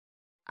 and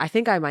I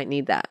think I might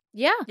need that.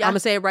 Yeah. I'm going to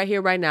say it right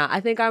here, right now.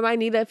 I think I might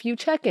need a few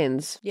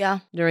check-ins. Yeah.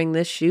 During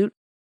this shoot.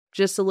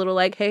 Just a little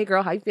like, hey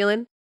girl, how you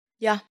feeling?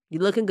 Yeah. You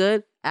looking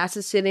good? Ass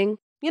is sitting,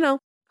 a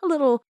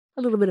little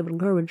bit of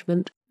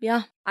encouragement.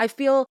 Yeah. I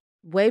feel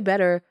way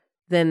better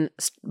than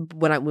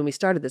when we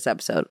started this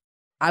episode.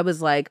 I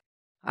was like,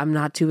 I'm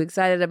not too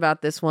excited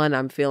about this one.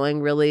 I'm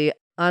feeling really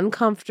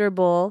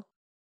uncomfortable.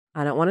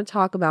 I don't want to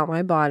talk about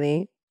my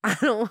body. I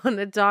don't want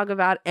to talk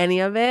about any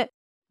of it.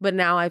 But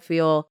now I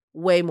feel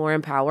way more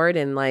empowered.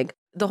 And like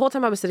the whole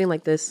time I was sitting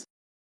like this.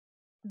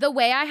 The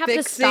way I have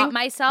to stop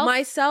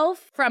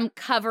myself from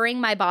covering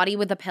my body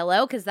with a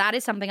pillow, because that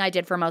is something I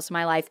did for most of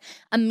my life.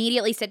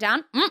 Immediately sit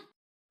down.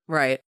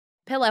 Right.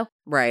 Pillow.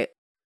 Right.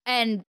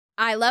 And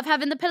I love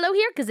having the pillow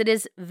here because it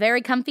is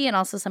very comfy. And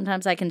also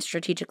sometimes I can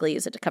strategically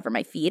use it to cover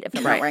my feet if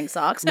I'm not wearing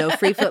socks. No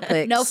free foot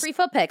pics. No free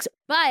foot pics.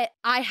 But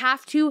I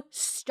have to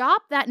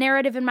stop that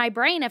narrative in my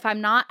brain if I'm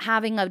not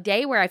having a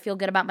day where I feel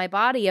good about my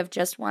body of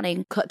just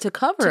wanting to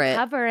cover it.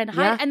 Cover and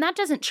hide. And that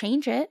doesn't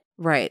change it.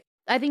 Right.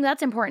 I think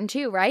that's important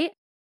too, right?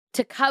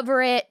 To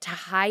cover it, to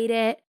hide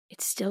it,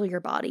 it's still your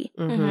body,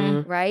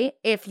 right?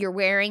 If you're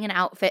wearing an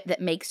outfit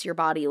that makes your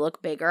body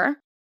look bigger,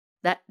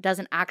 that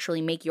doesn't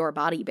actually make your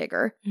body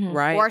bigger,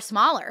 right? Or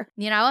smaller.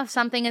 If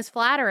something is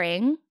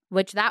flattering,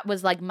 which that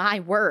was like my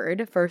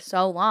word for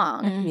so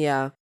long.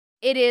 Yeah.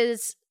 It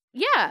is,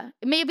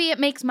 maybe it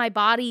makes my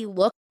body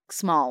look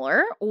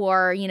smaller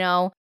or,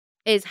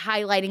 is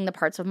highlighting the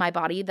parts of my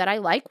body that I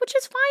like, which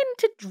is fine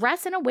to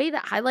dress in a way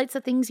that highlights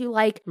the things you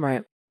like.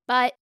 Right.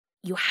 But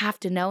you have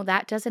to know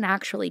that doesn't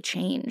actually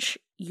change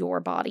your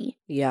body.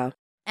 Yeah.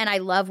 And I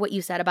love what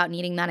you said about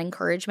needing that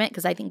encouragement,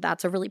 because I think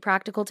that's a really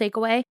practical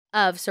takeaway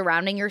of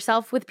surrounding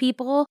yourself with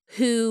people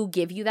who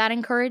give you that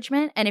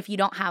encouragement. And if you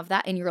don't have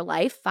that in your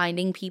life,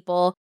 finding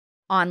people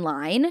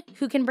online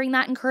who can bring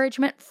that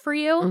encouragement for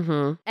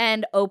you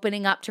and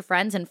opening up to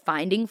friends and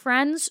finding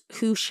friends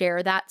who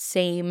share that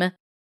same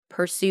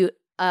pursuit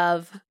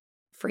of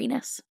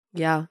freeness.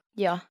 Yeah.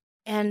 Yeah.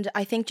 And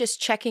I think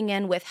just checking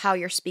in with how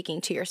you're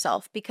speaking to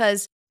yourself,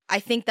 because I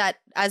think that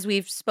as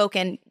we've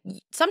spoken,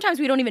 sometimes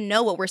we don't even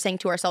know what we're saying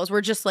to ourselves.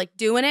 We're just like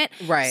doing it.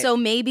 Right. So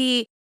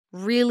maybe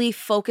really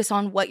focus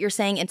on what you're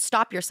saying and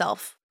stop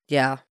yourself.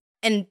 Yeah.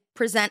 And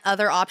present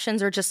other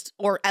options,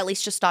 or at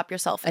least just stop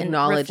yourself and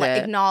Acknowledge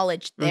it.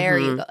 Acknowledge. There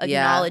you go.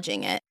 Yeah.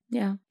 Acknowledging it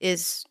Yeah.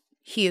 is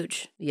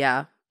huge.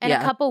 Yeah. And a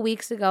couple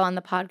weeks ago on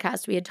the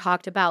podcast, we had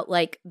talked about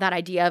like that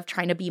idea of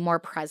trying to be more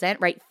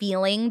present, right?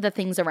 Feeling the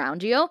things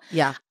around you.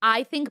 Yeah.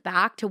 I think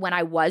back to when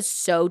I was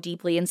so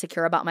deeply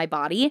insecure about my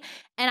body,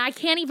 and I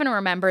can't even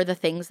remember the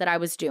things that I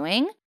was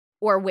doing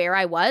or where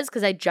I was,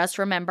 because I just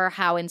remember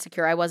how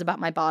insecure I was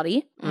about my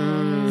body.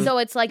 So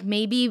it's like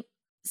maybe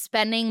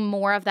spending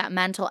more of that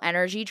mental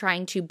energy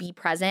trying to be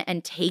present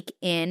and take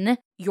in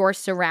your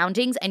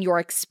surroundings and your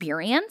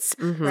experience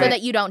so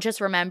that you don't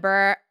just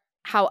remember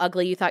how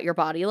ugly you thought your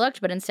body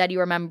looked, but instead you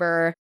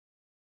remember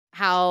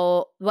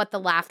what the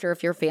laughter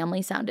of your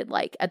family sounded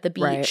like at the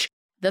beach,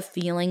 the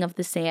feeling of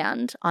the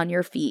sand on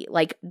your feet,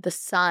 like the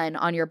sun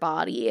on your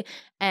body,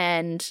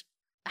 and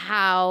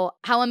how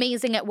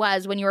amazing it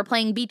was when you were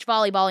playing beach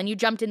volleyball and you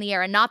jumped in the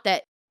air, and not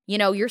that, you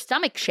know, your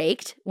stomach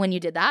shaked when you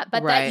did that,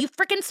 but that you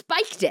freaking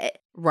spiked it.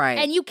 Right.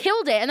 And you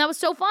killed it, and that was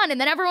so fun. And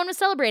then everyone was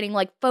celebrating,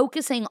 like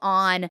focusing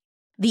on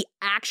the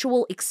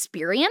actual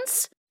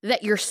experience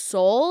that your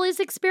soul is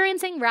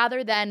experiencing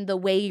rather than the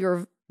way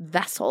your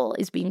vessel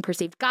is being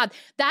perceived. God,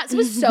 that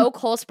was so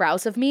Cole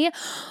Sprouse of me.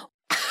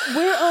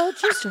 We're all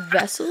just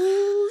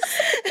vessels.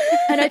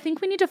 And I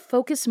think we need to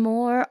focus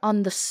more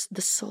on the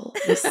soul.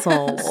 The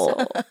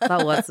soul.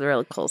 That was the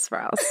real Cole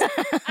Sprouse.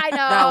 I know.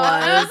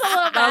 That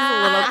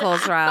was a little Cole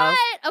Sprouse.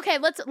 But, okay,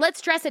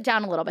 let's dress it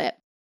down a little bit.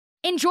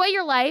 Enjoy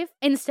your life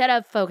instead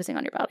of focusing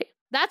on your body.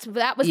 That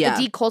was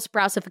the Cole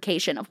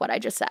Sprouseification of what I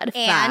just said.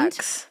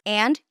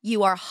 And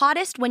you are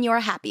hottest when you are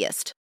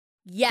happiest.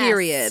 Yes.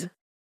 Period.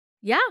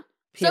 Yeah.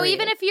 So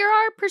even if you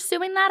are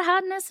pursuing that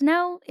hotness,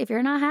 no, if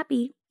you're not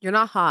happy, you're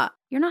not hot.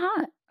 You're not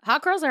hot.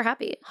 Hot girls are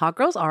happy. Hot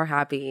girls are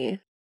happy.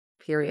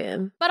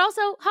 Period. But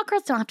also, hot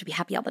girls don't have to be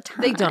happy all the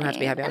time. They don't have to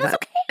be happy all the time.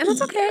 And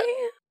that's okay.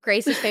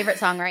 Grace's favorite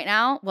song right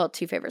now, well,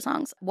 two favorite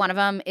songs. One of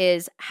them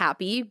is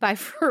Happy by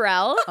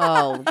Pharrell.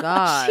 Oh,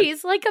 God.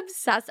 She's like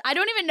obsessed. I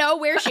don't even know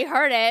where she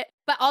heard it,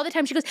 but all the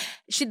time she goes,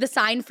 the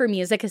sign for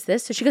music is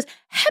this. So she goes,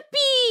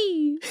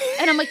 happy.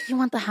 And I'm like, you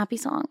want the happy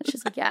song?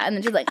 She's like, yeah. And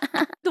then she's like,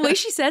 the way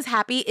she says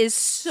happy is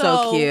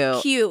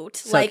so cute.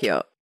 So like,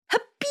 cute.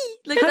 Happy.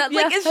 Like that.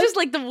 Like, it's just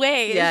like the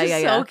way. It's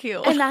just so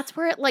cute. And that's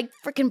where it like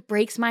freaking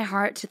breaks my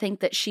heart to think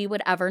that she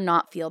would ever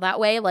not feel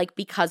that way, like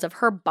because of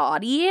her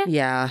body.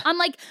 Yeah. I'm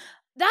like,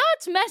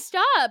 that's messed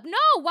up.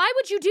 No, why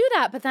would you do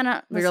that? But then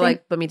you're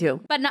like, but me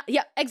too. But not,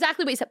 yeah,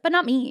 exactly what you said. But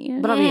not me.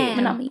 But not me.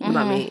 But not me. But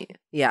not me.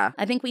 Yeah.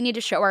 I think we need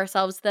to show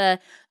ourselves the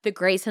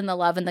grace and the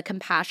love and the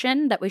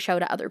compassion that we show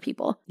to other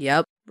people.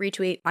 Yep.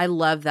 Retweet. I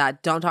love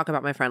that. Don't talk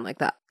about my friend like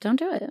that. Don't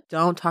do it.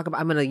 Don't talk about,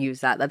 I'm going to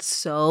use that. That's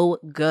so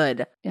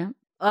good. Yeah.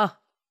 Oh,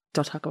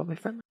 don't talk about my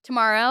friend.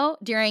 Tomorrow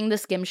during the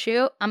skim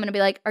shoot, I'm going to be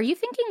like, are you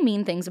thinking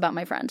mean things about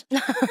my friend?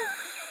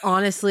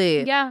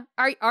 Honestly. Yeah.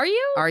 Are you?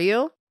 Are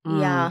you?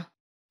 Yeah.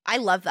 I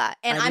love that.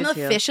 And I'm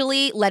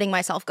officially letting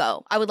myself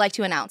go. I would like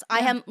to announce. I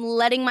am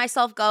letting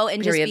myself go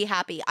and just be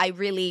happy. I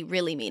really,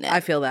 really mean it. I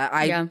feel that.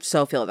 I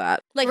so feel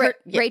that. Like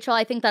Rachel,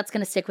 I think that's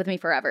going to stick with me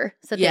forever.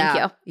 So thank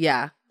you.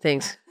 Yeah.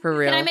 Thanks. For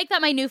real. Can I make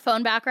that my new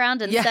phone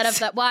background instead of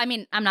that? Well, I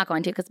mean, I'm not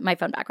going to because my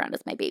phone background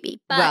is my baby.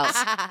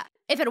 But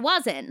if it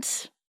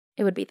wasn't,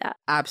 it would be that.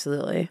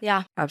 Absolutely.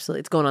 Yeah.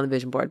 Absolutely. It's going on the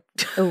vision board.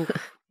 Oh,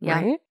 yeah.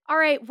 Right? All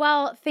right.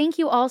 Well, thank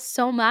you all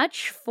so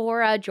much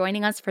for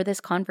joining us for this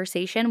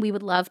conversation. We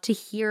would love to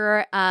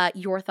hear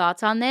your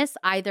thoughts on this,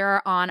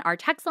 either on our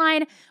text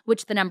line,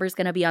 which the number is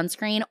going to be on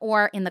screen,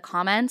 or in the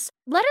comments.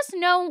 Let us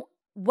know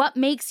what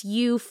makes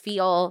you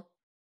feel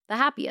the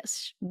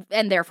happiest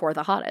and therefore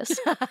the hottest.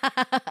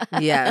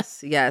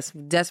 Yes.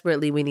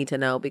 Desperately, we need to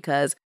know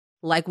because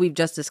like we've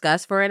just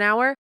discussed for an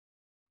hour,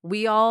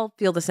 we all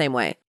feel the same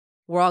way.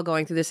 We're all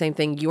going through the same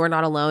thing. You are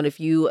not alone. If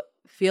you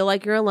feel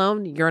like you're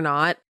alone, you're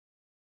not.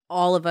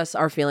 All of us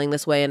are feeling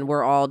this way, and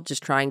we're all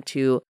just trying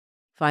to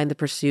find the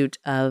pursuit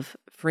of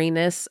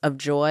freeness, of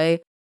joy,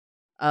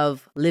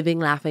 of living,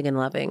 laughing, and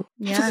loving.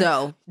 Yeah.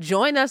 So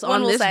join us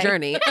on this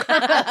journey.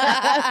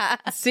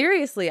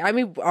 Seriously. I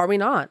mean, are we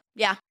not?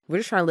 Yeah. We're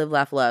just trying to live,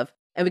 laugh, love.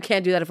 And we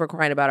can't do that if we're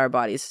crying about our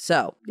bodies.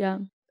 So, yeah.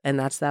 And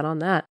that's that on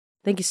that.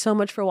 Thank you so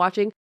much for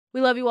watching.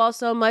 We love you all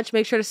so much.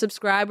 Make sure to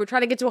subscribe. We're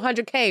trying to get to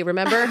 100K,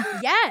 remember?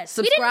 Yes.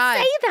 Subscribe.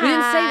 We didn't say that. We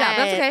didn't say that.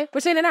 That's okay.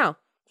 We're saying it now.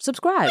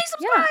 Subscribe. Please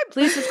subscribe. Yeah.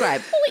 Please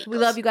subscribe. We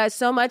love you guys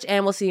so much,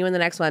 and we'll see you in the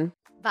next one.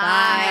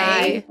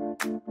 Bye.